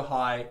little bit of a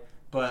high.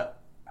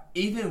 But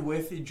even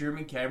with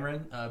Jeremy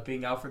Cameron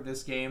being out for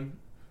this game,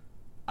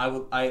 I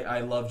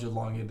love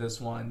Geelong in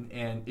this one,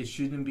 and it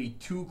shouldn't be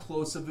too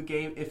close of a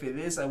game. If it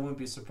is, I wouldn't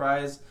be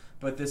surprised.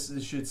 But this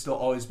should still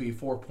always be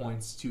 4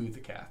 points to the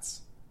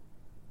Cats.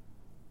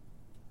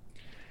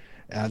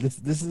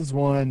 This is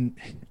one,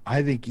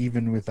 I think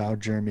even without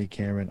Jeremy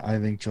Cameron, I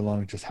think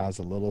Geelong just has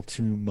a little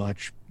too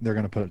much. They're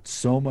going to put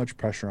so much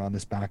pressure on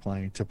this back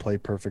line to play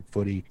perfect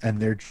footy,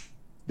 and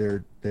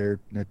they're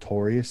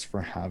notorious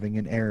for having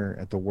an error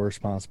at the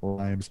worst possible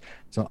times.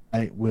 So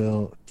I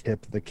will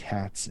tip the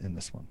Cats in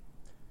this one.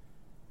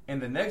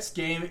 And the next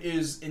game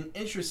is an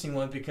interesting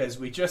one because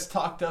we just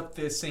talked up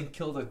this St.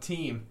 Kilda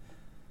team.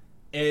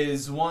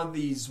 is one of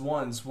these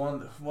one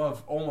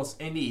of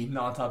almost any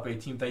non-top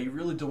 8 team that you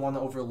really don't want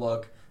to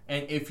overlook.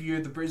 And if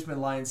you're the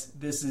Brisbane Lions,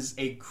 this is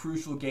a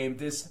crucial game.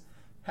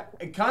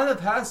 It kind of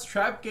has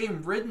trap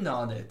game written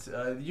on it.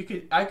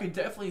 I could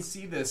definitely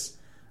see this.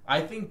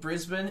 I think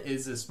Brisbane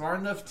is a smart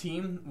enough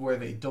team where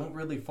they don't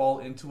really fall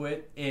into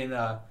it.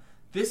 And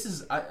this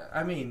is,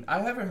 I mean,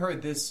 I haven't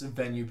heard this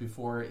venue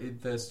before.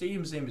 The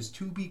stadium's name is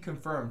To Be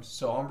Confirmed,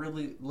 so I'm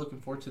really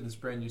looking forward to this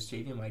brand new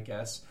stadium, I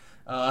guess.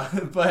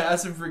 But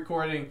as of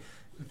recording,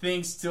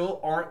 things still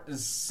aren't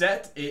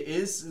set. It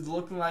is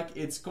looking like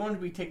it's going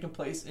to be taking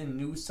place in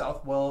New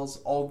South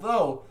Wales,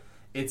 although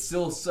it's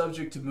still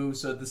subject to move.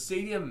 So the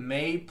stadium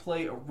may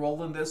play a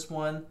role in this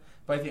one,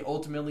 but I think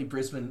ultimately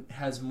Brisbane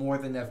has more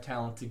than enough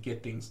talent to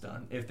get things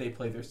done if they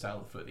play their style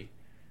of footy.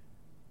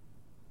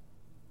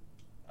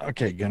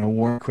 Okay, gonna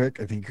warn quick.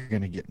 I think you're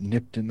gonna get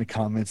nipped in the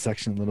comments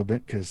section a little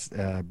bit because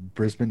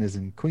Brisbane is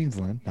in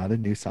Queensland, not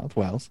in New South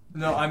Wales.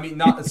 No, I mean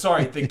not.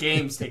 Sorry, the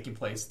game's taking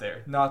place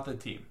there, not the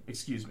team.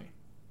 Excuse me.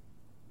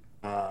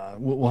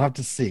 We'll have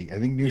to see. I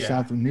think New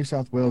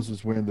South Wales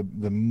is where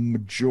the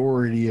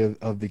majority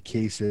of the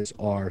cases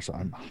are. So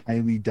I'm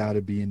highly doubt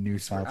it'd be in New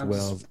South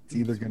Wales. It's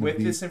either going to be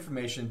with this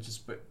information.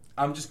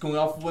 I'm just going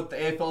off of what the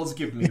AFL is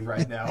giving me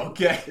right now.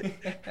 Okay.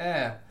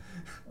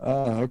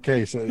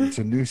 Okay, so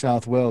New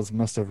South Wales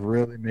must have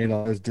really made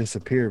all this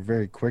disappear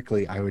very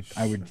quickly. I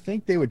would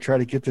think they would try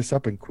to get this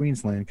up in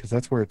Queensland because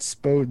that's where it's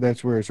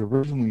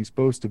originally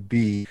supposed to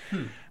be.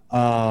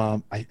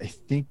 I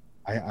think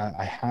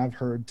I have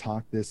heard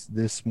talk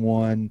this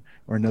one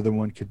or another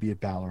one could be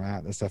at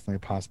Ballarat. That's definitely a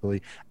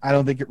possibility. I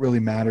don't think it really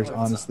matters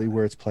honestly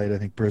where it's played. I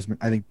think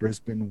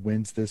Brisbane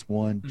wins this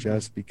one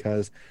just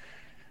because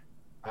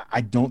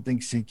I don't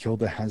think St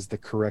Kilda has the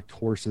correct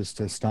horses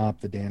to stop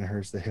the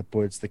Danahers, the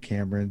Hipwoods, the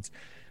Camerons,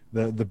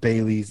 the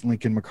Baileys.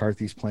 Lincoln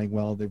McCarthy's playing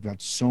well. They've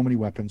got so many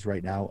weapons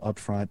right now up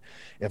front.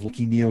 If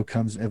Lachie Neale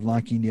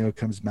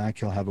comes back,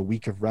 he'll have a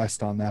week of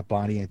rest on that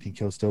body. I think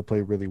he'll still play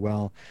really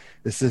well.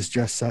 This is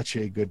just such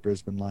a good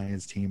Brisbane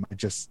Lions team. I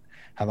just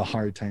have a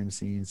hard time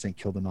seeing St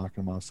Kilda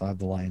knocking them off, so I have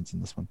the Lions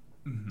in this one.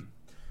 Mm-hmm.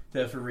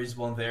 Definitely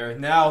reasonable there.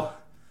 Now,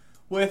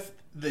 with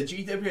the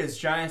GWS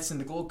Giants and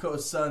the Gold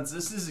Coast Suns,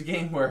 this is a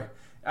game where,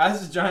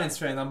 as a Giants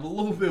fan, I'm a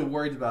little bit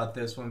worried about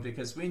this one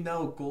because we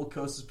know Gold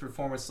Coast's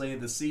performance late in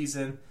the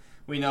season.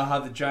 We know how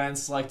the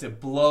Giants like to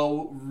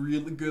blow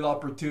really good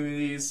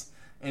opportunities.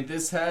 And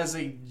this has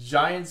a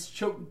Giants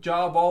choke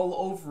job all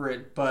over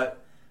it.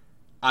 But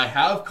I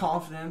have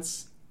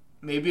confidence,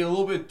 maybe a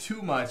little bit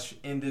too much,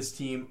 in this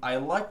team. I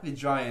like the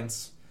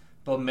Giants.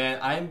 But, man,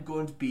 I'm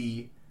going to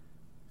be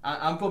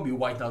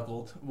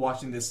white-knuckled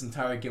watching this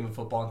entire game of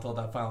football until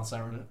that final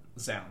siren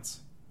sounds.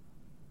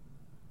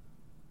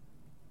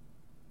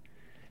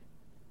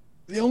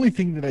 The only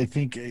thing that I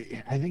think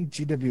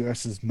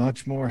GWS is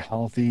much more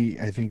healthy.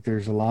 I think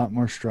there's a lot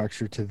more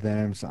structure to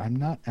them, so I'm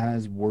not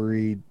as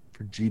worried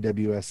for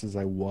GWS as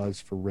I was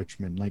for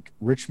Richmond. Like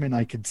Richmond,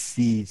 I could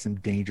see some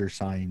danger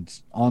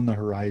signs on the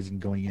horizon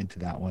going into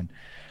that one.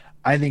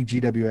 I think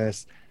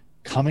GWS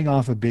coming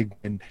off a big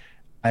win,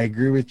 I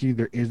agree with you.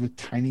 There is a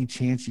tiny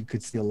chance you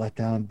could see a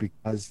letdown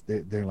because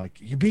they're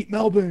like, you beat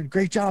Melbourne,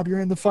 great job, you're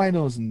in the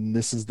finals, and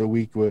this is the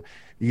week where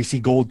you see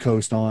Gold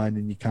Coast on,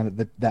 and you kind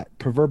of that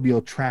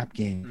proverbial trap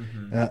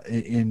game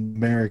in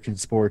American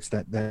sports,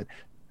 that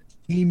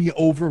team you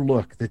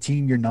overlook, the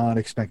team you're not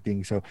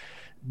expecting. So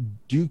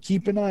do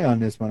keep an eye on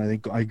this one. I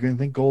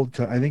think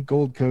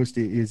Gold Coast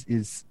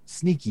is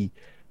sneaky,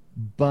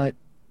 but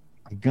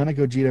I'm gonna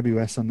go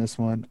GWS on this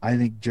one. I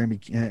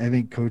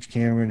think Coach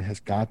Cameron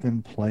has got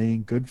them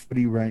playing good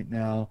footy right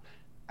now.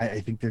 I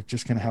think they're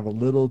just gonna have a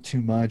little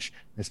too much,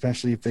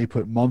 especially if they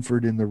put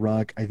Mumford in the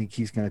ruck. I think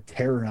he's gonna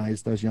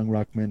terrorize those young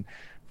ruckmen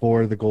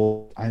for the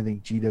goal. I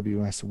think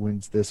GWS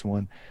wins this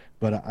one,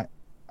 but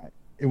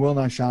it will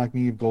not shock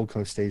me if Gold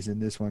Coast stays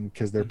in this one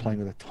because they're playing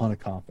with a ton of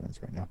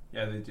confidence right now.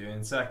 Yeah, they do, and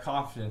it's that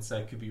confidence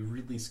that could be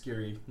really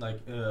scary,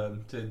 like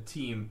to a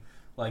team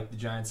like the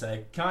Giants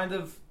that kind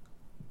of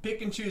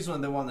pick and choose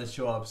when they want to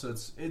show up, so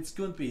it's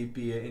going to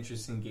be an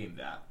interesting game.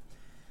 That.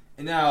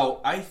 And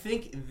now, I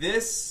think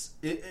this,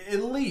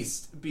 at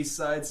least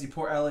besides the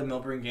Port Adelaide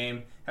Melbourne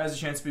game, has a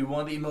chance to be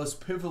one of the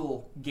most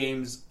pivotal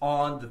games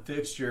on the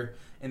fixture,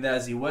 and that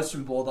is the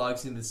Western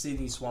Bulldogs and the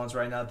Sydney Swans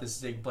right now. This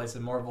is taking place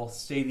at Marvel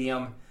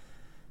Stadium.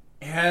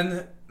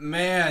 And,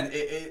 man,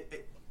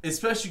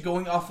 especially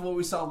going off of what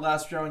we saw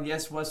last round,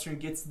 yes, Western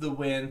gets the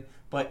win,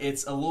 but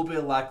it's a little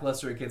bit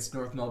lackluster against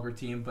North Melbourne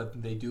team, but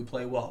they do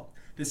play well.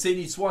 The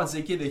Sydney Swans,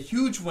 they get a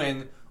huge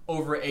win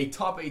over a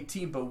top 8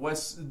 team, but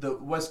the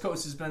West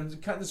Coast has been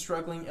kind of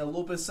struggling, a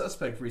little bit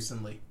suspect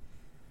recently.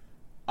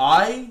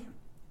 I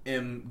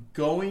am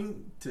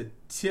going to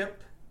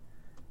tip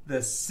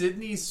the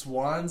Sydney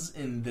Swans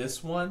in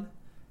this one,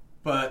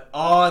 but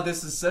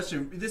this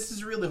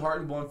is a really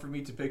hard one for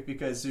me to pick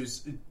because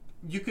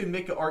you can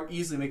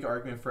easily make an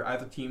argument for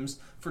either teams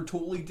for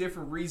totally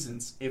different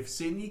reasons. If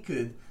Sydney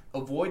could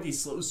avoid a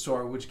slow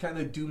start, which kind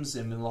of dooms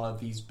them in a lot of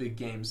these big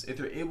games, if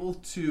they're able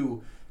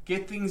to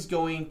get things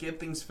going, get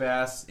things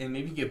fast, and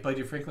maybe get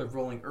Buddy Franklin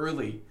rolling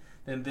early,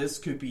 then this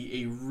could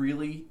be a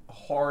really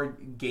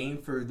hard game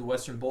for the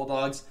Western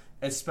Bulldogs,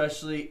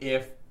 especially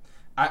if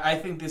I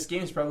think this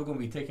game is probably going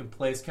to be taking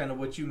place, kind of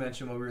what you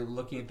mentioned when we were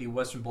looking at the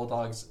Western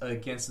Bulldogs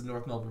against the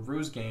North Melbourne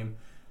Roos game.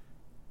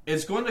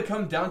 It's going to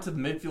come down to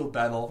the midfield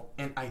battle,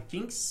 and I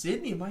think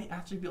Sydney might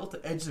actually be able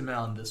to edge them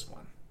out in this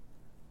one.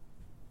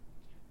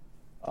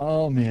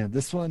 Oh man,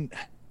 this one,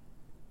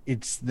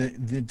 it's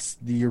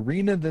the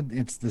arena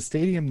it's the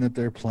stadium that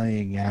they're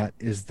playing at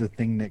is the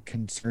thing that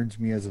concerns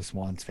me as a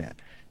Swans fan.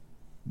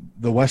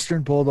 The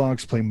Western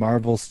Bulldogs play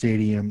Marvel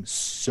Stadium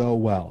so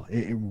well.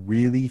 It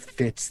really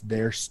fits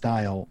their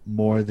style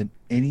more than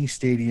any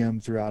stadium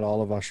throughout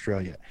all of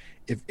Australia.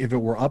 If it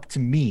were up to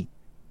me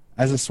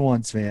as a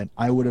Swans fan,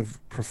 I would have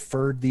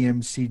preferred the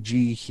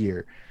MCG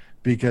here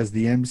because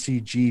the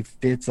MCG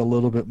fits a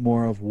little bit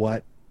more of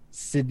what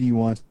Sydney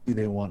wants.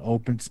 They want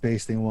open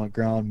space, they want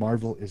ground.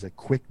 Marvel is a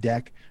quick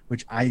deck,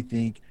 which I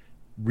think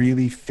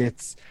really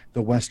fits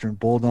the Western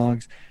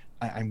Bulldogs.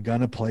 I'm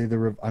gonna play the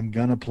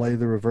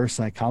reverse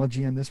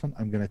psychology on this one.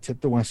 I'm gonna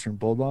tip the Western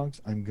Bulldogs.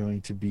 I'm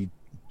going to be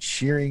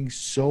cheering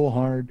so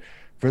hard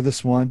for the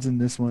Swans in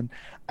this one.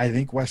 I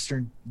think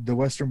the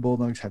Western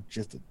Bulldogs have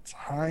just a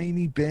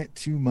tiny bit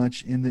too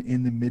much in the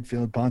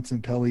midfield.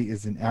 Bontempelli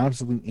is an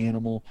absolute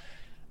animal.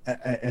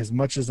 As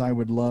much as I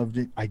would love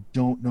it, I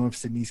don't know if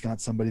Sydney's got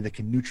somebody that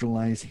can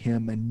neutralize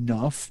him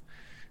enough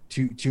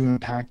to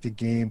impact the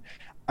game.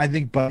 I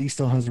think Buddy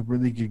still has a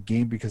really good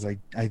game because I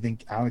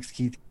think Alex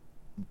Keith.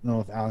 I don't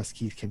know if Alex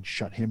Keith can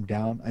shut him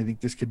down. I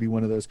think this could be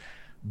one of those,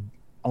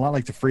 a lot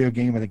like the Freo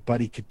game. I think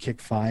Buddy could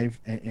kick 5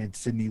 and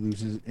Sydney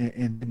loses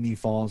and Sydney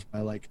falls by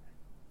like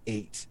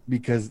 8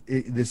 because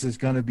this is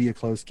going to be a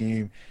close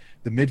game.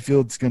 The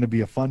midfield's going to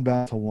be a fun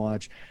battle to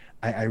watch.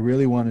 I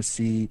really want to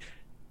see,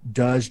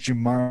 does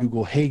Jamarra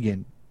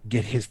Ugle-Hagan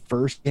get his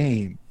first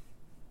game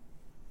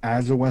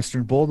as a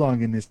Western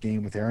Bulldog in this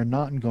game with Aaron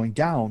Naughton going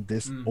down?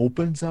 This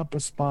opens up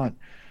a spot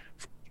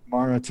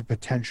Mara to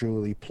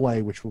potentially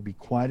play, which will be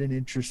quite an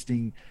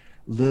interesting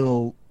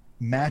little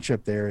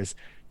matchup there. As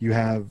you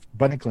have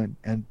Bunniclin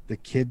and the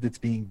kid that's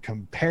being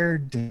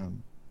compared to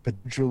him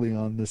potentially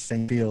on the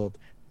same field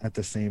at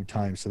the same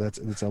time. So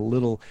it's a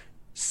little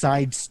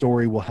side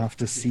story. We'll have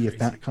to see if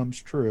that comes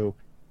true.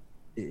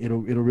 It'll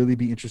really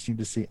be interesting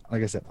to see.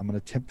 Like I said, I'm going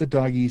to tip the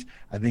doggies.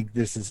 I think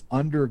this is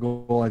under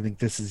goal. I think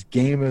this is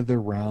game of the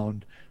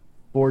round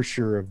for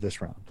sure of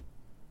this round.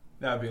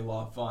 That'd be a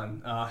lot of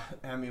fun.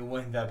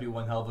 Wouldn't that be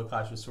one hell of a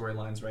clash of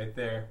storylines right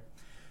there?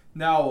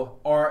 Now,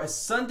 our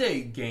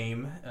Sunday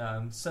game,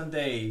 I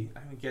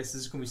guess this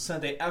is going to be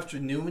Sunday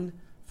afternoon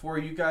for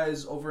you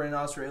guys over in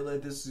Australia.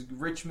 This is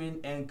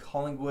Richmond and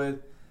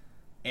Collingwood,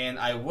 and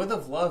I would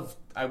love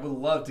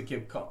to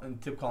tip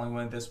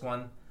Collingwood in this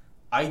one.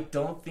 I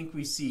don't think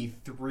we see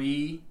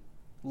 3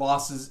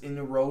 losses in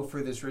a row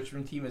for this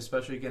Richmond team,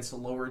 especially against the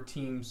lower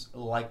teams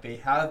like they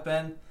have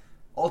been.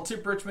 I'll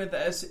tip Richmond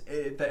at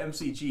the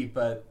MCG,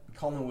 but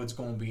Collingwood's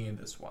going to be in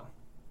this one.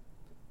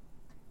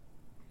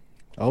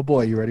 Oh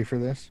boy, you ready for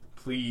this?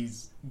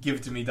 Please give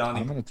it to me,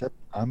 Donnie.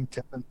 I'm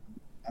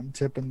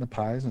tipping the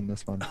Pies in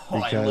this one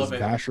because I love it.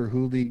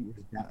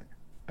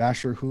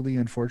 Basher Hooley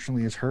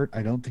unfortunately is hurt.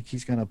 I don't think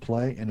he's going to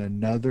play, and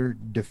another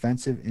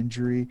defensive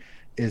injury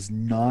is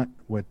not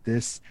what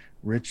this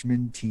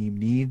Richmond team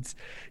needs.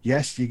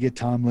 Yes, you get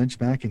Tom Lynch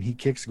back and he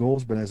kicks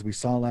goals, but as we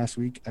saw last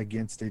week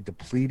against a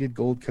depleted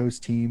Gold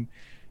Coast team,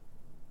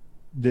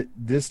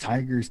 this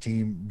Tigers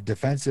team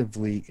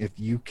defensively, if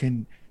you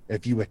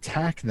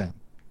attack them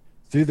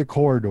through the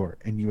corridor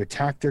and you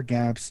attack their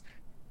gaps,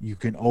 you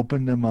can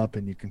open them up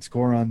and you can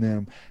score on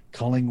them.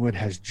 Collingwood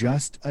has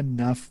just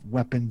enough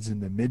weapons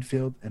in the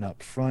midfield and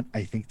up front.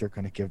 I think they're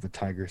going to give the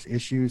Tigers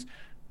issues.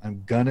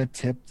 I'm going to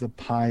tip the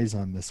Pies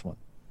on this one.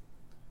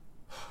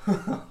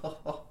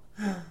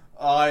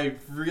 I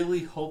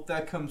really hope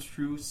that comes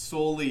true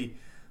solely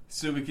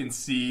so we can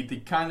see the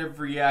kind of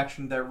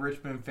reaction that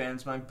Richmond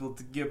fans might be able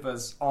to give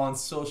us on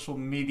social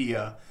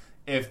media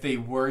if they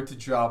were to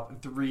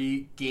drop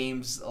 3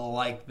 games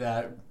like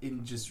that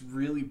in just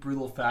really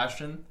brutal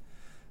fashion.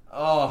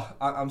 Oh,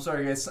 I'm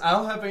sorry, guys. I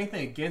don't have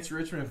anything against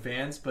Richmond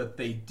fans, but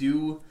they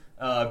do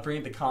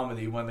bring the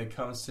comedy when it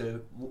comes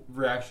to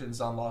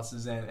reactions on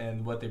losses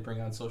and what they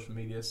bring on social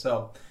media.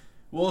 So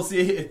we'll see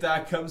if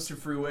that comes to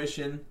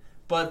fruition.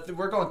 But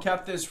we're going to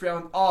cap this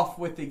round off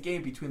with a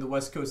game between the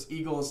West Coast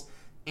Eagles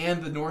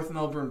and the North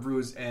Melbourne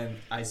Roos. And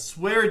I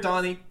swear,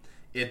 Donnie,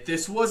 if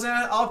this wasn't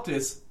at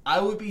Optus, I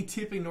would be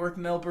tipping North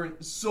Melbourne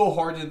so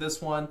hard in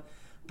this one.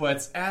 But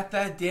it's at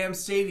that damn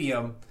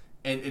stadium,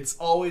 and it's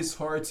always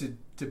hard to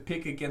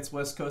pick against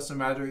West Coast no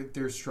matter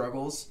their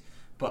struggles.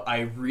 But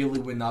I really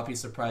would not be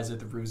surprised if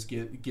the Roos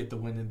get the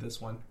win in this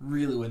one.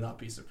 Really would not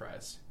be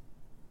surprised.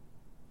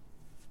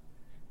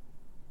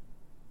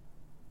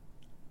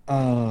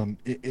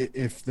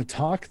 If the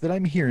talk that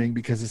I'm hearing,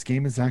 because this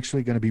game is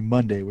actually going to be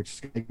Monday, which is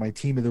going to make my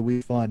team of the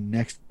week fun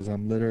next, because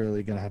I'm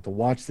literally going to have to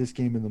watch this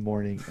game in the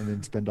morning and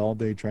then spend all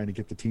day trying to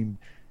get the team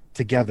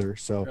together.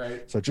 So,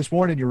 right. So just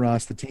warning you,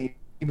 Ross, the team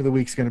of the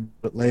week's going to be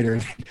a bit later.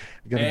 It's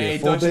going to be a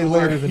full don't day you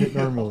later worry. than it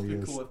normally I'll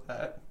be is. cool with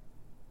that.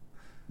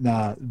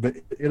 Nah, but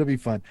it'll be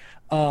fun.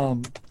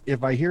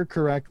 If I hear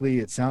correctly,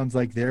 it sounds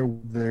like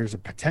there's a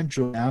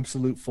potential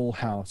absolute full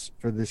house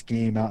for this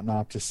game out in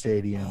Optus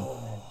Stadium.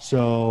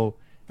 So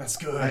That's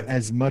good.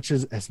 as much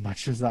as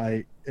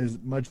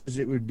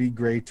it would be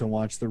great to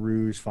watch the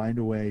Roos find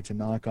a way to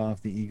knock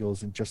off the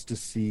Eagles and just to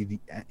see the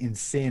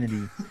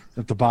insanity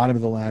that the bottom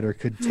of the ladder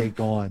could take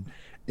on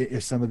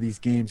if some of these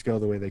games go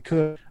the way they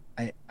could,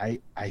 I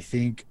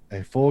think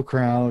a full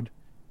crowd.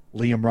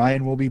 Liam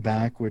Ryan will be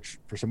back, which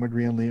for some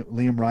reason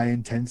Liam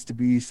Ryan tends to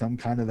be some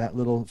kind of that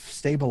little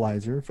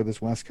stabilizer for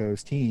this West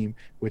Coast team,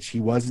 which he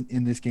wasn't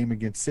in this game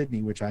against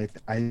Sydney, which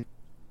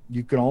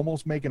you could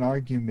almost make an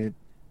argument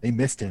they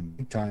missed him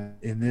big time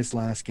in this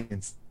last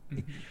game.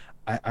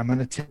 I'm going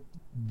to tip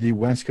the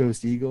West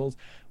Coast Eagles,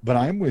 but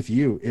I'm with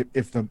you.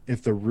 If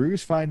the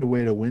Roos find a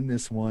way to win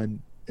this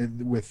one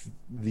with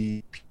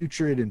the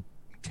putrid and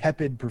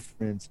tepid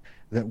performance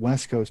that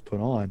West Coast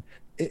put on,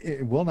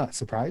 it will not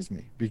surprise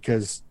me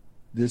because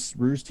this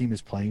Roos team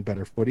is playing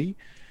better footy.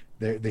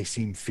 They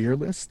seem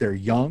fearless. They're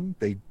young.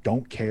 They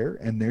don't care,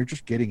 and they're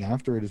just getting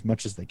after it as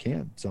much as they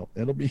can. So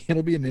it'll be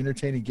an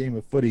entertaining game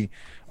of footy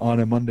on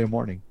a Monday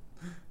morning.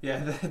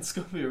 Yeah, that's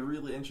going to be a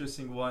really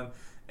interesting one.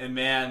 And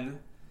man,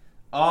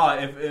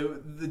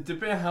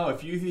 depending on how a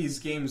few of these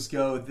games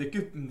go,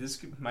 this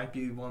might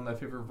be one of my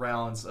favorite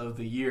rounds of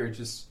the year.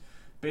 Just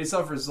based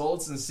off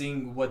results and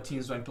seeing what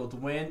teams might be able to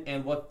win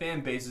and what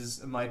fan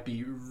bases might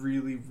be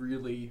really,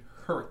 really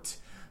hurt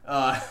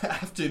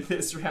after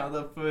this round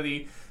of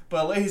footy.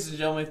 But ladies and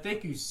gentlemen,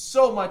 thank you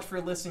so much for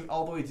listening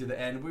all the way to the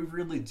end. We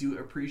really do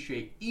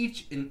appreciate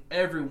each and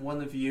every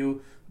one of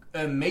you.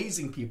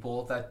 Amazing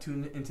people that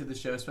tune into the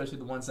show, especially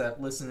the ones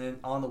that listen in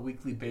on a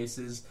weekly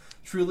basis.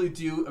 Truly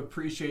do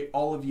appreciate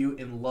all of you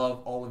and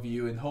love all of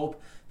you and hope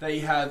that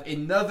you have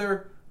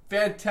another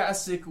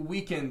fantastic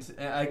weekend.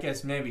 I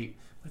guess maybe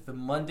with the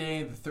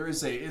Monday, the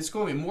Thursday, it's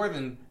going to be more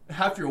than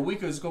half your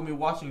week is going to be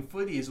watching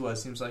footy as well, it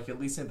seems like, at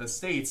least in the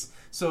States.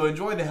 So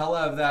enjoy the hell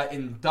out of that.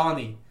 And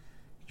Donnie,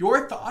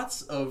 your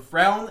thoughts of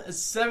round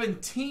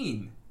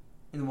 17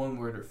 in one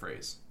word or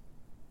phrase?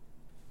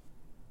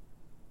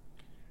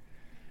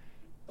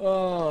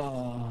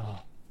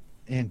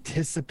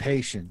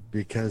 Anticipation,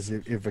 because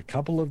if a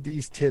couple of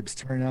these tips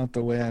turn out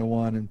the way I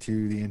want them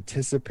to, the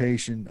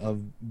anticipation of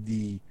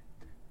the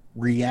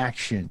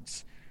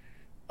reactions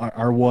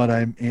are what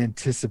I'm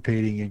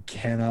anticipating and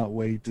cannot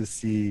wait to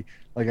see.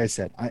 Like I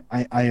said,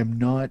 I am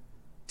not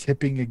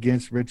tipping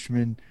against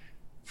Richmond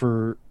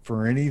for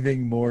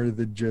anything more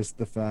than just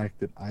the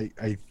fact that I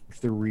think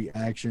the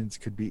reactions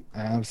could be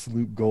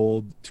absolute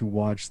gold to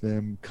watch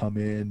them come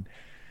in.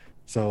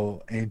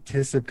 So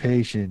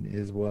anticipation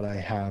is what I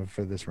have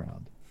for this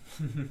round.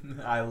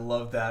 I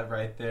love that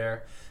right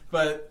there.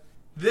 But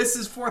this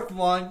is Fourth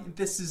Long.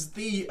 This is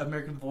the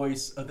American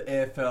voice of the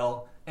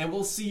AFL. And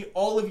we'll see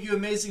all of you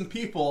amazing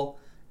people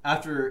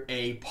after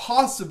a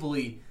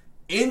possibly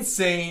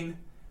insane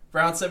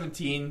round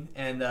 17.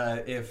 And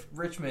if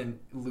Richmond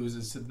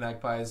loses to the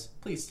Magpies,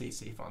 please stay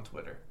safe on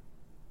Twitter.